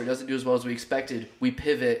fails or it doesn't do as well as we expected. We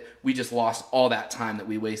pivot. We just lost all that time that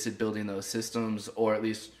we wasted building those systems, or at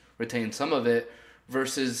least retain some of it.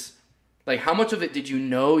 Versus, like, how much of it did you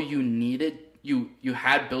know you needed? You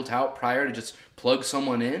had built out prior to just plug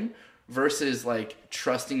someone in, versus like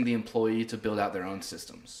trusting the employee to build out their own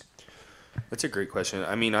systems. That's a great question.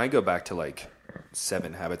 I mean, I go back to like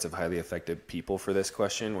 7 Habits of Highly Effective People for this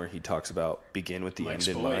question, where he talks about begin with the Mike's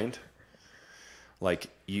end in boy. mind. Like,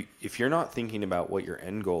 if you're not thinking about what your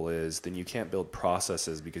end goal is, then you can't build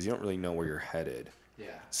processes because you don't really know where you're headed. Yeah.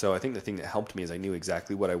 So I think the thing that helped me is I knew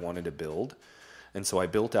exactly what I wanted to build. And so I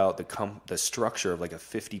built out the structure of like a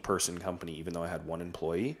 50-person company, even though I had 1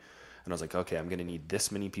 employee. And I was like, okay, I'm going to need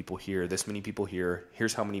this many people here, this many people here.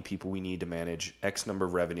 Here's how many people we need to manage X number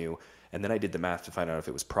of revenue. And then I did the math to find out if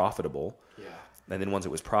it was profitable. Yeah. And then once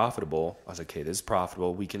it was profitable, I was like, okay, this is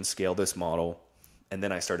profitable. We can scale this model. And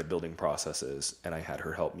then I started building processes, and I had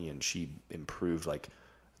her help me, and she improved like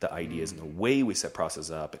the ideas and the way we set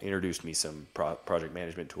processes up, and introduced me some project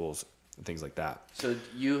management tools and things like that. So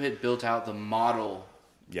you had built out the model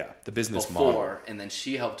Yeah, the business before, model. and then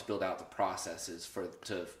she helped build out the processes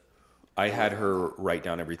to. I had her write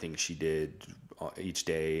down everything she did each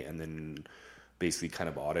day, and then basically kind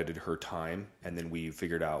of audited her time. And then we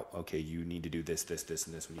figured out, okay, you need to do this, this, this,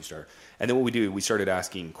 and this when you start. And then what we started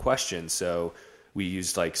asking questions. So we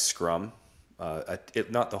used like Scrum,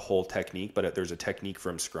 not the whole technique, but there's a technique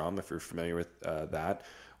from Scrum, if you're familiar with that,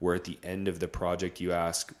 where at the end of the project you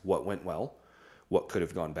ask what went well, what could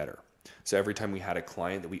have gone better. So every time we had a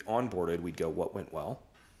client that we onboarded, we'd go, what went well?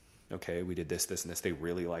 Okay, we did this, this, and this. They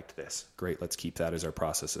really liked this. Great, let's keep that as our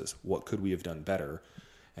processes. What could we have done better?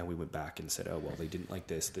 And we went back and said, oh, well, they didn't like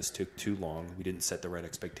this. This took too long. We didn't set the right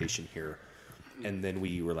expectation here. And then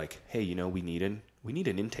we were like, hey, you know, we need an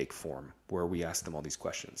intake form where we ask them all these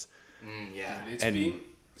questions.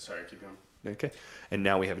 Sorry, keep going. Okay. And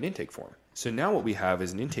now we have an intake form. So now what we have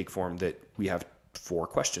is an intake form that we have 4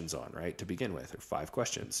 questions on, right, to begin with, or 5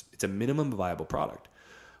 questions. It's a minimum viable product.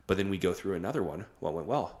 But then we go through another one. What went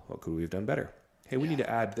well? What could we have done better? Hey, we need to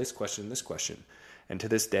add this question, this question. And to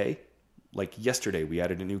this day, like yesterday, we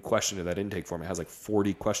added a new question to that intake form. It has like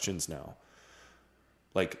 40 questions now.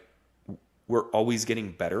 Like, we're always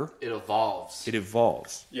getting better. It evolves.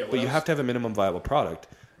 Yeah, but you have to have a minimum viable product,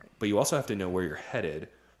 but you also have to know where you're headed,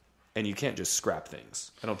 and you can't just scrap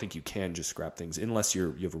things. I don't think you can just scrap things unless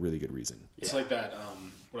you have a really good reason. It's like that.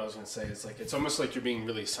 What I was going to say is like, it's almost like you're being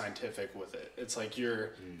really scientific with it. It's like you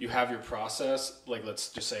have your process. Like, let's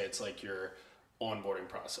just say it's like your onboarding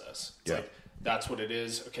process. It's like, that's what it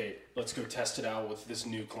is. Okay, let's go test it out with this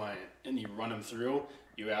new client. And you run them through,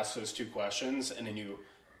 you ask those 2 questions, and then you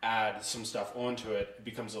add some stuff onto it. It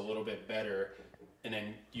becomes a little bit better. And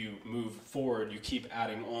then you move forward, you keep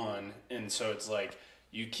adding on. And so it's like,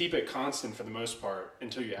 you keep it constant for the most part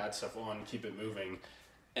until you add stuff on, keep it moving.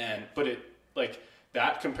 But it, like,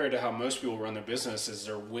 that compared to how most people run their business is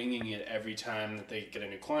they're winging it every time that they get a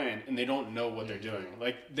new client, and they don't know what they're doing.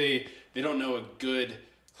 Like, they don't know a good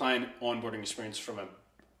client onboarding experience from a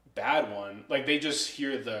bad one. Like, they just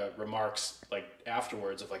hear the remarks like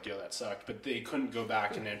afterwards of like, yo, that sucked, but they couldn't go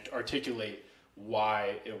back and articulate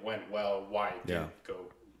why it went well, why it didn't go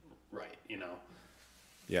right, you know?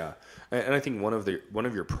 Yeah. And I think one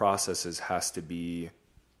of your processes has to be,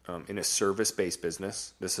 in a service-based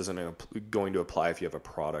business, this isn't going to apply if you have a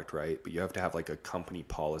product, right? But you have to have like a company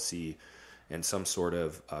policy and some sort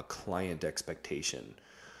of client expectation.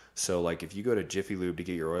 So like if you go to Jiffy Lube to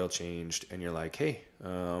get your oil changed and you're like, hey,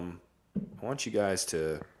 I want you guys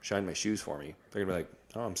to shine my shoes for me. They're gonna be like,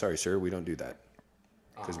 oh, I'm sorry, sir, we don't do that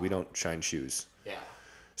because we don't shine shoes. Yeah.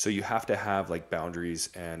 So you have to have like boundaries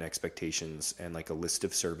and expectations and like a list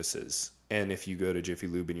of services. And if you go to Jiffy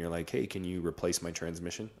Lube and you're like, hey, can you replace my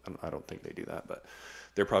transmission? I don't think they do that, but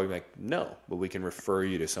they're probably like, no, but we can refer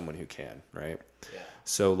you to someone who can, right? Yeah.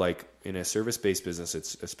 So like in a service-based business,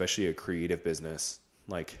 it's especially a creative business,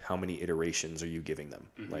 like how many iterations are you giving them?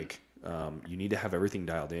 Mm-hmm. Like you need to have everything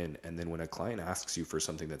dialed in. And then when a client asks you for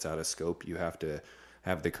something that's out of scope, you have to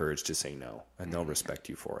have the courage to say no, and they'll respect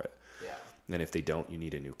you for it. Yeah. And if they don't, you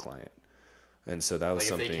need a new client. And so that was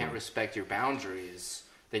something. If they can't respect your boundaries,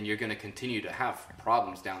 then you're going to continue to have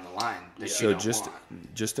problems down the line that so you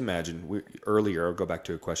don't just imagine, I'll go back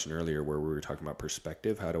to a question earlier where we were talking about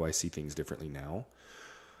perspective. How do I see things differently now?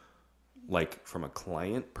 Like from a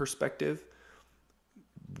client perspective,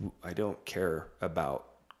 I don't care about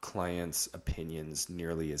clients' opinions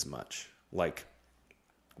nearly as much. Like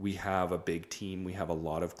we have a big team. We have a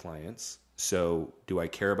lot of clients. So do I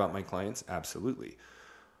care about my clients? Absolutely.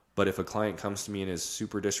 But if a client comes to me and is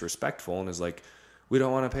super disrespectful and is like, we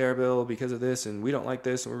don't want to pay our bill because of this, and we don't like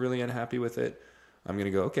this, and we're really unhappy with it, I'm going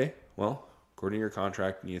to go, okay, well, according to your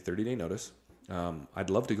contract, you need a 30-day notice. I'd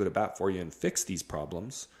love to go to bat for you and fix these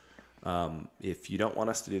problems. If you don't want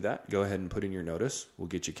us to do that, go ahead and put in your notice. We'll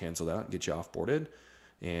get you canceled out, get you off-boarded,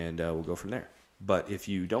 and we'll go from there. But if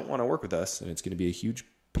you don't want to work with us, and it's going to be a huge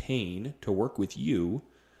pain to work with you,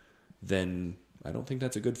 then I don't think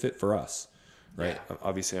that's a good fit for us, right? Yeah.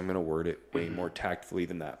 Obviously, I'm going to word it way more tactfully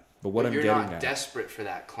than that. But what I'm getting at, you're not desperate for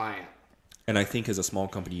that client. And I think as a small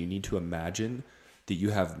company, you need to imagine that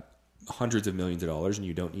you have hundreds of millions of dollars and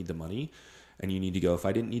you don't need the money. And you need to go, if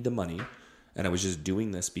I didn't need the money and I was just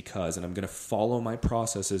doing this because, and I'm going to follow my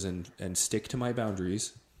processes and stick to my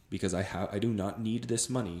boundaries because I do not need this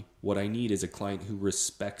money. What I need is a client who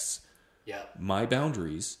respects my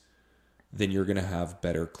boundaries. Then you're going to have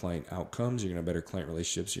better client outcomes. You're going to have better client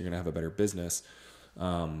relationships. You're going to have a better business.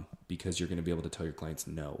 Because you're going to be able to tell your clients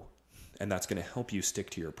no. And that's going to help you stick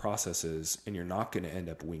to your processes, and you're not going to end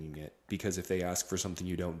up winging it, because if they ask for something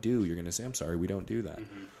you don't do, you're going to say, I'm sorry, we don't do that.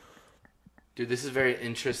 Mm-hmm. Dude, this is very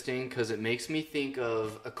interesting because it makes me think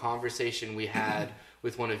of a conversation we had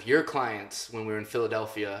with one of your clients when we were in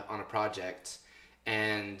Philadelphia on a project,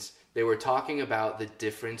 and they were talking about the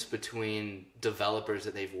difference between developers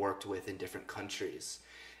that they've worked with in different countries.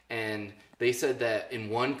 and they said that in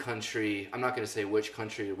one country, I'm not going to say which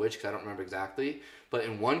country to which because I don't remember exactly, but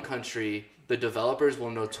in one country, the developers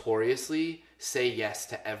will notoriously say yes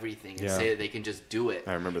to everything and say that they can just do it.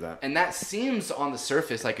 I remember that. And that seems on the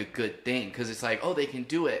surface like a good thing because it's like, oh, they can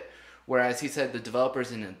do it. Whereas he said the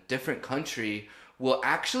developers in a different country will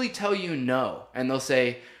actually tell you no. And they'll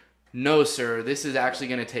say, no, sir, this is actually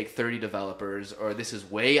going to take 30 developers, or this is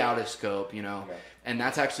way out of scope, you know. And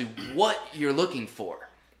that's actually what you're looking for.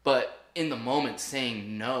 But in the moment,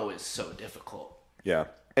 saying no is so difficult. Yeah.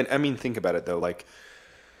 And I mean, think about it though. Like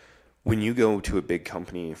when you go to a big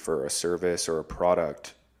company for a service or a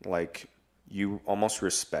product, like you almost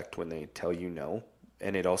respect when they tell you no.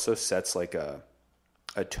 And it also sets like a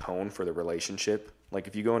tone for the relationship. Like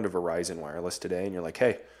if you go into Verizon Wireless today and you're like,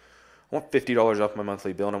 hey, I want $50 off my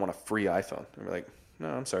monthly bill and I want a free iPhone. And we're like, no,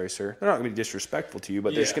 I'm sorry, sir. They're not going to be disrespectful to you,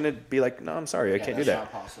 but they're just going to be like, no, I'm sorry, I can't do that.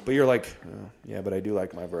 Not possible. But you're like, oh, yeah, but I do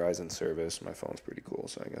like my Verizon service. My phone's pretty cool,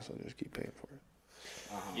 so I guess I'll just keep paying for it.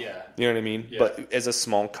 Yeah. You know what I mean? Yeah. But as a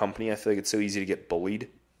small company, I feel like it's so easy to get bullied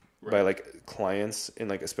by like clients in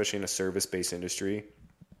like, especially in a service-based industry,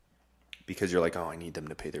 because you're like, oh, I need them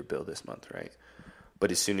to pay their bill this month, right?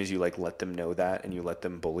 But as soon as you like let them know that and you let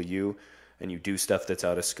them bully you and you do stuff that's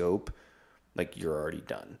out of scope, like you're already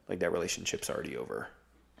done. Like that relationship's already over.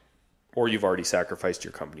 Or you've already sacrificed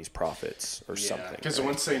your company's profits or something. Because right?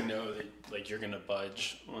 once they know that like you're gonna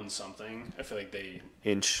budge on something, I feel like they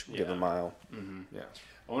Inch, give a mile. Mm-hmm. Yeah.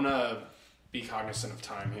 I want to be cognizant of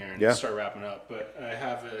time here and start wrapping up. But I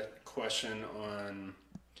have a question on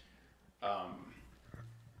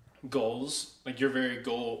goals. Like you're very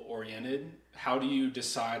goal oriented. How do you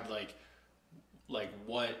decide like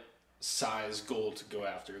what size goal to go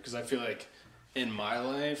after? Because I feel like in my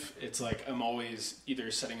life, it's like I'm always either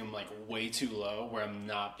setting them like way too low where I'm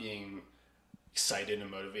not being excited and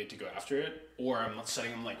motivated to go after it, or I'm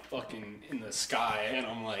setting them like fucking in the sky and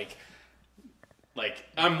I'm like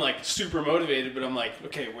I'm like super motivated, but I'm like,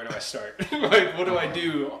 okay, where do I start? Like, what do I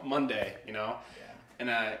do Monday, you know? Yeah.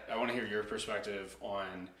 And I want to hear your perspective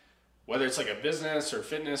on whether it's like a business or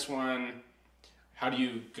fitness one. How do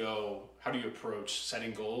you approach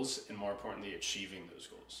setting goals and more importantly, achieving those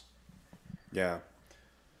goals? Yeah.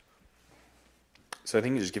 So I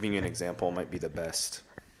think just giving you an example might be the best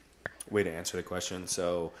way to answer the question.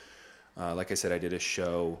 So, like I said, I did a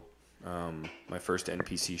show, my first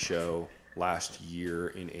NPC show last year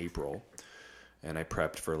in April, and I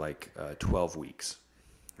prepped for like 12 weeks,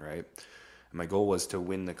 right? And my goal was to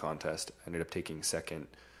win the contest. I ended up taking second,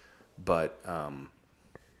 but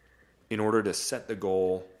in order to set the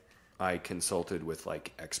goal, I consulted with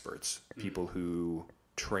like experts, people who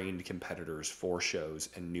trained competitors for shows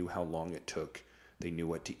and knew how long it took. They knew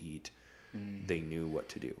what to eat. They knew what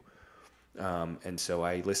to do. And so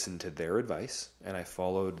I listened to their advice and I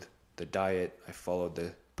followed the diet. I followed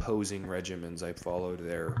the posing regimens. I followed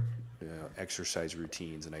their exercise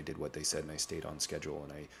routines, and I did what they said, and I stayed on schedule,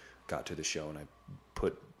 and I got to the show, and I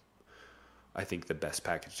put, I think, the best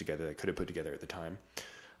package together that I could have put together at the time.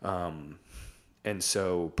 And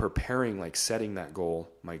so preparing, like setting that goal,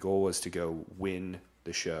 my goal was to go win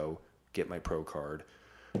the show, get my pro card,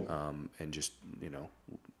 and just,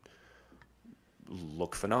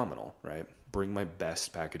 look phenomenal, right? Bring my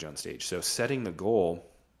best package on stage. So setting the goal,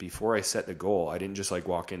 before I set the goal, I didn't just like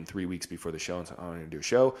walk in 3 weeks before the show and say, oh, I'm going to do a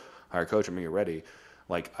show, hire a coach, I'm going to get ready.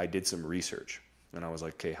 Like I did some research and I was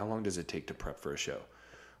like, okay, how long does it take to prep for a show?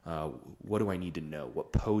 What do I need to know?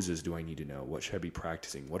 What poses do I need to know? What should I be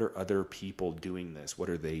practicing? What are other people doing this? What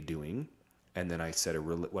are they doing? And then I set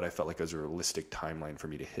what I felt like was a realistic timeline for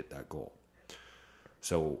me to hit that goal.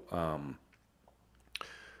 So,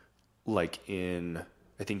 like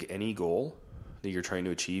I think any goal that you're trying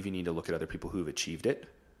to achieve, you need to look at other people who've achieved it.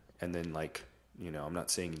 And then I'm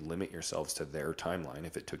not saying limit yourselves to their timeline.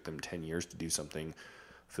 If it took them 10 years to do something,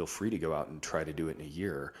 feel free to go out and try to do it in a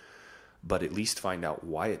year. But at least find out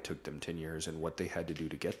why it took them 10 years and what they had to do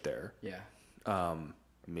to get there. Yeah.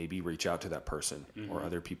 Maybe reach out to that person or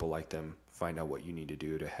other people like them. Find out what you need to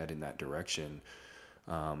do to head in that direction.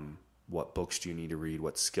 What books do you need to read?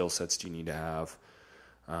 What skill sets do you need to have?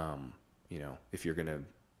 If you're going to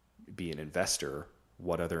be an investor,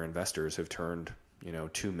 what other investors have turned,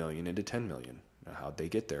 $2 million into $10 million? How'd they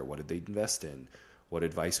get there? What did they invest in? What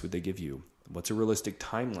advice would they give you? What's a realistic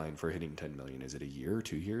timeline for hitting 10 million? Is it a year,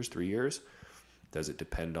 2 years, 3 years? Does it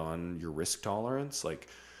depend on your risk tolerance?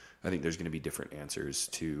 I think there's going to be different answers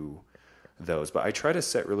to those, but I try to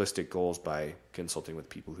set realistic goals by consulting with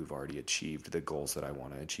people who've already achieved the goals that I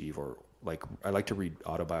want to achieve, or I like to read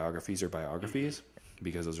autobiographies or biographies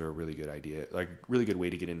because those are a really good idea, really good way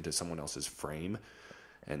to get into someone else's frame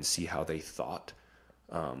and see how they thought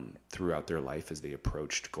throughout their life as they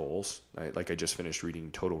approached goals. I just finished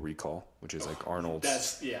reading Total Recall, which is like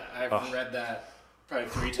Arnold's. I've read that probably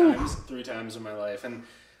three times in my life, and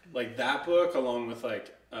like that book, along with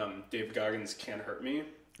like David Goggins' Can't Hurt Me.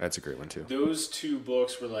 That's a great one too. Those two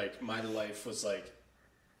books were like, my life was like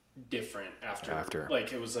different after.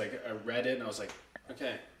 Like, it was like, I read it and I was like,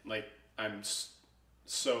 okay, like I'm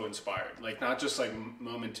so inspired. Like, not just like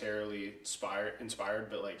momentarily inspired,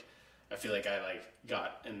 but like I feel like I like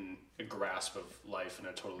got in a grasp of life in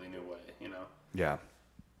a totally new way, you know? Yeah.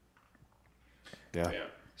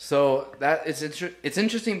 So that it's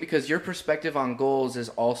interesting because your perspective on goals is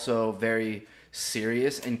also very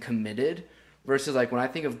serious and committed, versus like when I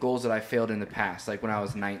think of goals that I failed in the past, like when I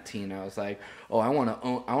was 19, I was like, oh, I want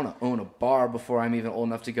to own a bar before I'm even old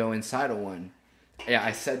enough to go inside of one. Yeah,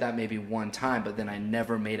 I said that maybe one time, but then I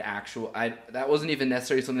never made that wasn't even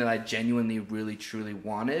necessarily something that I genuinely, really, truly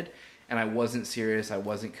wanted, and I wasn't serious, I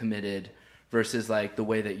wasn't committed. Versus like the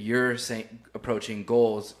way that you're approaching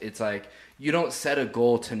goals, it's like you don't set a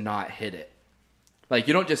goal to not hit it. Like,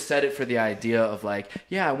 you don't just set it for the idea of like,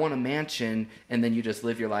 yeah, I want a mansion, and then you just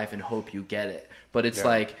live your life and hope you get it. But it's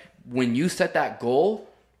like, when you set that goal,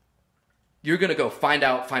 you're going to go find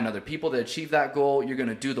other people that achieve that goal. You're going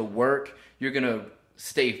to do the work. You're going to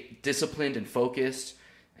stay disciplined and focused.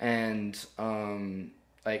 And,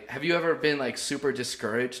 like, have you ever been like super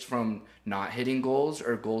discouraged from not hitting goals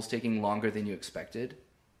or goals taking longer than you expected?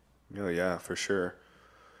 Oh yeah, for sure.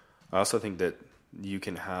 I also think that you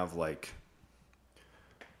can have like,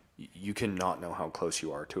 you can not know how close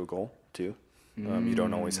you are to a goal too. You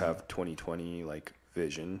don't always have 20/20 like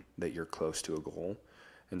vision that you're close to a goal.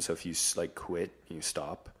 And so if you like quit, you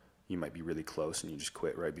stop, you might be really close and you just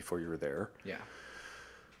quit right before you were there. Yeah.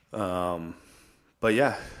 But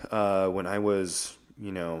yeah, when I was,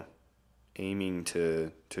 aiming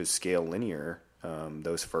to scale linear,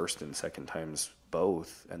 those first and second times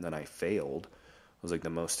both, and then I failed, was like the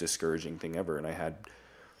most discouraging thing ever. And I had,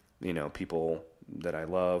 people that I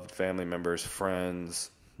loved, family members, friends,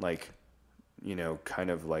 like, kind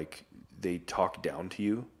of like they talk down to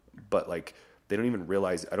you, but like they don't even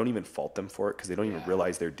realize, I don't even fault them for it because they don't even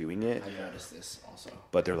realize they're doing it. I noticed this also.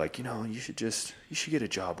 But they're like, you should get a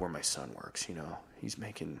job where my son works, he's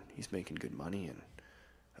making good money, and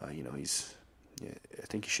I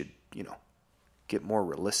think you should, get more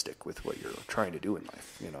realistic with what you're trying to do in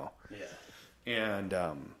life, Yeah. And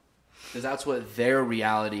because that's what their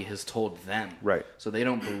reality has told them. Right. So they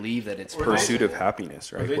don't believe that it's pursuit of possible.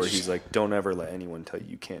 happiness, right? Where he's like, don't ever let anyone tell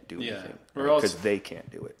you can't do anything, or else- because they can't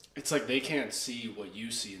do it. It's like they can't see what you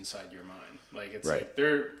see inside your mind. Like, it's Right. like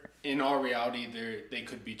they're, in our reality, they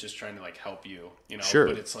could be just trying to like help you, Sure.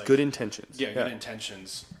 But it's like good intentions. Yeah, good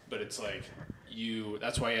intentions. But it's like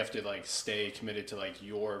that's why you have to like stay committed to like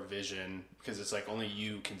your vision, because it's like only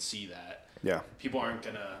you can see that. Yeah. People aren't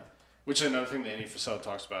gonna, which is another thing that Andy Frisell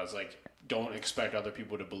talks about, is like, don't expect other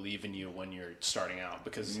people to believe in you when you're starting out,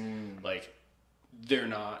 because like they're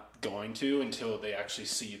not going to until they actually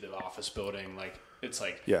see the office building. Like, it's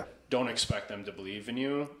like, don't expect them to believe in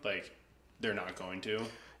you. Like, they're not going to.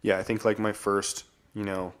 Yeah, I think like my first,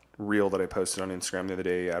 reel that I posted on Instagram the other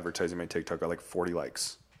day advertising my TikTok got like 40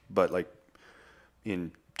 likes. But like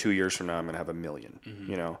in 2 years from now, I'm going to have 1 million,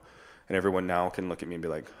 and everyone now can look at me and be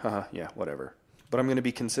like, yeah, whatever. But I'm going to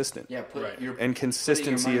be consistent. Yeah, and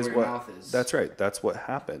consistency is what, is. That's right. That's what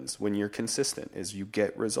happens when you're consistent, is you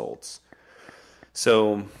get results.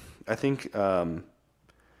 So I think the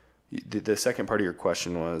second part of your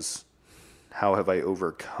question was, how have I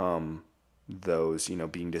overcome those,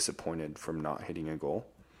 being disappointed from not hitting a goal?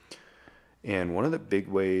 And one of the big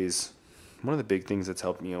things that's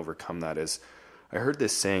helped me overcome that is, I heard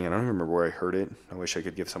this saying, and I don't even remember where I heard it. I wish I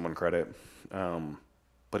could give someone credit.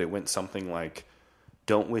 But it went something like,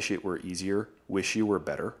 don't wish it were easier, wish you were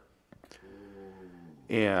better.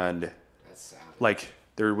 And That's sad. like,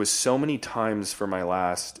 there was so many times for my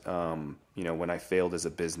last, when I failed as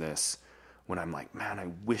a business, when I'm like, man, I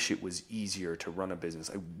wish it was easier to run a business.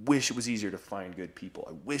 I wish it was easier to find good people.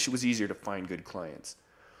 I wish it was easier to find good clients.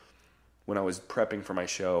 When I was prepping for my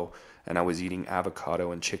show and I was eating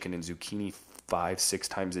avocado and chicken and zucchini 5-6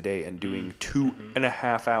 times a day and doing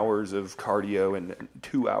 2.5 hours of cardio and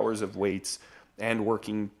 2 hours of weights and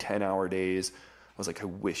working 10-hour days, I was like, I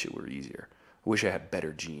wish it were easier. I wish I had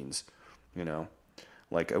better genes,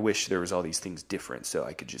 Like, I wish there was all these things different so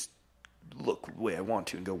I could just look the way I want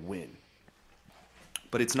to and go win.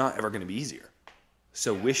 But it's not ever going to be easier.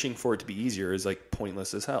 So wishing for it to be easier is like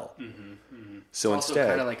pointless as hell. So it's instead, also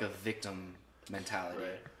kind of like a victim mentality.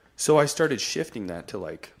 Right. so I started shifting that to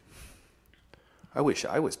like, I wish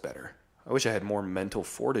I was better. I wish I had more mental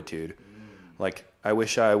fortitude. Like, I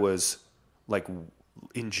wish I was like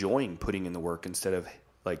enjoying putting in the work instead of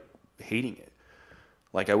like hating it.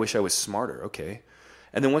 Like, I wish I was smarter. Okay.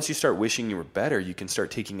 And then once you start wishing you were better, you can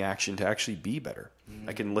start taking action to actually be better.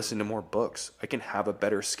 I can listen to more books. I can have a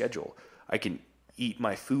better schedule. I can eat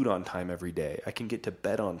my food on time every day. I can get to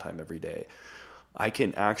bed on time every day. I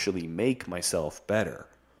can actually make myself better.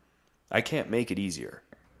 I can't make it easier,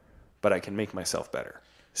 but I can make myself better.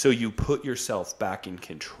 So you put yourself back in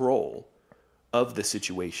control of the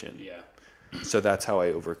situation. Yeah. So that's how I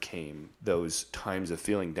overcame those times of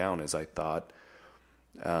feeling down, as I thought,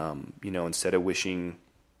 instead of wishing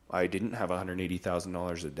I didn't have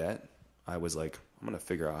 $180,000 of debt, I was like, I'm going to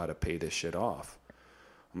figure out how to pay this shit off.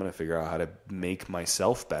 I'm going to figure out how to make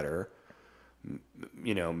myself better,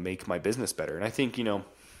 make my business better. And I think, it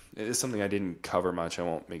is something I didn't cover much. I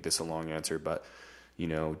won't make this a long answer, but,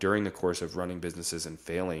 during the course of running businesses and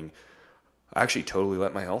failing, I actually totally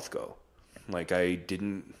let my health go. Like, I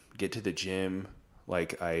didn't get to the gym.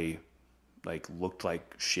 Like, I looked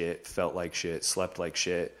like shit, felt like shit, slept like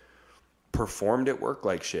shit, performed at work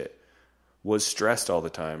like shit, was stressed all the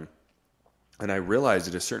time. And I realized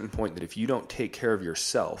at a certain point that if you don't take care of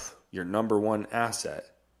yourself, your number one asset,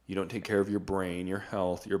 you don't take care of your brain, your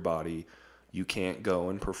health, your body, you can't go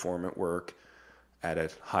and perform at work at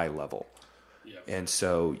a high level. Yep. And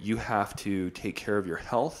so you have to take care of your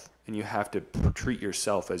health, and you have to treat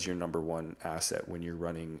yourself as your number one asset when you're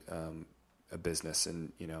running a business.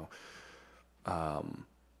 And,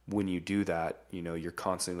 when you do that, you're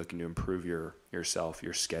constantly looking to improve yourself,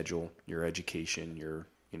 your schedule, your education, your,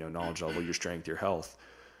 knowledge level, your strength, your health.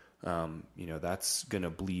 That's going to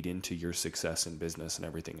bleed into your success in business and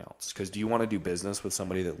everything else. Because do you want to do business with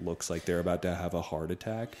somebody that looks like they're about to have a heart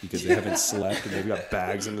attack because they haven't slept and they've got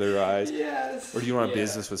bags under their eyes? Yes. Or do you want a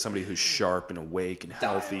business with somebody who's sharp and awake and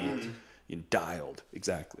healthy and dialed?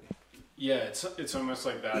 Exactly. Yeah, it's almost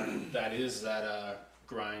like that is that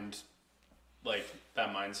grind, like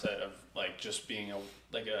that mindset of like just being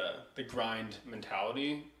the grind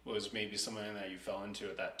mentality was maybe something that you fell into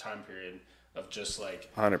at that time period of just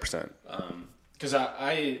like 100%. Because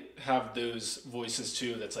I have those voices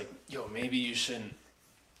too. That's like, yo, maybe you should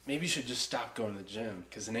just stop going to the gym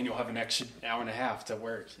because then you'll have an extra hour and a half to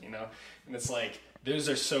work, And it's like those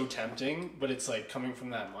are so tempting, but it's like coming from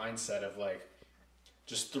that mindset of like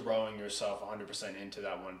just throwing yourself 100% into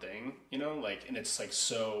that one thing, and it's like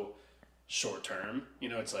so short term,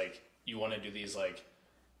 it's like you want to do these like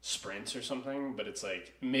sprints or something, but it's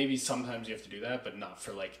like maybe sometimes you have to do that, but not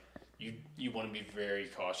for like you want to be very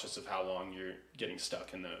cautious of how long you're getting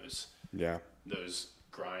stuck in those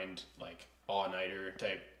grind like all-nighter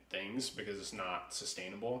type things because it's not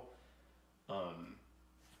sustainable.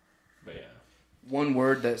 But yeah, one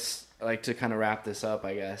word that's like to kind of wrap this up,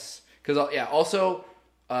 I guess, because also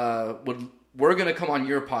we're going to come on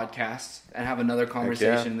your podcast and have another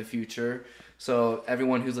conversation in the future. So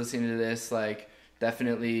everyone who's listening to this, like,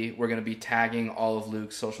 definitely we're going to be tagging all of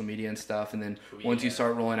Luke's social media and stuff. And then once you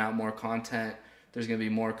start rolling out more content, there's going to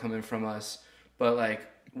be more coming from us. But like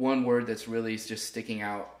one word that's really just sticking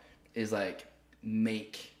out is like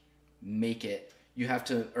make it. You have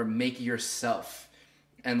to, or make yourself.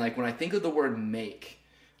 And like when I think of the word make,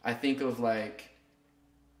 I think of like,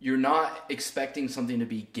 you're not expecting something to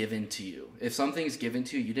be given to you. If something's given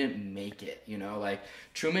to you, you didn't make it, Like,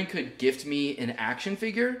 Truman could gift me an action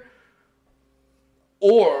figure,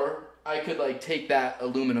 or I could, like, take that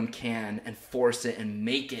aluminum can and force it and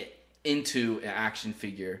make it into an action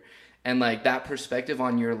figure. And, like, that perspective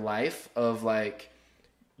on your life of, like,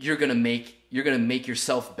 you're gonna make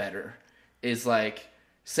yourself better is, like,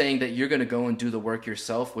 saying that you're gonna go and do the work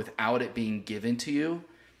yourself without it being given to you.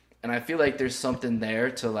 And I feel like there's something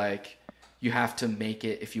there to like, you have to make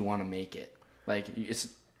it if you want to make it. Like, if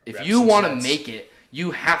you want to make it,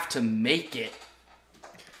 you have to make it.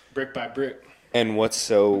 Brick by brick. And what's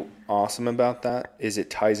so awesome about that is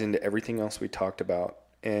it ties into everything else we talked about.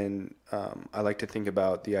 And I like to think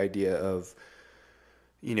about the idea of,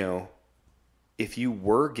 if you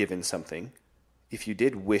were given something, if you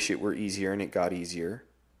did wish it were easier and it got easier,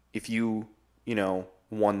 if you,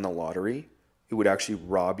 won the lottery, it would actually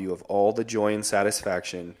rob you of all the joy and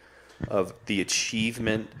satisfaction of the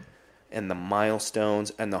achievement and the milestones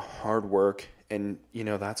and the hard work. And,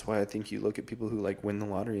 that's why I think you look at people who like win the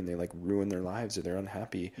lottery and they like ruin their lives or they're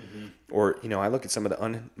unhappy. Mm-hmm. Or, I look at some of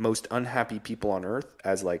the most unhappy people on earth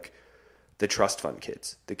as like the trust fund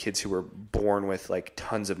kids, the kids who were born with like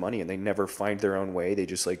tons of money and they never find their own way. They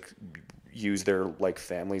just like use their like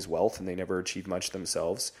family's wealth and they never achieve much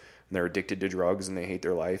themselves. And they're addicted to drugs and they hate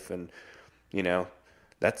their life. And,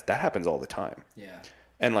 that happens all the time. Yeah.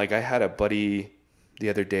 And like I had a buddy the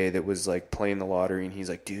other day that was like playing the lottery, and he's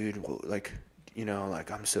like, dude, well, like, you know,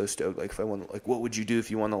 like I'm so stoked. Like if I won, like what would you do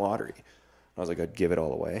if you won the lottery? I was like, I'd give it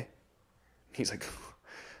all away. He's like,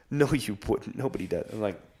 no, you wouldn't. Nobody does. I'm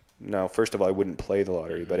like, no, first of all, I wouldn't play the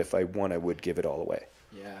lottery, but if I won, I would give it all away.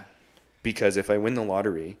 Yeah. Because if I win the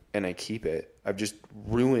lottery and I keep it, I've just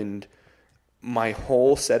ruined my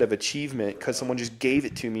whole set of achievement because someone just gave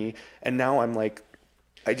it to me, and now I'm like,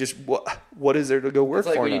 what is there to go work It's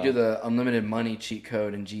like for when now? you do the unlimited money cheat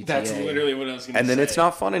code in GTA. That's literally what I was going to say. And then it's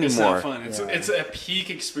not fun anymore. It's not fun. It's a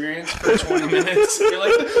peak experience for 20 minutes. You're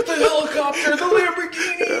like, the helicopter, the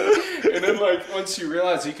Lamborghini. And then, like, once you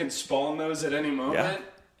realize you can spawn those at any moment,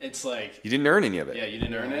 it's like... You didn't earn any of it. Yeah, you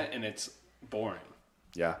didn't earn it, and it's boring.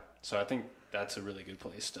 Yeah. So I think that's a really good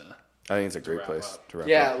place to... I think it's a great wrap place up. to wrap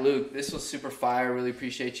Yeah, up. Luke, this was super fire. Really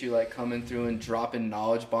appreciate you like coming through and dropping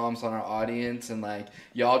knowledge bombs on our audience, and like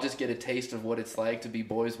y'all just get a taste of what it's like to be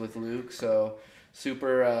boys with Luke. So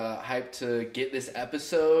super hyped to get this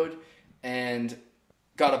episode, and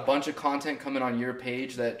got a bunch of content coming on your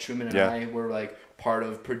page that Truman and I were like part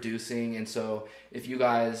of producing. And so if you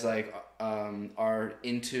guys like are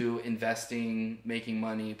into investing, making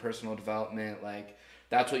money, personal development, like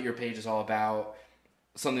that's what your page is all about.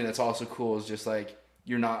 Something that's also cool is just like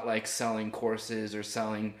you're not like selling courses or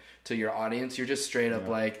selling to your audience. You're just straight up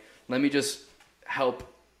like, let me just help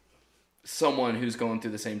someone who's going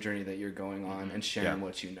through the same journey that you're going on and sharing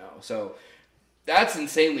what you know. So that's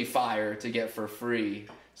insanely fire to get for free.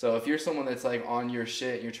 So if you're someone that's like on your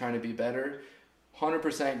shit and you're trying to be better,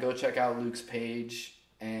 100% go check out Luke's page.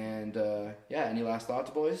 And any last thoughts,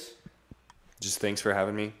 boys? Just thanks for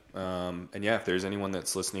having me. And yeah, if there's anyone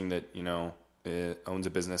that's listening that, you know, owns a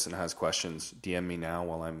business and has questions, DM me now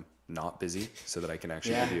while I'm not busy so that I can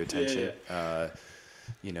actually give you attention.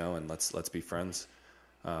 You know, and let's be friends.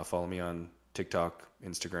 Follow me on TikTok,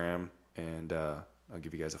 Instagram, and I'll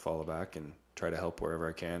give you guys a follow back and try to help wherever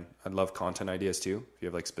I can. I'd love content ideas too. If you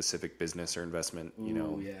have like specific business or investment,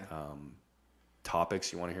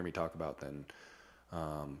 topics you want to hear me talk about, then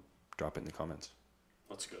drop it in the comments.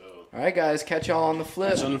 Let's go. All right, guys. Catch y'all on the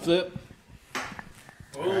flip. On the flip.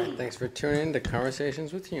 All right, thanks for tuning in to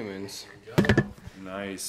Conversations with Humans. Nice.